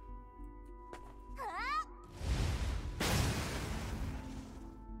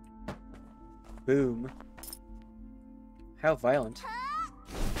 Boom. How violent.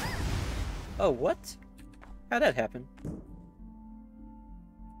 Oh, what? How'd that happen?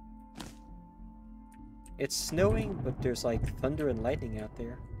 It's snowing, but there's like thunder and lightning out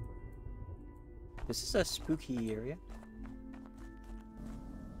there. This is a spooky area.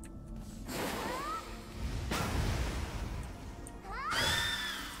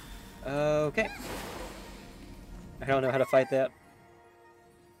 Okay. I don't know how to fight that.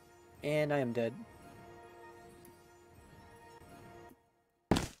 And I am dead.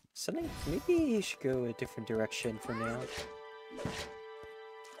 Something, maybe you should go a different direction for now.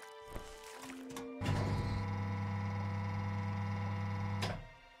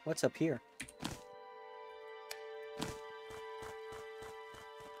 What's up here?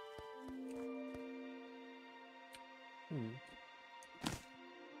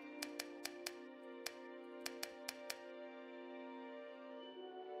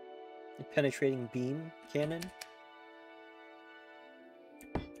 penetrating beam cannon.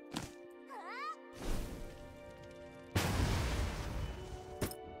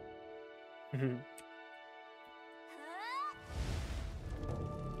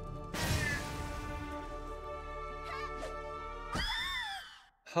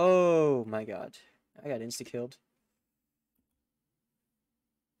 Oh my god. I got insta-killed.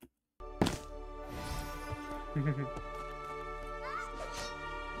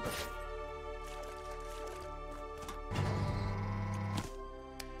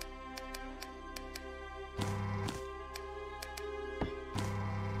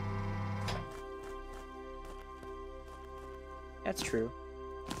 That's true.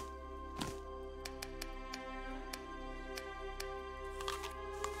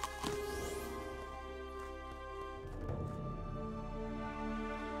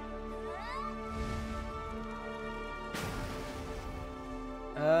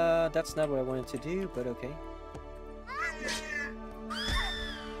 That's not what I wanted to do, but okay.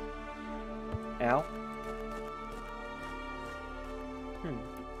 Ow.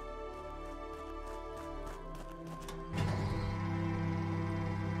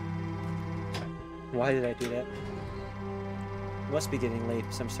 Why did I do that? It must be getting late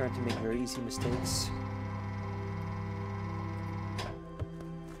because I'm starting to make very easy mistakes.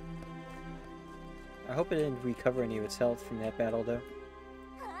 I hope it didn't recover any of its health from that battle, though.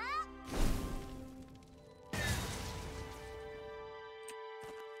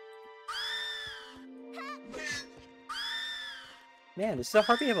 Man, does the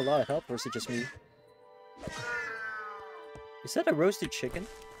Harpy have a lot of health, or is it just me? Is that a roasted chicken?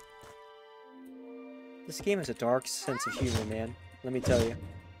 This game has a dark sense of humor, man. Let me tell you.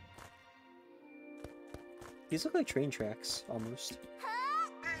 These look like train tracks, almost.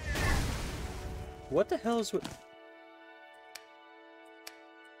 What the hell is with...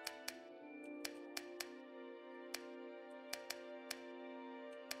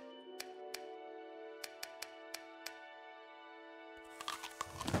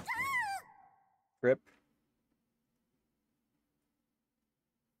 Rip.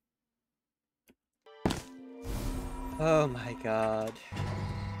 Oh my god.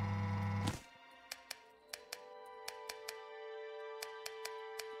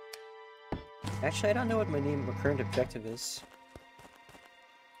 Actually, I don't know what my current objective is.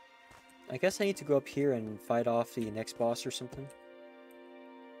 I guess I need to go up here and fight off the next boss or something.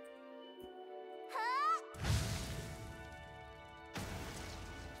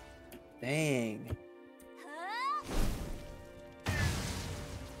 Dang.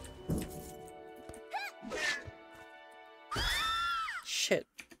 Shit.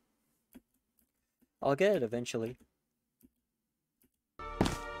 I'll get it eventually.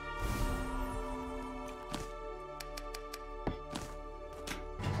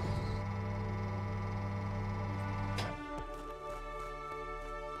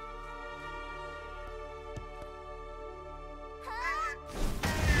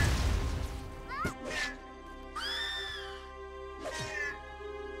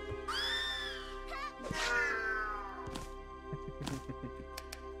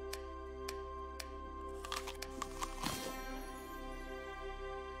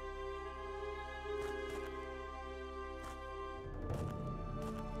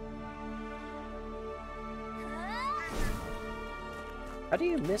 How do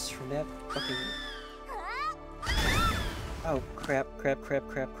you miss from that fucking... Oh, crap, crap, crap,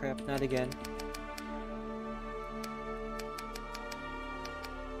 crap, crap. Not again.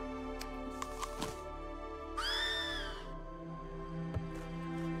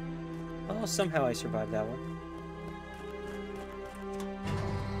 Oh, somehow I survived that one.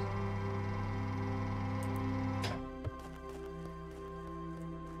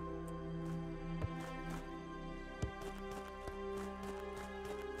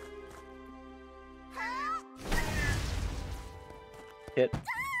 Hit.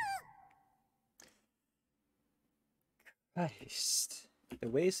 Christ. The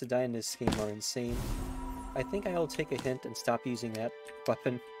ways to die in this game are insane. I think I'll take a hint and stop using that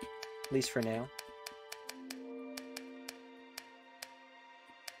weapon. At least for now.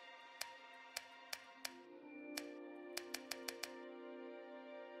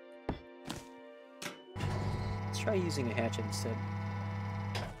 Let's try using a hatchet instead.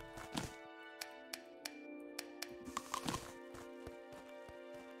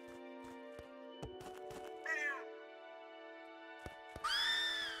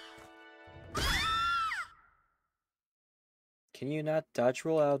 Can you not dodge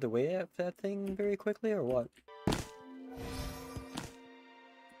roll out of the way of that thing very quickly, or what?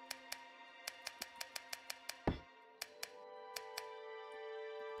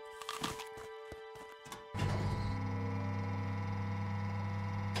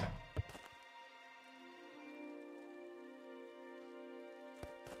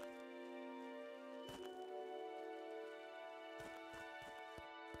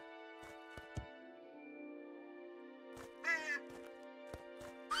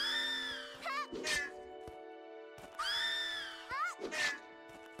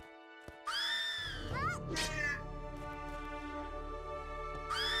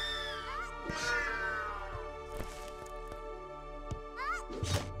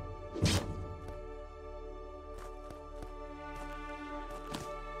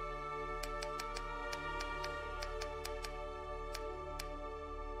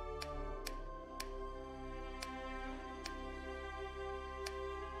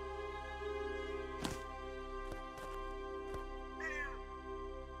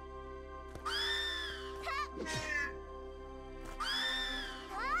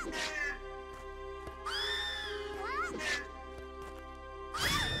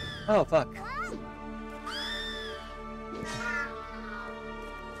 Oh, fuck.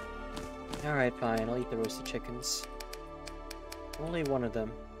 Alright, fine. I'll eat the roasted chickens. Only one of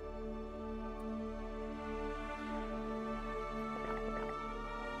them.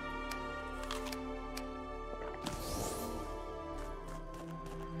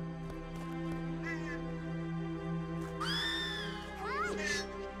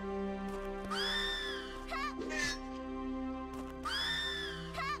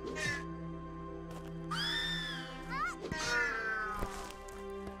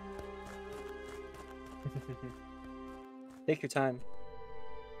 Take your time.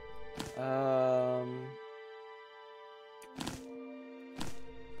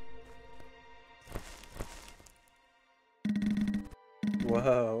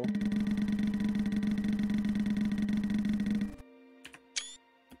 Whoa.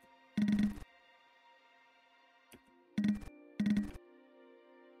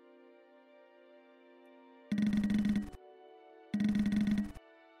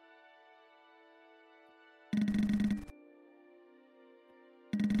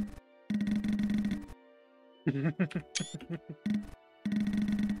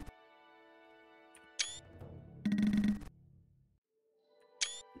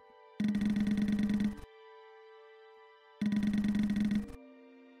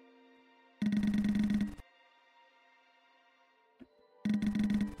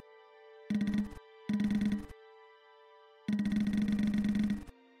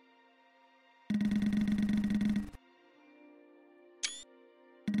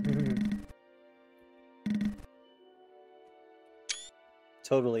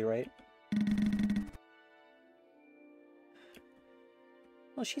 Totally right.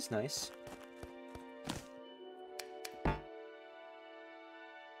 Well, she's nice.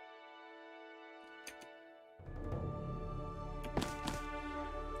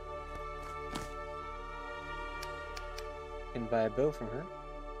 Can buy a bow from her,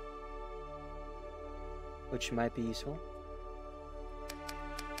 which might be useful.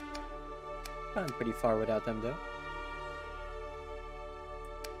 I'm pretty far without them, though.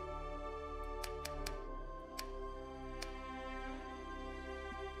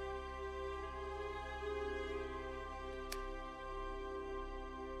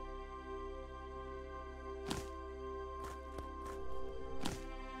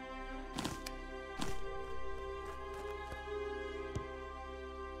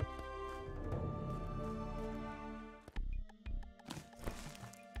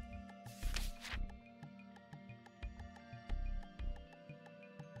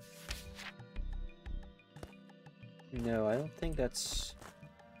 No, I don't think that's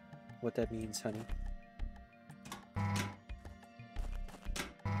what that means, honey.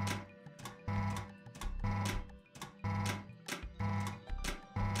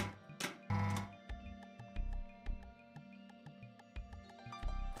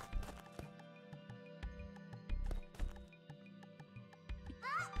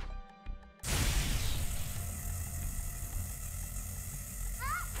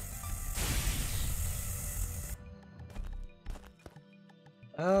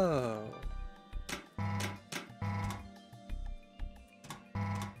 Oh.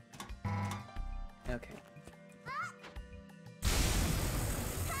 Okay.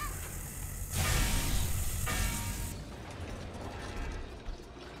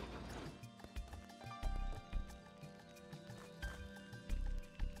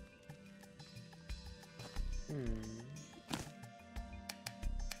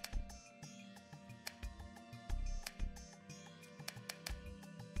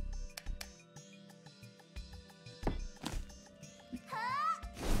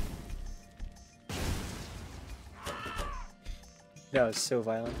 That was so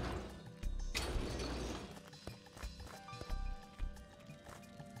violent.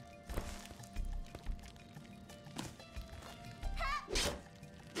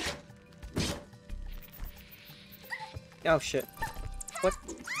 Oh shit. What?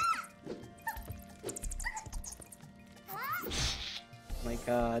 My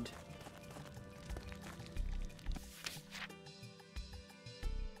god.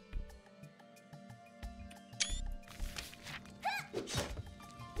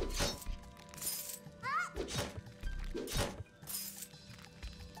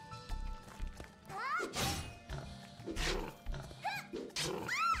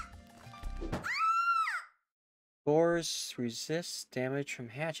 Boars resist damage from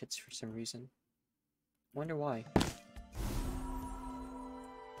hatchets for some reason. Wonder why.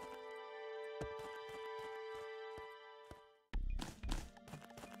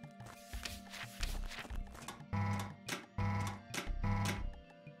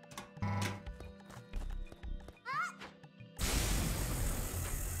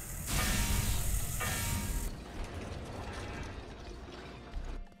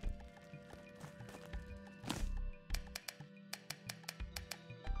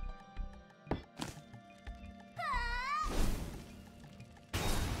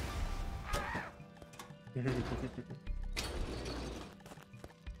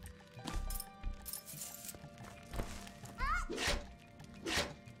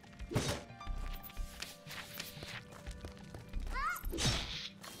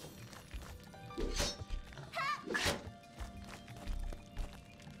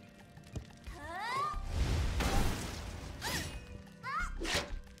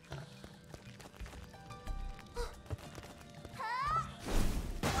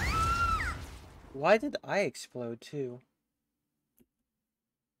 Why did I explode too?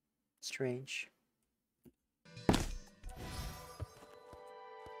 Strange.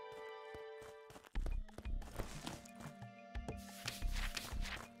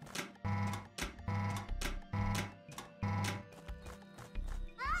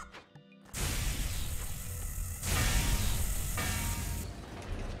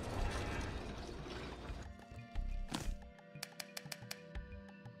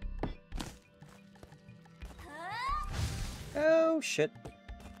 Oh shit.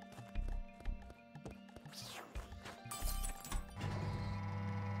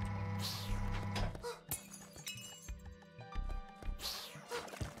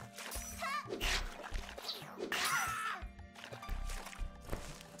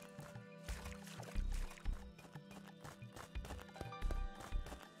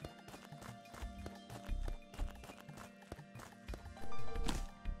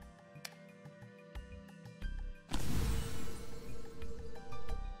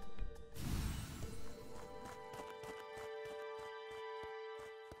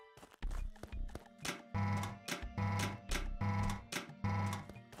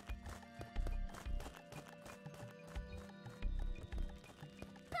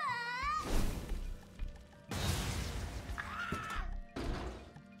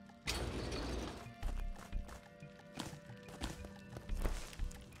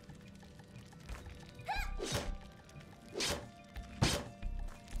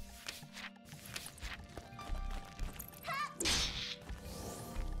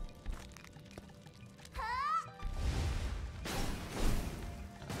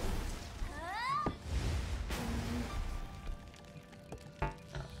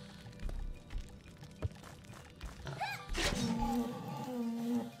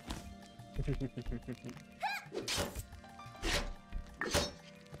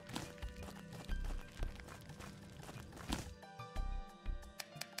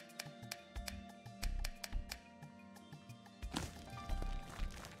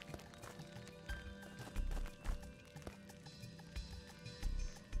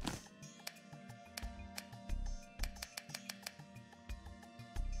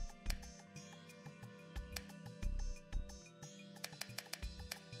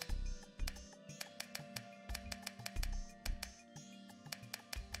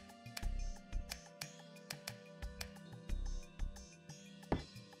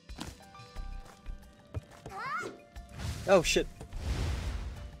 Oh shit.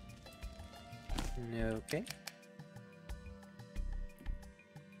 Okay.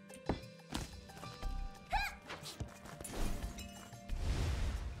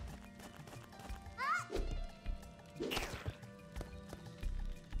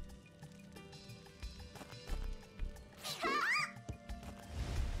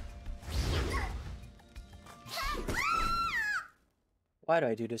 Why do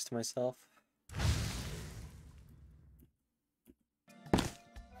I do this to myself?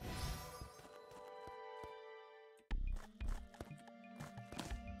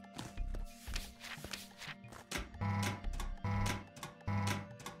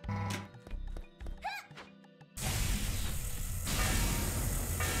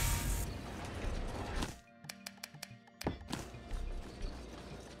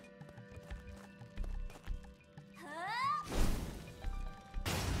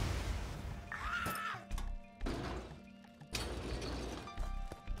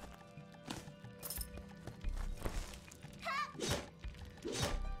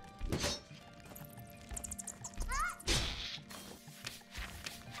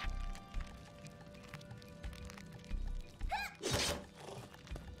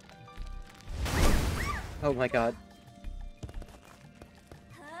 Oh my god.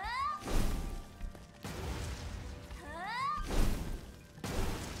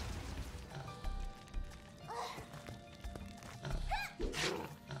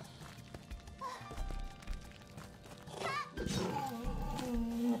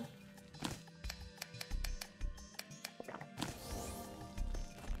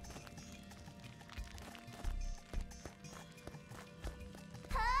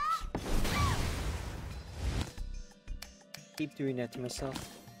 Keep doing that to myself.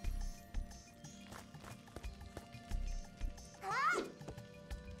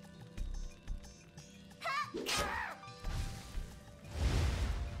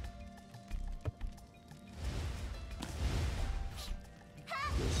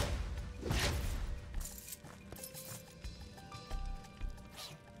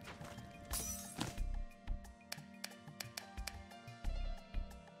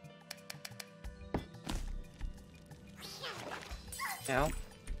 Ow.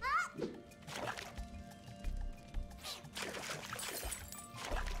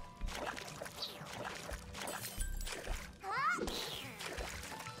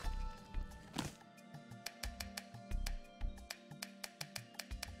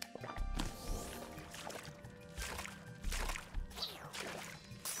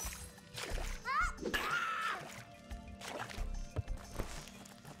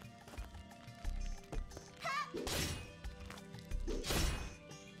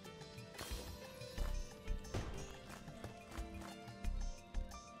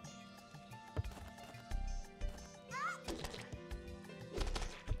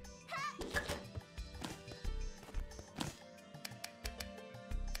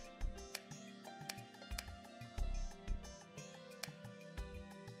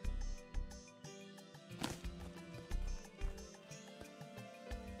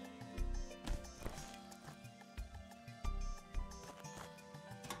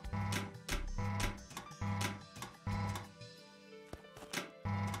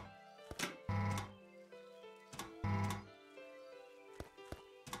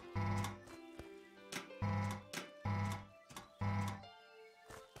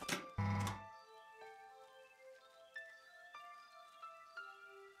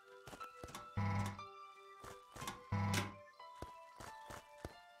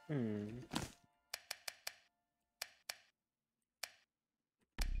 Hmm.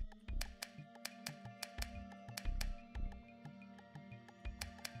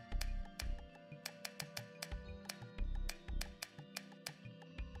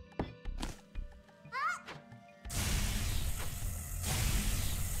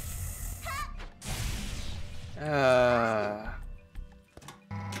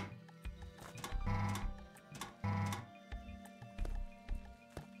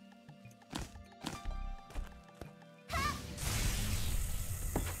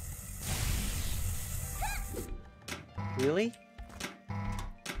 Really?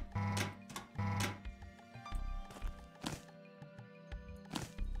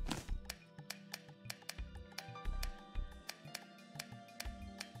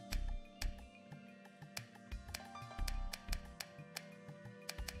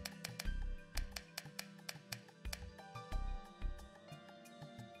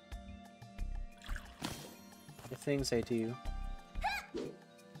 The things I do.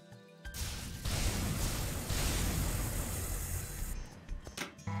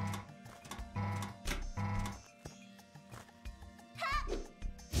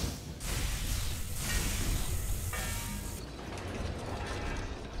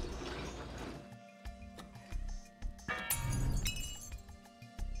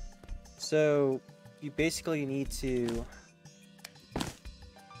 So, you basically need to...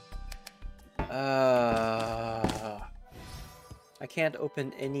 I can't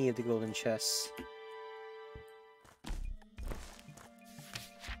open any of the golden chests.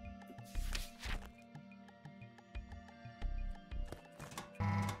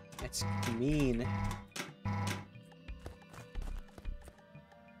 That's mean.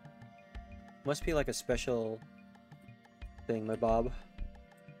 Must be like a special thing, my Bob.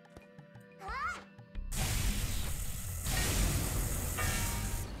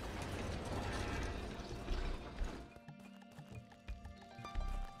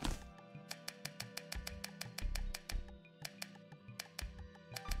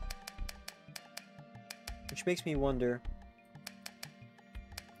 Which makes me wonder,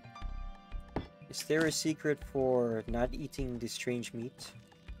 is there a secret for not eating the strange meat?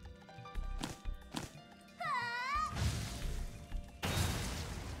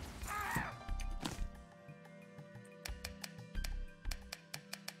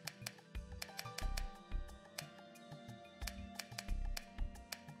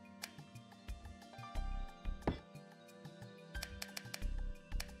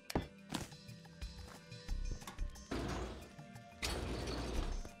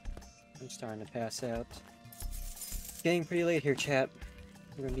 I'm starting to pass out. Getting pretty late here, chat.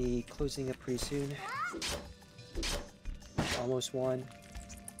 We're gonna be closing up pretty soon. Almost 1.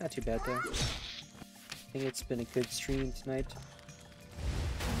 Not too bad though. I think it's been a good stream tonight.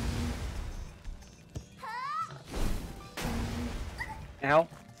 Ow.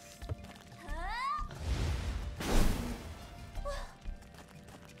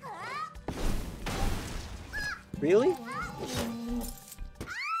 Really?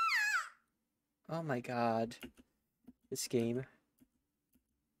 Oh my god. This game.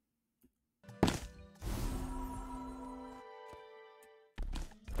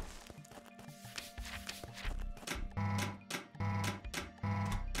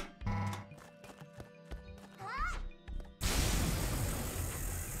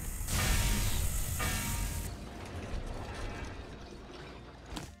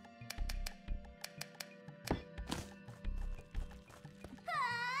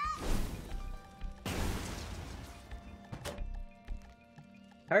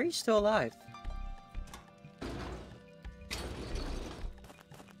 How are you still alive?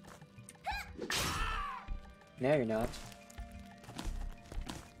 Now you're not.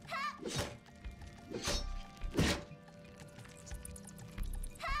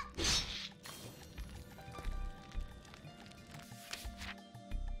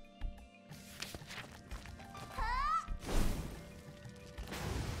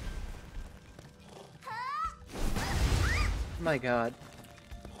 My god.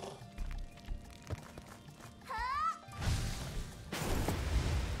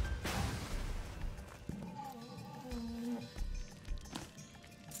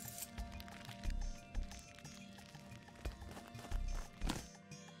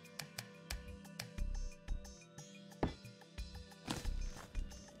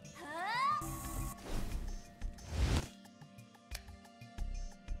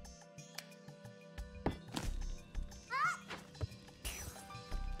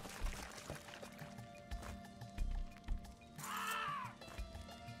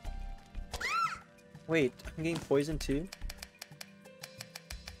 Wait, I'm getting poisoned too?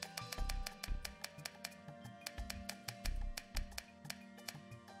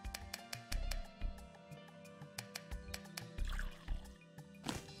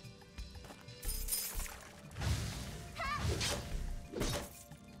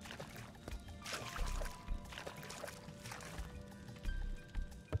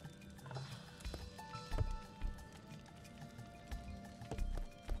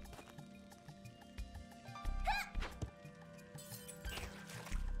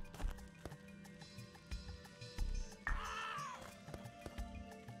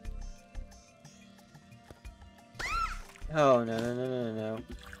 Oh, no, no, no, no, no.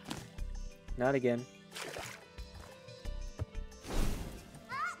 Not again.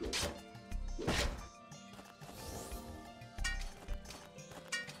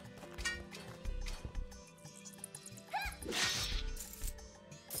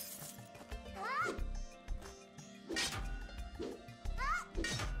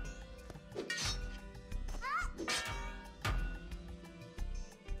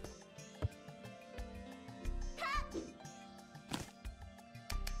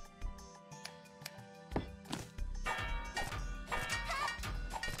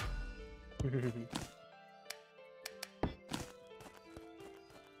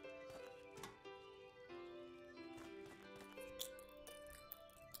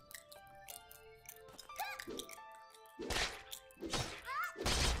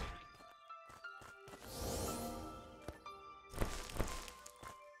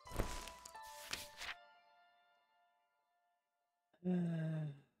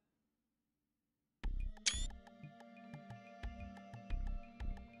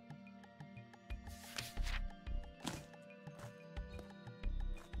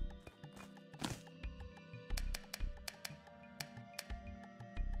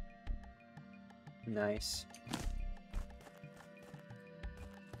 Nice.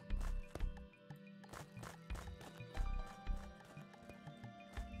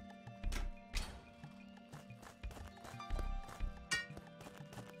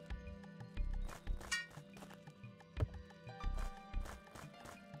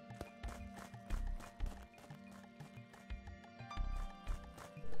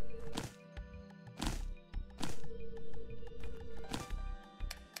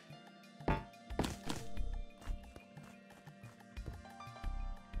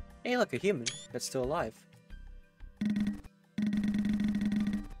 Hey, look, a human that's still alive.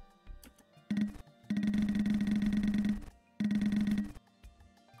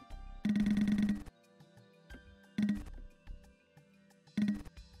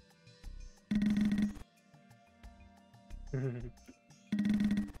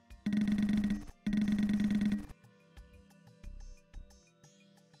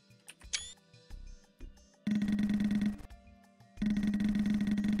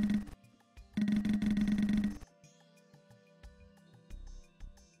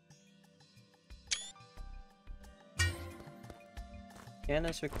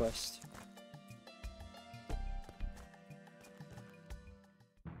 Anna's request.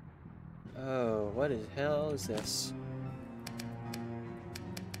 Oh, what the hell is this?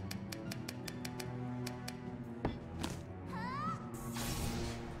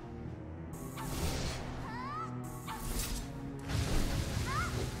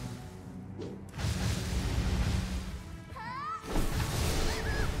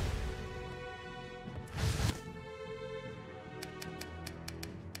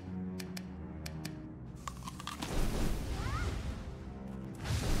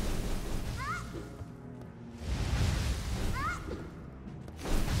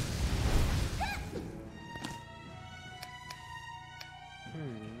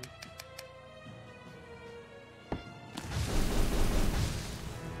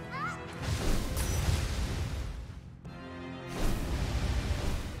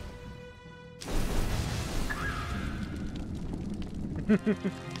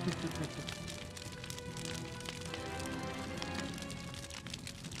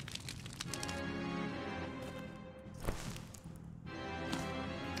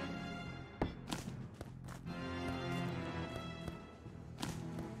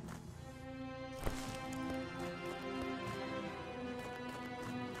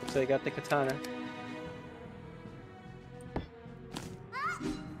 So I got the katana.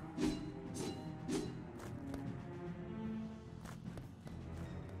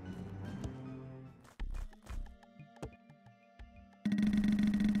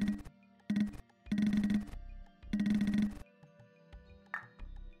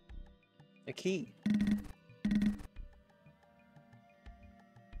 A key.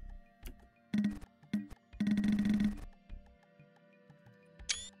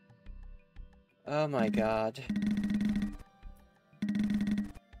 Oh my god.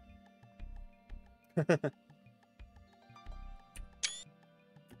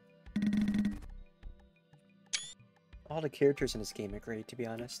 All the characters in this game are great, to be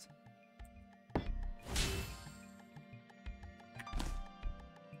honest.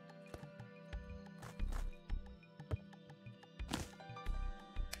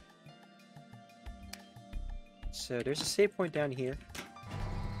 So there's a save point down here.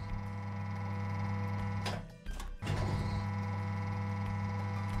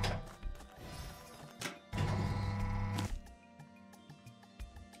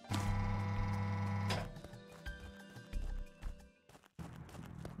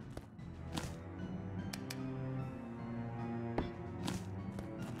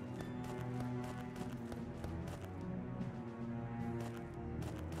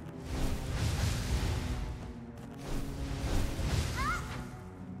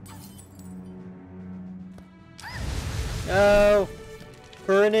 No!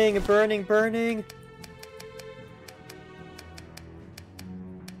 Burning, burning, burning!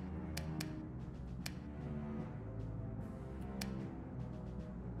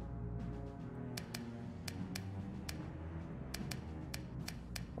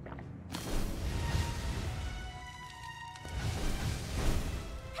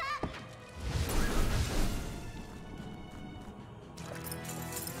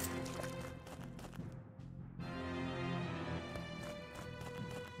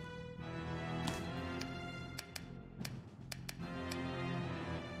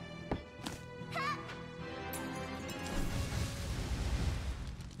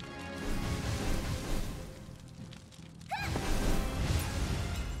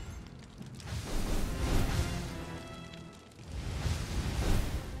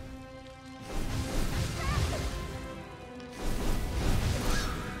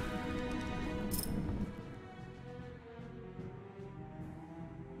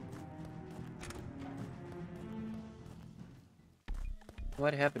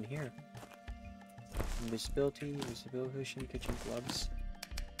 What happened here? Invisibility, invisibility, kitchen gloves.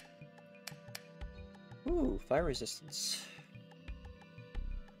 Ooh, fire resistance.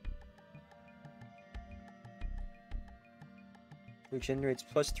 Regenerates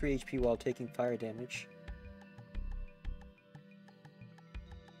plus 3 HP while taking fire damage.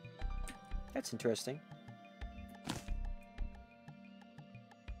 That's interesting.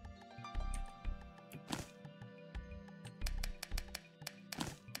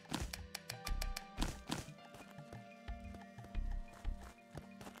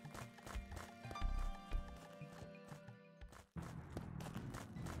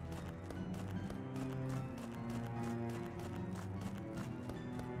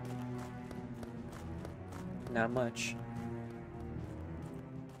 Not much.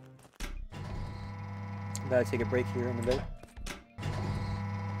 Gotta take a break here in a bit.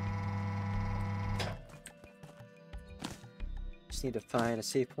 Just need to find a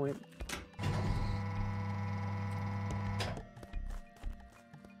save point.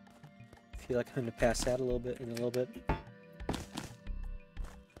 Feel like I'm gonna pass out a little bit in a little bit.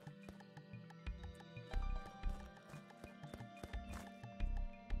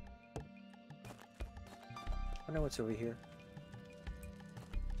 I know what's over here.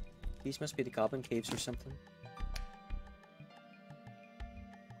 These must be the goblin caves or something.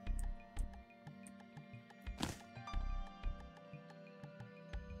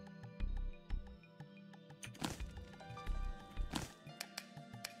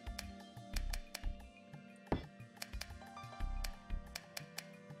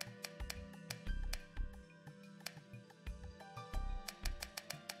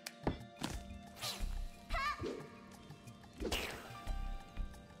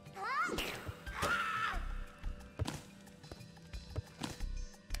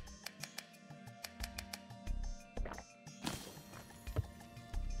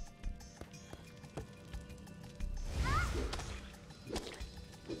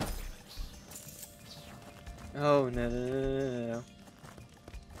 Oh, no, no, no, no, no.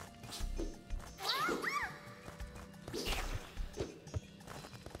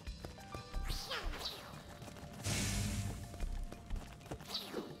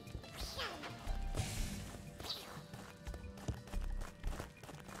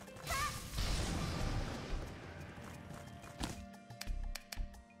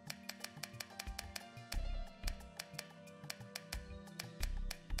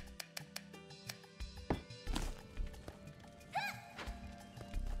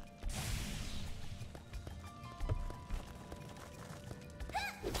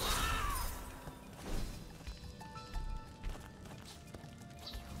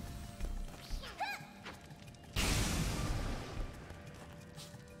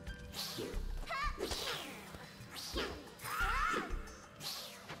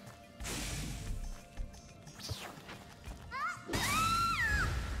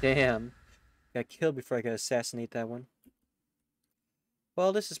 Damn. Got killed before I could assassinate that one.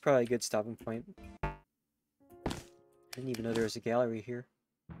 Well, this is probably a good stopping point. I didn't even know there was a gallery here.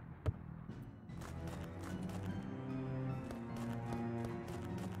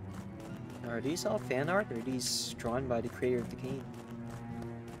 Are these all fan art, or are these drawn by the creator of the game?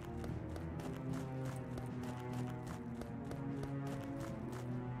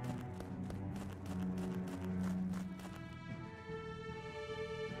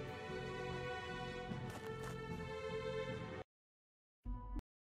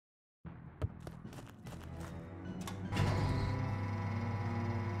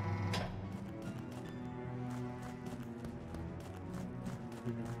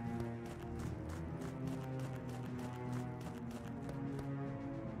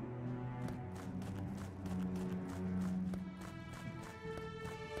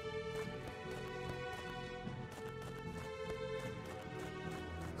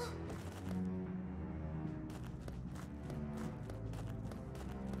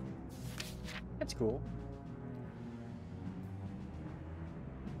 That's cool.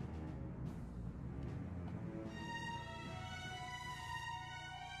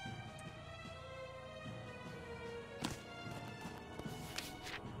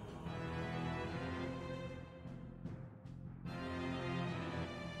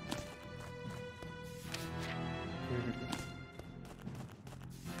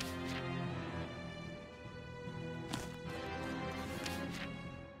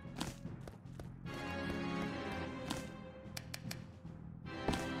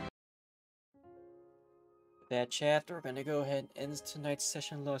 That chat, we're gonna go ahead and end tonight's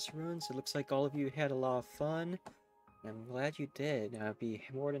session Lost Ruins. It looks like all of you had a lot of fun. I'm glad you did. I'd be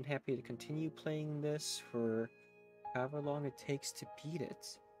more than happy to continue playing this for however long it takes to beat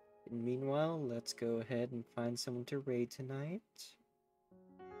it. And meanwhile, let's go ahead and find someone to raid tonight.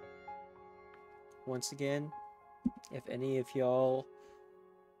 Once again, if any of y'all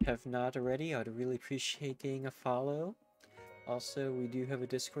have not already, I'd really appreciate getting a follow. Also, we do have a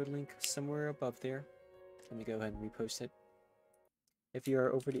Discord link somewhere above there. Let me go ahead and repost it. If you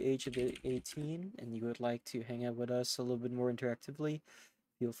are over the age of 18 and you would like to hang out with us a little bit more interactively,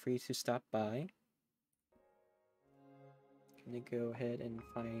 feel free to stop by. I'm gonna go ahead and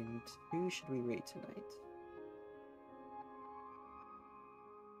find who should we rate tonight.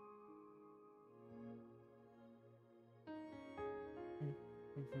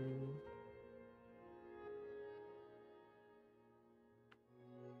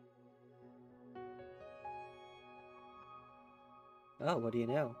 Oh, what do you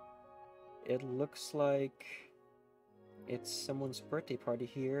know? It looks like it's someone's birthday party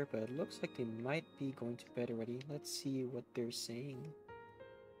here, but it looks like they might be going to bed already. Let's see what they're saying.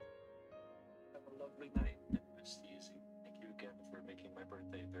 Have a lovely night, Mr. Easy. Thank you again for making my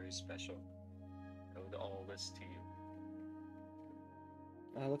birthday very special. I owe all this to you.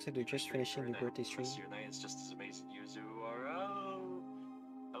 Looks like they're just finishing the birthday stream. Your night is just as amazing as you are. Oh,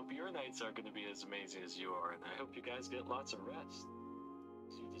 hope your nights are going to be as amazing as you are, and I hope you guys get lots of rest.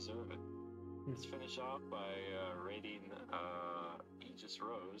 You deserve it. Let's finish off by rating Aegis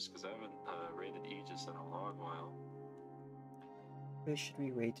Rose, because I haven't rated Aegis in a long while. Who should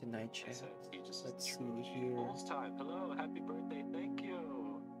we rate tonight, chat? Let's see here. Lulz time. Hello, happy birthday. Thank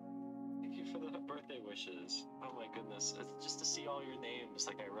you. Thank you for the birthday wishes. Oh my goodness. It's just to see all your names,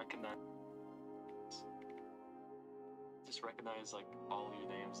 like I recognize. Just recognize like all your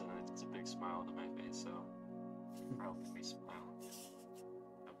names, and it's a big smile to my face, so proud to be smiling.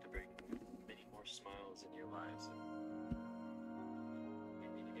 Hope to bring many more smiles in your lives.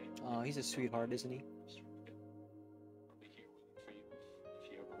 Oh, he's a sweetheart, isn't he? I'll be here waiting for you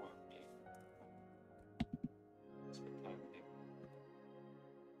if you ever want me. Spend time with you.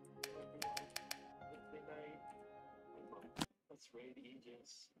 Lovely night.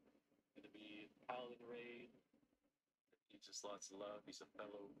 Paladin raid. He just lots of love. He's a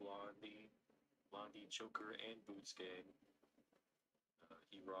fellow Blondie, Choker, and Boots gang.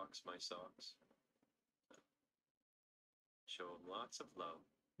 He rocks my socks. Show him lots of love.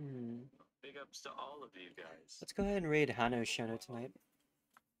 Big ups to all of you guys. Let's go ahead and raid Hano Shono tonight.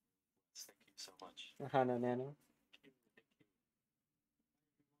 Thank you so much. Hano Nano.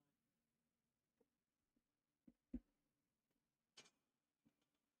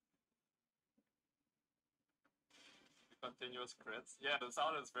 Continuous crits. Yeah, the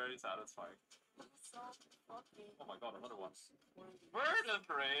sound is very satisfying. Oh my god, another one. Murder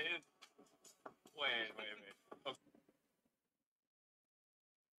raid! Wait. Okay.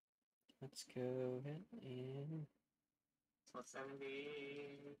 Let's go ahead and... What's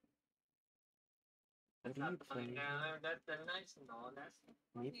MD? What are you playing? That's nice and all. That's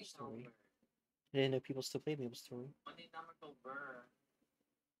Maple Story. I didn't know people still play Maple Story.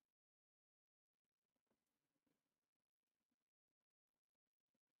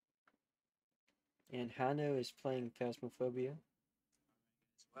 And Hano is playing Phasmophobia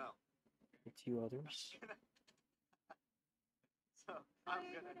as well. with two others. So I'm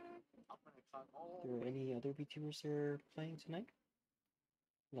gonna climb all. Are there any other VTubers that are playing tonight?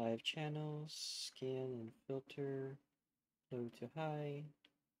 Live channels, scan and filter, low to high.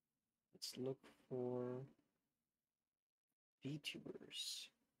 Let's look for VTubers.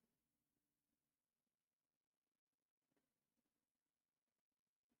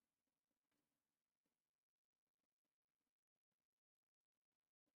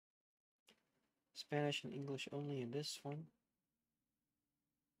 Spanish and English only in this one.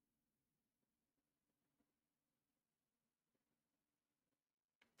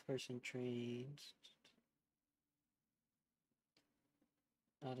 Person trains.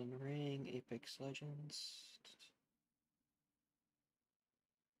 Out in the Ring, Apex Legends.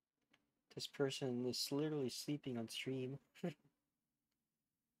 This person is literally sleeping on stream.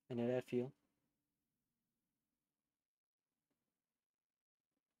 I know that feel.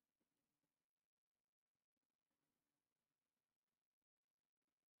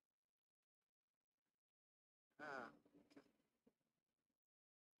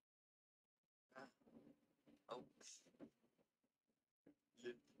 Oh.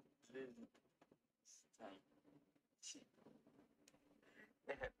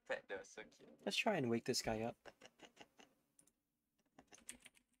 Pet, that was so cute. Let's try and wake this guy up.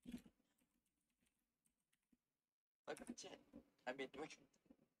 Look at the chat. I mean, look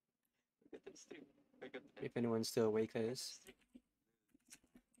at the stream. Look at the If anyone's still awake, that is.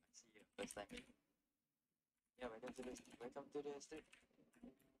 see you first time. Yeah, welcome to the stream.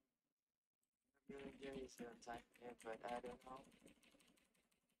 There is your time here, but I don't know.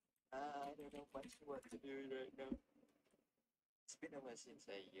 I don't know what to do right now. It's been a while since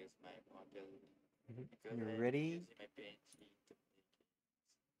I used my model. Because You're I'm ready? using my PNG to play games.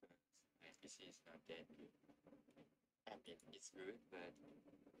 Because my PC is not that good. I mean, it's good, but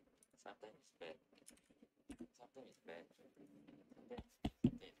sometimes it's bad. Sometimes it's bad. Sometimes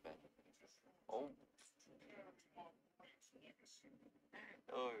it's bad. Oh.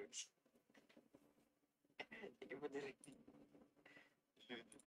 Oh. Thank you for directing.